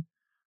condition.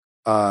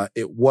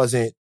 It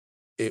wasn't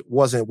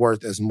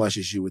worth as much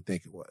as you would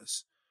think it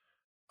was.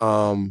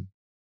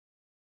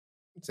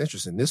 It's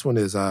interesting. This one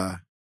is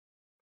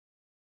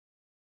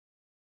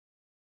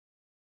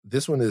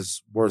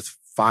worth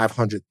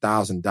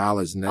 $500,000, and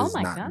that's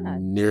not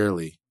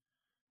nearly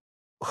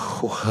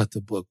what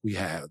the book we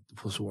had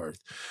was worth.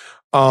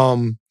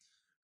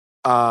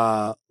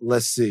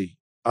 Let's see.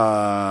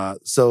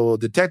 So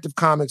Detective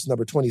Comics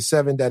number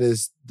 27, that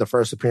is the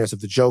first appearance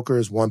of the Joker,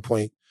 is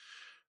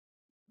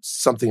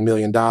 $1.something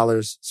million.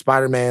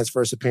 Spider-Man's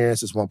first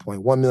appearance is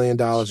 $1.1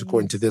 million,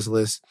 according to this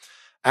list.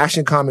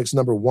 Action Comics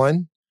number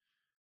 1,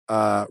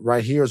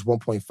 right here is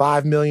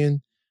 $1.5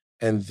 million.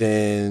 And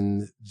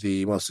then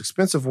the most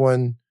expensive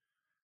one,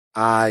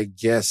 I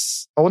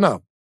guess,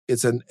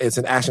 it's an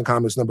Action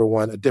Comics number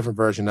 1, a different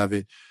version of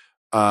it,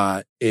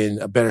 in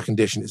a better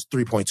condition, is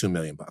 $3.2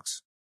 million.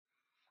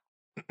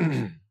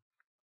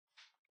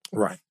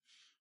 Right.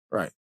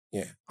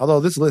 Yeah. Although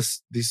this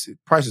list, these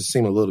prices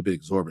seem a little bit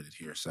exorbitant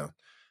here, so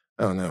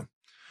I don't know.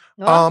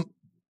 Well,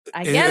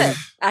 I get it.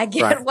 I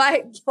get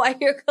why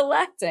you're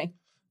collecting.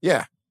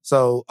 Yeah.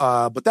 So,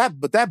 but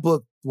that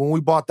book, when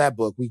we bought that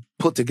book, we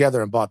put together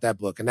and bought that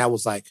book, and that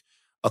was like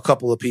a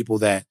couple of people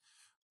that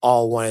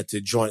all wanted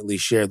to jointly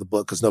share the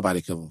book because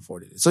nobody could have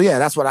afforded it. So yeah,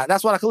 that's what I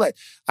collect.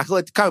 I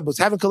collect comic books.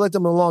 Haven't collected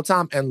them in a long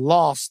time, and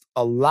lost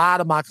a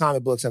lot of my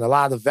comic books, and a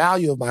lot of the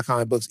value of my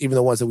comic books, even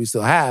the ones that we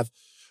still have,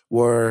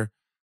 were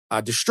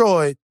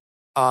destroyed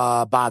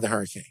by the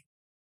hurricane.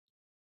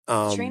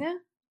 Katrina?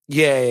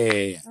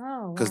 Yeah.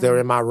 Oh, because they were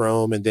in my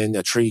room, and then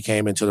a tree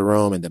came into the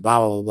room, and then blah,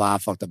 blah, blah, blah. I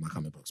fucked up my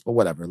comic books. But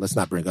whatever. Let's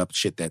not bring up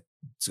shit that's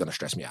going to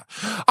stress me out.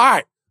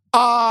 All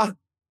right.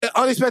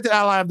 Unexpected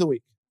ally of the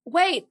week.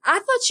 Wait, I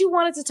thought you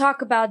wanted to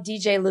talk about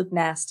DJ Luke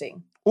Nasty.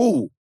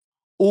 Ooh,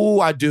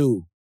 I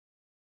do.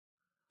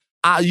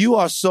 You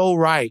are so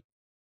right.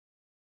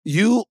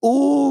 Rachie.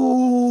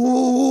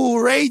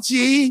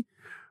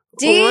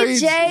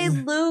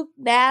 DJ Luke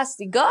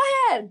Nasty. Go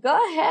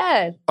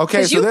ahead.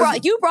 Okay, so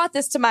you brought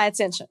this to my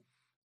attention.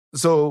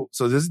 So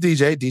this is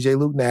DJ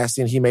Luke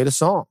Nasty, and he made a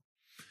song.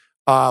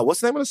 What's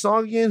the name of the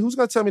song again? Who's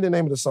going to tell me the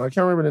name of the song? I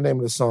can't remember the name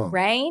of the song.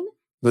 Rain?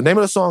 The name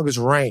of the song is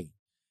Rain.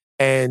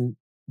 And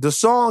the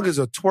song is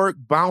a twerk,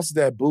 bounce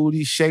that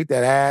booty, shake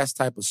that ass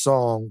type of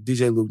song,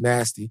 DJ Luke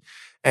Nasty.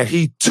 And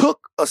he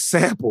took a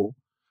sample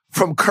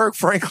from Kirk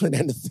Franklin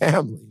and the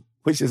Family,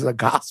 which is a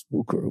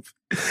gospel group,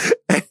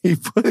 and he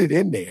put it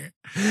in there.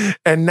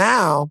 And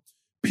now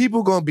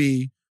people going to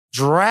be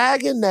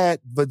dragging that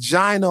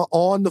vagina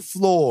on the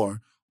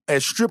floor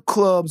at strip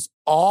clubs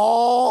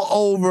all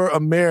over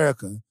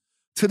America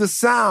to the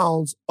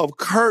sounds of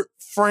Kirk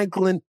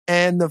Franklin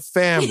and the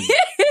Family.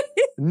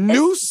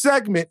 New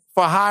segment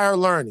for Higher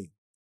Learning.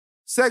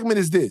 Segment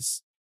is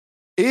this.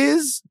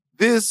 Is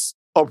this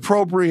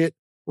appropriate,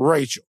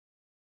 Rachel?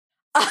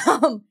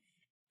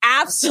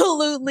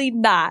 Absolutely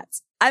not.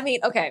 I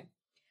mean, okay.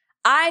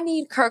 I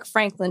need Kirk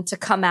Franklin to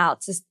come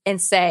out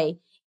and say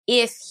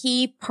if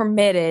he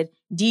permitted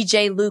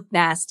DJ Luke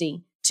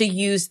Nasty to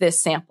use this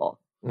sample.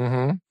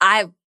 Mm-hmm.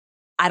 I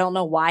don't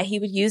know why he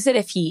would use it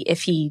if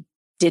he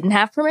didn't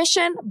have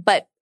permission,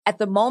 but at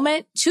the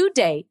moment, to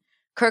date,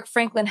 Kirk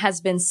Franklin has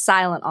been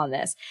silent on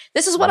this.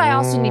 This is what I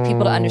also need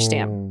people to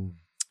understand.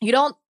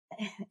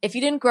 If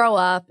you didn't grow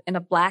up in a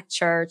Black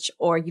church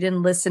or you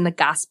didn't listen to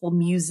gospel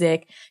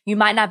music, you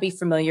might not be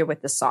familiar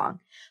with the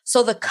song.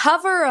 So the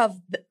cover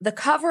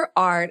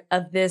art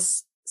of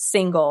this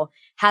single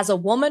has a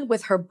woman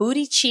with her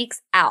booty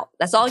cheeks out.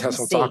 That's all you can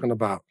see. That's what I'm talking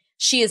about.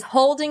 She is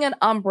holding an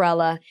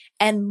umbrella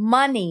and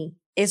money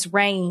is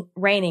raining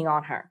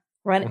on her,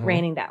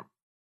 raining down.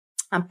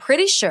 I'm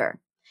pretty sure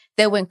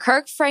that when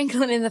Kirk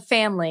Franklin and the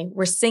Family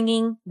were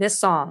singing this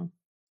song,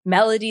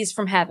 Melodies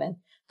from Heaven,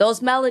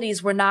 those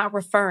melodies were not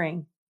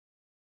referring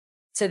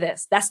to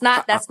this. That's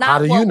not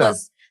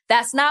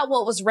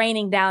what was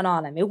raining down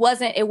on him. It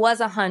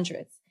wasn't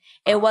hundreds.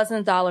 It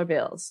wasn't dollar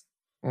bills.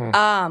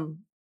 Do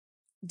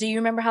you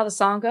remember how the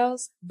song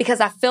goes?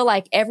 Because I feel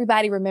like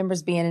everybody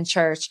remembers being in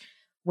church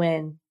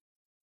when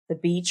the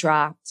beat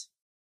dropped,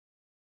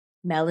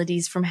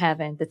 Melodies from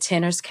Heaven, the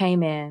tenors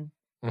came in,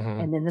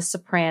 and then the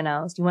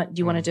sopranos. Do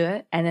you want to do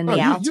it? And then the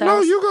altos.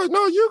 You go ahead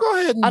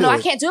and do it. No,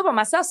 I can't do it by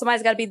myself.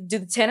 Somebody's got to do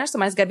the tenor.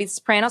 Somebody's got to be the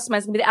soprano.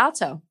 Somebody's going to be the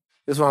alto.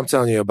 This is what I'm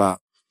telling you about.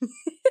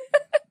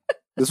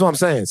 This is what I'm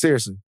saying.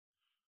 Seriously.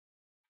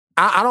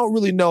 I don't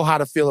really know how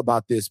to feel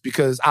about this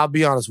because I'll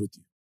be honest with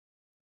you.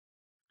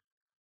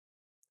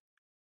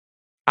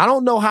 I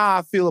don't know how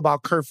I feel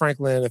about Kirk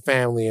Franklin and the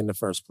family in the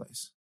first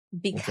place.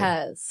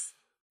 Because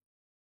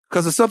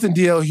of something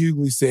D.L.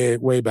 Hughley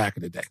said way back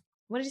in the day.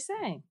 What did he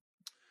say?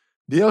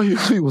 D.L.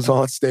 Hughley was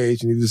on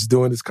stage and he was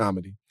doing his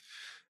comedy.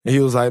 And he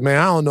was like, man,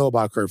 I don't know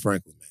about Kirk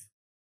Franklin, man.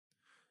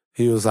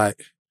 He was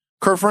like,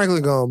 Kirk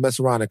Franklin gonna mess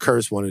around and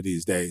curse one of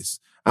these days.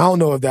 I don't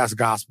know if that's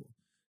gospel.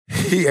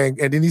 And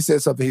then he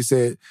said something. He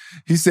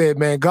said,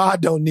 man,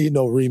 God don't need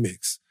no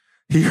remix.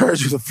 He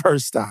heard you the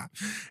first time.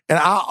 And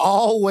I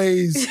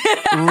always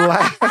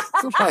laugh.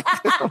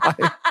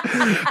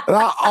 And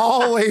I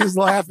always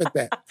laugh at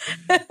that.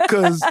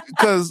 Because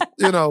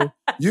there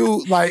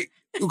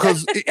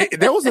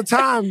was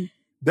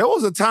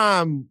a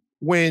time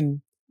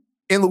when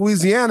in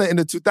Louisiana in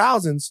the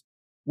 2000s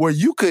where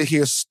you could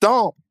hear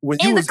stomp when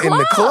you was in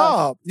the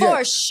club.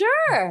 For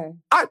sure.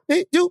 I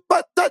need you,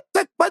 but turn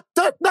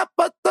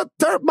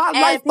my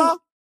life around.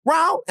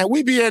 And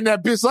we be in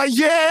that bitch like,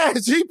 yeah,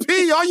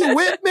 GP, are you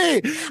with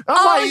me?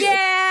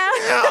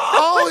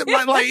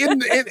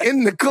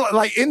 In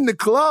the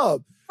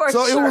club. For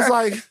sure. It was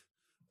like,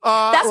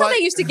 that's how they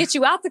used to get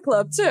you out the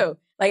club too.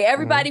 Like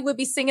everybody would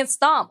be singing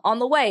Stomp on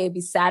the way. It'd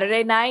be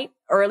Saturday night,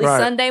 early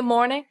Sunday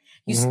morning.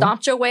 You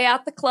stomped your way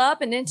out the club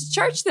and into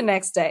church the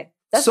next day.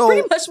 That's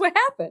pretty much what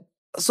happened.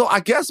 So I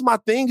guess my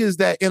thing is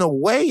that in a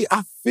way,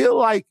 I feel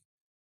like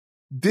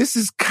this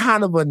is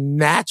kind of a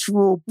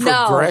natural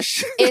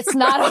progression. No, it's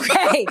not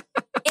okay.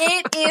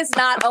 It is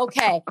not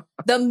okay.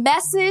 The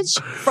message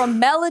from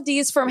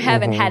Melodies from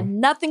Heaven had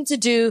nothing to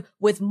do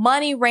with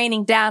money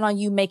raining down on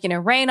you, making it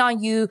rain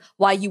on you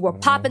while you were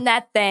popping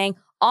that thing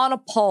on a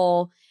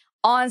pole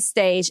on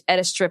stage at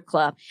a strip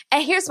club.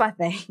 And here's my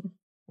thing.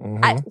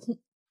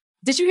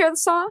 Did you hear the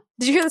song?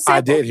 Did you hear the sample?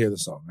 I did hear the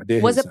song.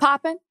 Was it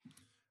popping?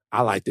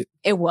 I liked it.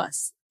 It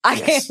was. I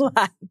can't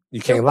lie. You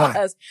can't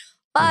lie.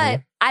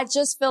 But I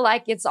just feel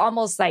like it's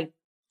almost like,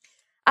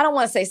 I don't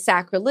want to say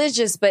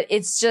sacrilegious, but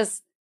it's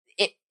just,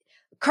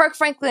 Kirk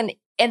Franklin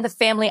and the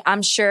family,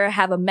 I'm sure,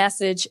 have a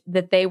message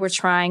that they were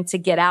trying to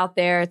get out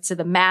there to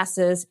the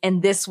masses,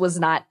 and this was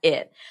not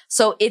it.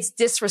 So it's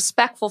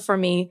disrespectful to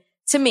me,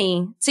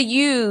 to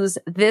use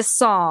this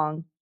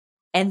song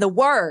and the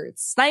words.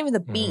 It's not even the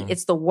beat,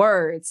 it's the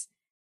words.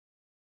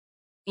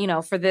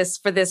 For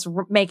this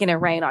making it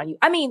rain on you.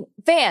 I mean,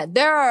 Van,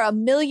 there are a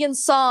million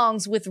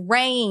songs with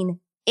rain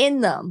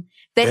in them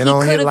that he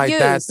could have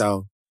used. That,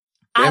 though.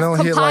 I've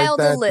compiled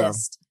a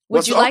list.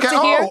 Would you like to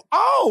hear?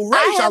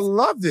 Rach, I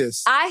love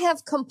this. I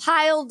have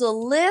compiled a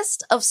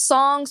list of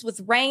songs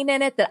with rain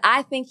in it that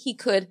I think he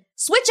could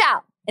switch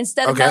out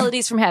instead of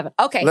Melodies from Heaven.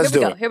 Okay,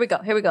 here we go.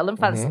 Let me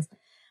find this.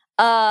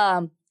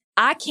 I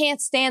Can't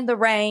Stand the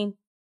Rain,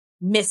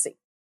 Missing.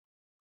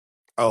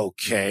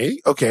 Okay,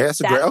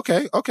 that's a great.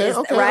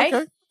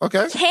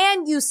 Okay.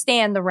 Can You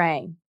Stand the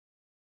Rain?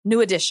 New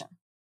Edition.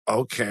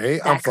 Okay,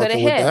 I'm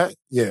fucking with that.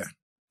 Yeah.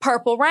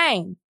 Purple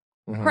Rain,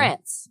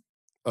 Prince.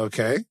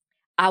 Okay.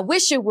 I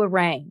Wish It Would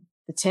Rain,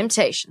 The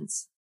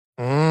Temptations.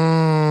 Blame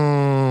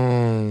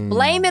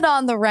It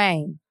on the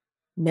Rain,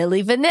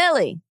 Milli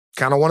Vanilli.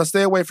 Kind of want to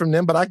stay away from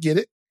them, but I get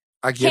it.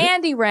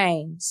 Candy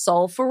Rain,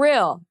 Soul for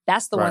Real.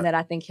 That's the one that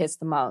I think hits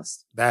the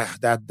most.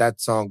 That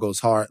song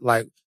goes hard.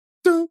 Like,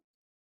 dun,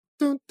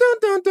 dun, dun,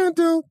 dun, dun,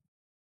 dun.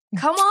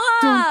 Come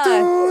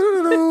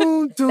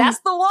on. That's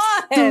the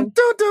one.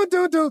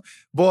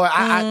 Boy,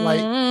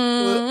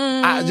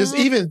 I just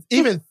even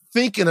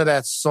thinking of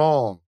that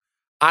song,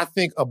 I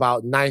think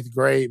about ninth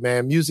grade,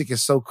 man. Music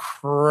is so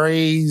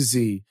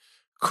crazy.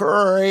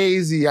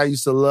 I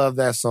used to love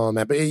that song,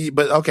 man.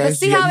 But okay. But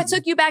see how it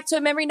took you back to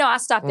a memory? No, I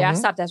stopped there. I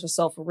stopped after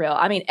Soul for Real.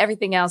 I mean,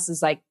 everything else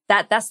is like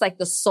that. That's like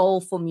the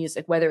soulful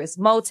music, whether it's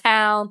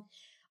Motown,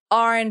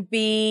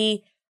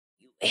 R&B,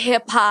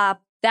 hip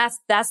hop. That's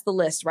the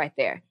list right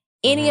there.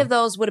 Any of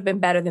those would have been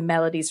better than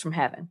Melodies from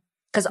Heaven.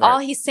 Because all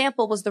he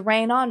sampled was the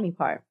Rain on Me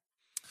part.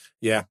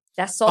 Yeah.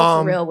 That Soul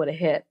for Real would have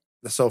hit.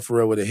 The Soul for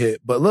Real would have hit.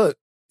 But look,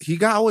 he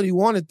got what he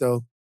wanted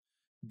though.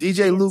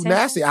 DJ Luke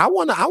Nasty. I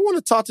want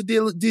to talk to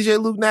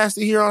DJ Luke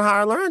Nasty here on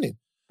Higher Learning.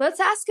 Let's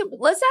ask him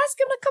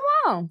to come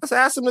on. Let's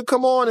ask him to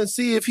come on and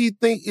see if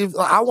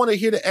I want to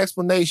hear the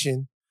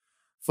explanation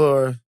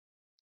for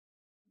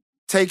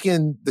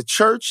taking the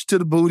church to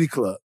the booty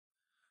club.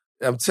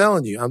 I'm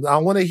telling you, I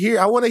want to hear.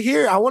 I want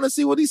to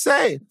see what he's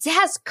saying.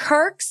 Has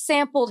Kirk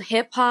sampled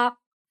hip hop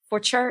for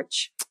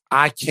church?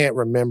 I can't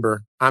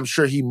remember. I'm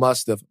sure he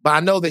must have, but I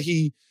know that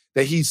he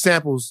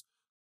samples.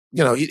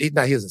 He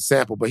doesn't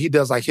sample, but he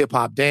does like hip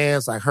hop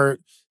dance, like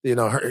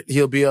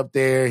he'll be up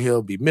there,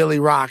 he'll be Millie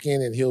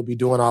rocking, and he'll be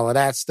doing all of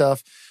that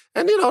stuff.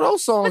 And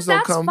those songs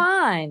don't come. That's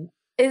fine.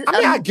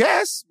 I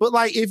guess, but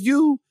like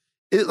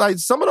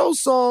some of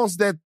those songs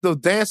that the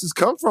dances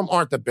come from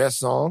aren't the best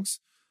songs.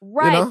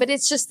 Right, but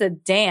it's just a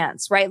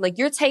dance, right? Like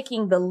you're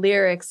taking the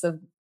lyrics of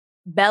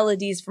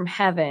Melodies from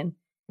Heaven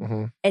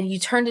and you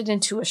turned it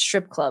into a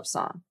strip club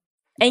song.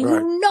 And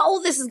you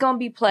know this is going to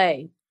be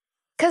played.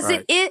 Because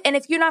it is, and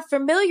if you're not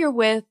familiar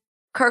with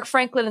Kirk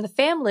Franklin and the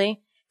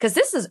family, because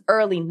this is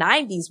early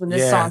 90s when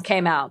this song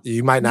came out.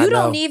 You might not know. You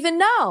don't even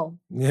know.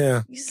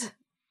 Yeah.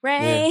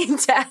 Rain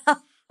down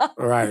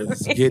Right,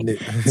 getting it.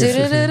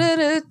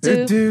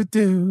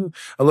 Do-do-do-do-do.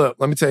 Look,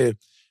 let me tell you.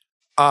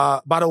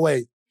 By the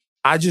way,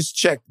 I just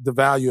checked the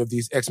value of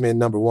these X-Men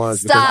number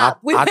ones Stop.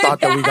 because I thought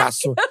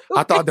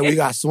that we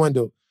got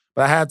swindled.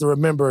 But I had to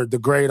remember the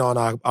grade on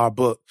our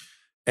book,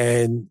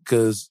 and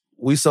because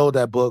we sold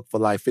that book for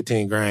like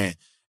 $15,000,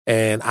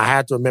 and I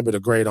had to remember the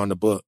grade on the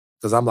book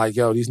because I'm like,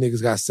 yo, these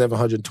niggas got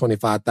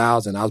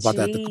 $725,000. I was about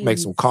to have to make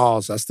some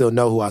calls. I still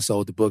know who I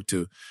sold the book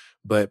to,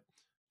 but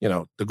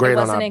the grade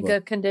on our book. It wasn't in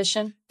good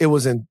condition. It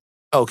was in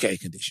okay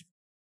condition.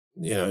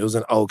 It was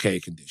in okay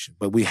condition,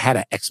 but we had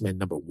an X-Men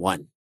number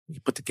 1 we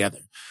put together.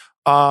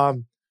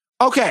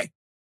 Okay.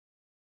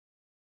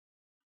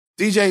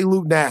 DJ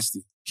Luke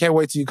Nasty. Can't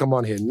wait till you come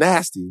on here.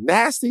 Nasty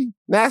ass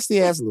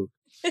Luke.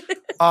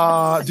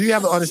 Do you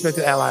have an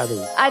unexpected ally of the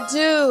week? I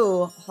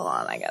do. Hold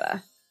on.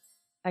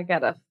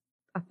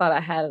 I thought I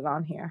had it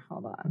on here.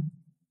 Hold on.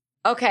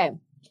 Okay.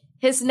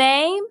 His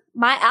name,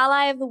 my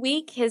ally of the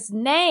week, he is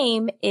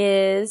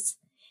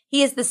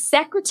the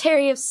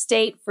Secretary of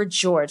State for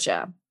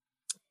Georgia.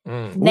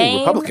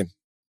 Republican.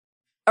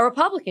 A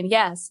Republican,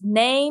 yes.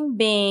 Name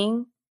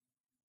being,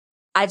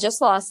 I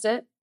just lost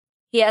it.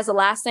 He has a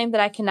last name that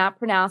I cannot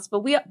pronounce,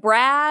 but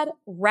Brad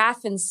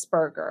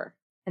Raffensperger.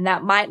 And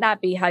that might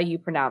not be how you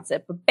pronounce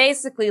it. But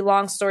basically,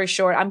 long story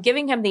short, I'm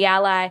giving him the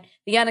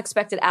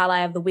unexpected ally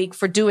of the week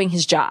for doing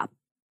his job,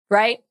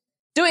 right?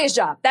 Doing his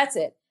job. That's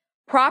it.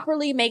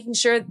 Properly making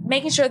sure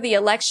the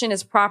election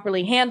is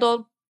properly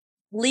handled,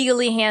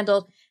 legally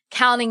handled,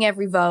 counting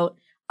every vote,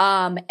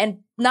 and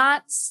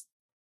not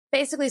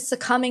basically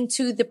succumbing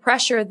to the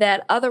pressure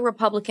that other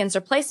Republicans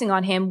are placing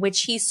on him,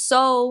 which he's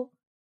so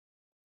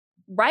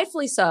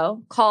rightfully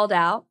so called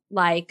out,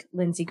 like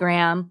Lindsey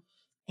Graham.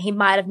 He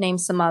might have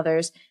named some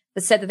others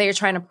that said that they were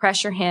trying to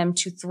pressure him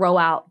to throw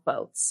out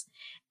votes.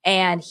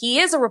 And he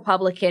is a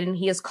Republican, and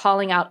he is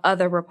calling out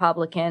other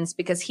Republicans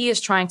because he is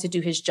trying to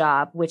do his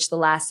job, which the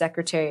last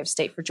Secretary of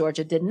State for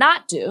Georgia did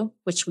not do,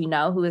 which we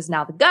know, who is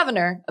now the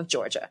governor of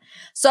Georgia.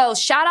 So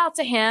shout out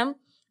to him,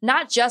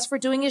 not just for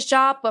doing his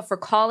job, but for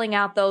calling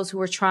out those who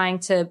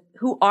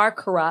are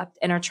corrupt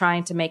and are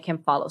trying to make him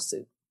follow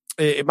suit.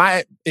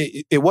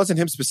 It wasn't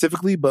him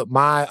specifically, but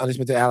my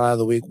unexpected ally of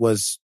the week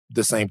was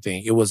the same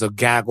thing. It was a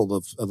gaggle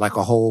of like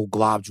a whole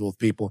globule of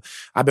people.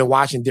 I've been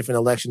watching different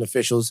election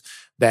officials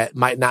that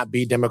might not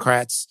be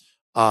Democrats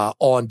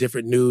on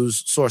different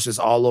news sources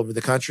all over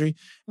the country.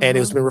 And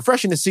it's been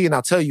refreshing to see, and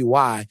I'll tell you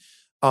why.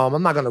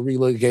 I'm not going to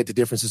relitigate the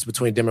differences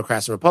between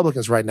Democrats and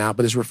Republicans right now,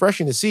 but it's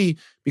refreshing to see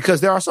because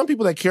there are some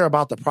people that care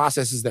about the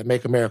processes that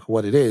make America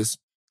what it is,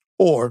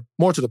 or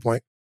more to the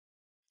point,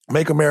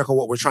 make America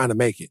what we're trying to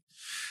make it.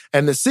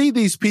 And to see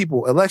these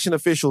people, election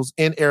officials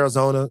in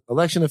Arizona,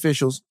 election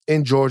officials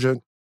in Georgia,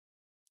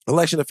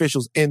 election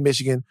officials in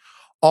Michigan,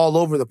 all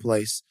over the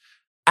place,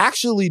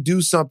 actually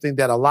do something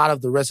that a lot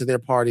of the rest of their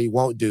party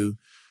won't do,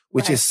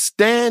 which is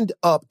stand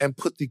up and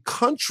put the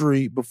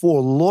country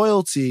before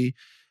loyalty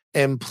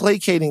and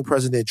placating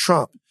President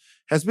Trump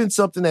has been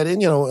something that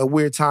in, a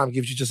weird time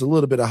gives you just a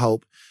little bit of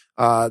hope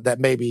that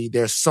maybe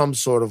there's some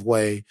sort of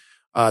way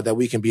that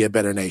we can be a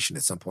better nation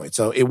at some point.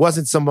 So it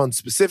wasn't someone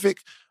specific,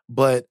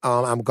 but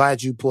I'm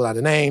glad you pulled out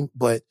a name.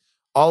 But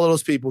all of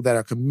those people that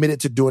are committed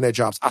to doing their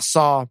jobs. I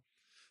saw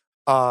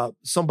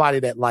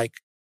somebody that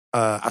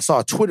I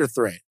saw a Twitter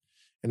thread,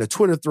 and the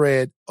Twitter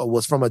thread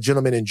was from a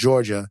gentleman in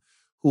Georgia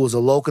who was a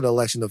local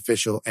election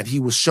official, and he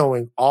was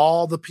showing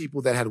all the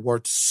people that had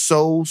worked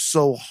so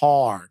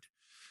hard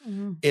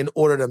in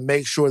order to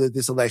make sure that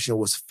this election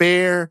was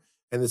fair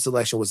and this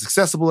election was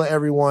accessible to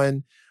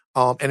everyone.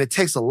 And it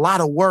takes a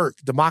lot of work.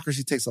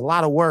 Democracy takes a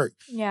lot of work.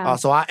 Yeah.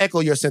 So I echo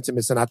your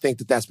sentiments, and I think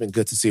that that's been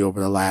good to see over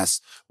the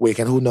last week.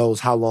 And who knows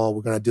how long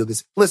we're going to do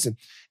this. Listen,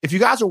 if you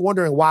guys are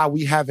wondering why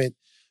we haven't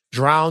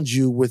drowned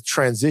you with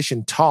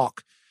transition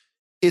talk,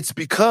 it's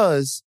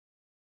because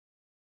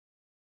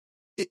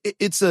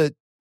it's a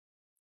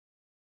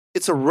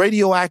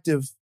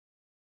radioactive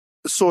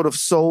sort of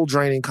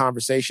soul-draining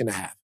conversation to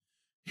have.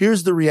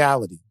 Here's the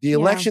reality. The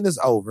election is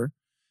over.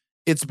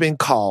 It's been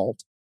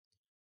called.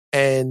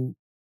 And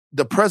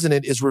the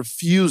president is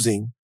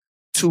refusing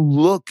to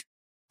look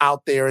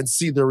out there and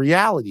see the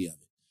reality of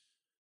it.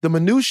 The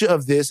minutia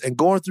of this and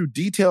going through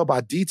detail by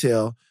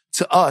detail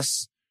to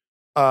us,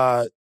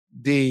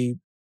 the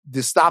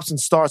stops and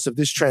starts of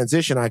this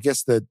transition, I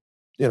guess the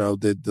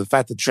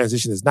fact that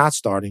transition is not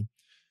starting.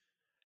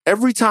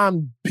 Every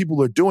time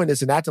people are doing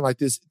this and acting like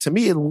this, to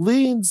me, it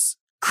leans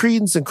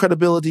credence and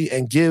credibility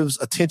and gives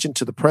attention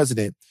to the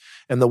president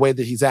and the way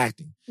that he's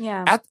acting.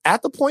 Yeah.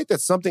 At the point that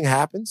something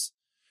happens,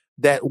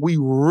 that we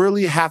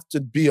really have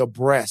to be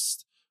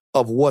abreast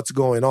of what's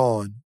going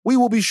on, we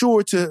will be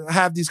sure to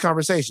have these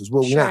conversations,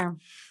 will we not?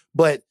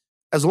 But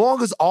as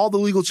long as all the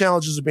legal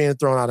challenges are being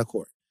thrown out of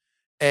court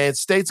and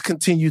states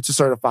continue to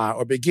certify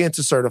or begin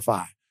to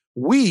certify,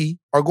 we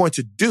are going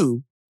to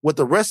do what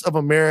the rest of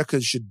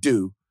America should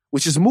do,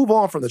 which is move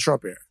on from the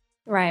Trump era.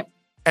 Right.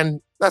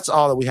 And that's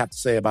all that we have to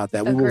say about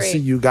that. Agreed. We will see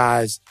you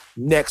guys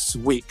next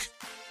week.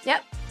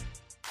 Yep.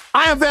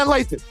 I am Van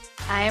Lathan.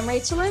 I am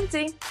Rachel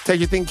Lindsay. Take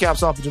your thinking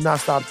caps off, but do not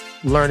stop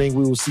learning.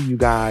 We will see you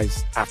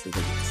guys after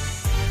this.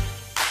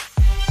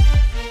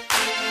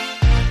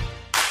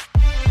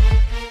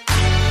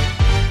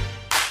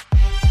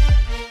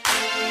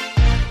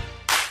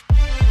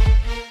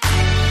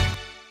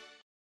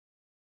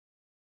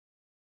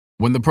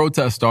 When the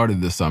protest started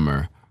this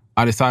summer,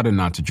 I decided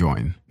not to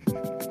join.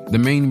 The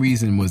main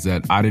reason was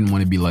that I didn't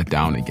want to be let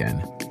down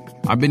again.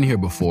 I've been here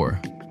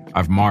before.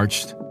 I've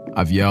marched,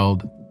 I've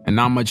yelled, and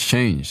not much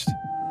changed.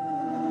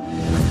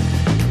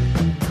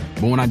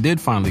 But when I did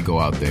finally go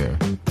out there,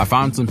 I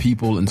found some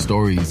people and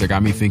stories that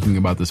got me thinking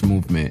about this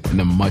movement in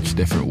a much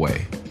different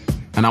way.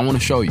 And I want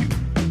to show you.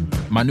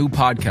 My new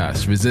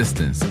podcast,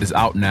 Resistance, is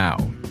out now.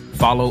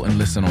 Follow and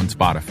listen on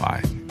Spotify.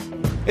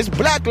 It's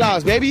Black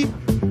Lives, baby.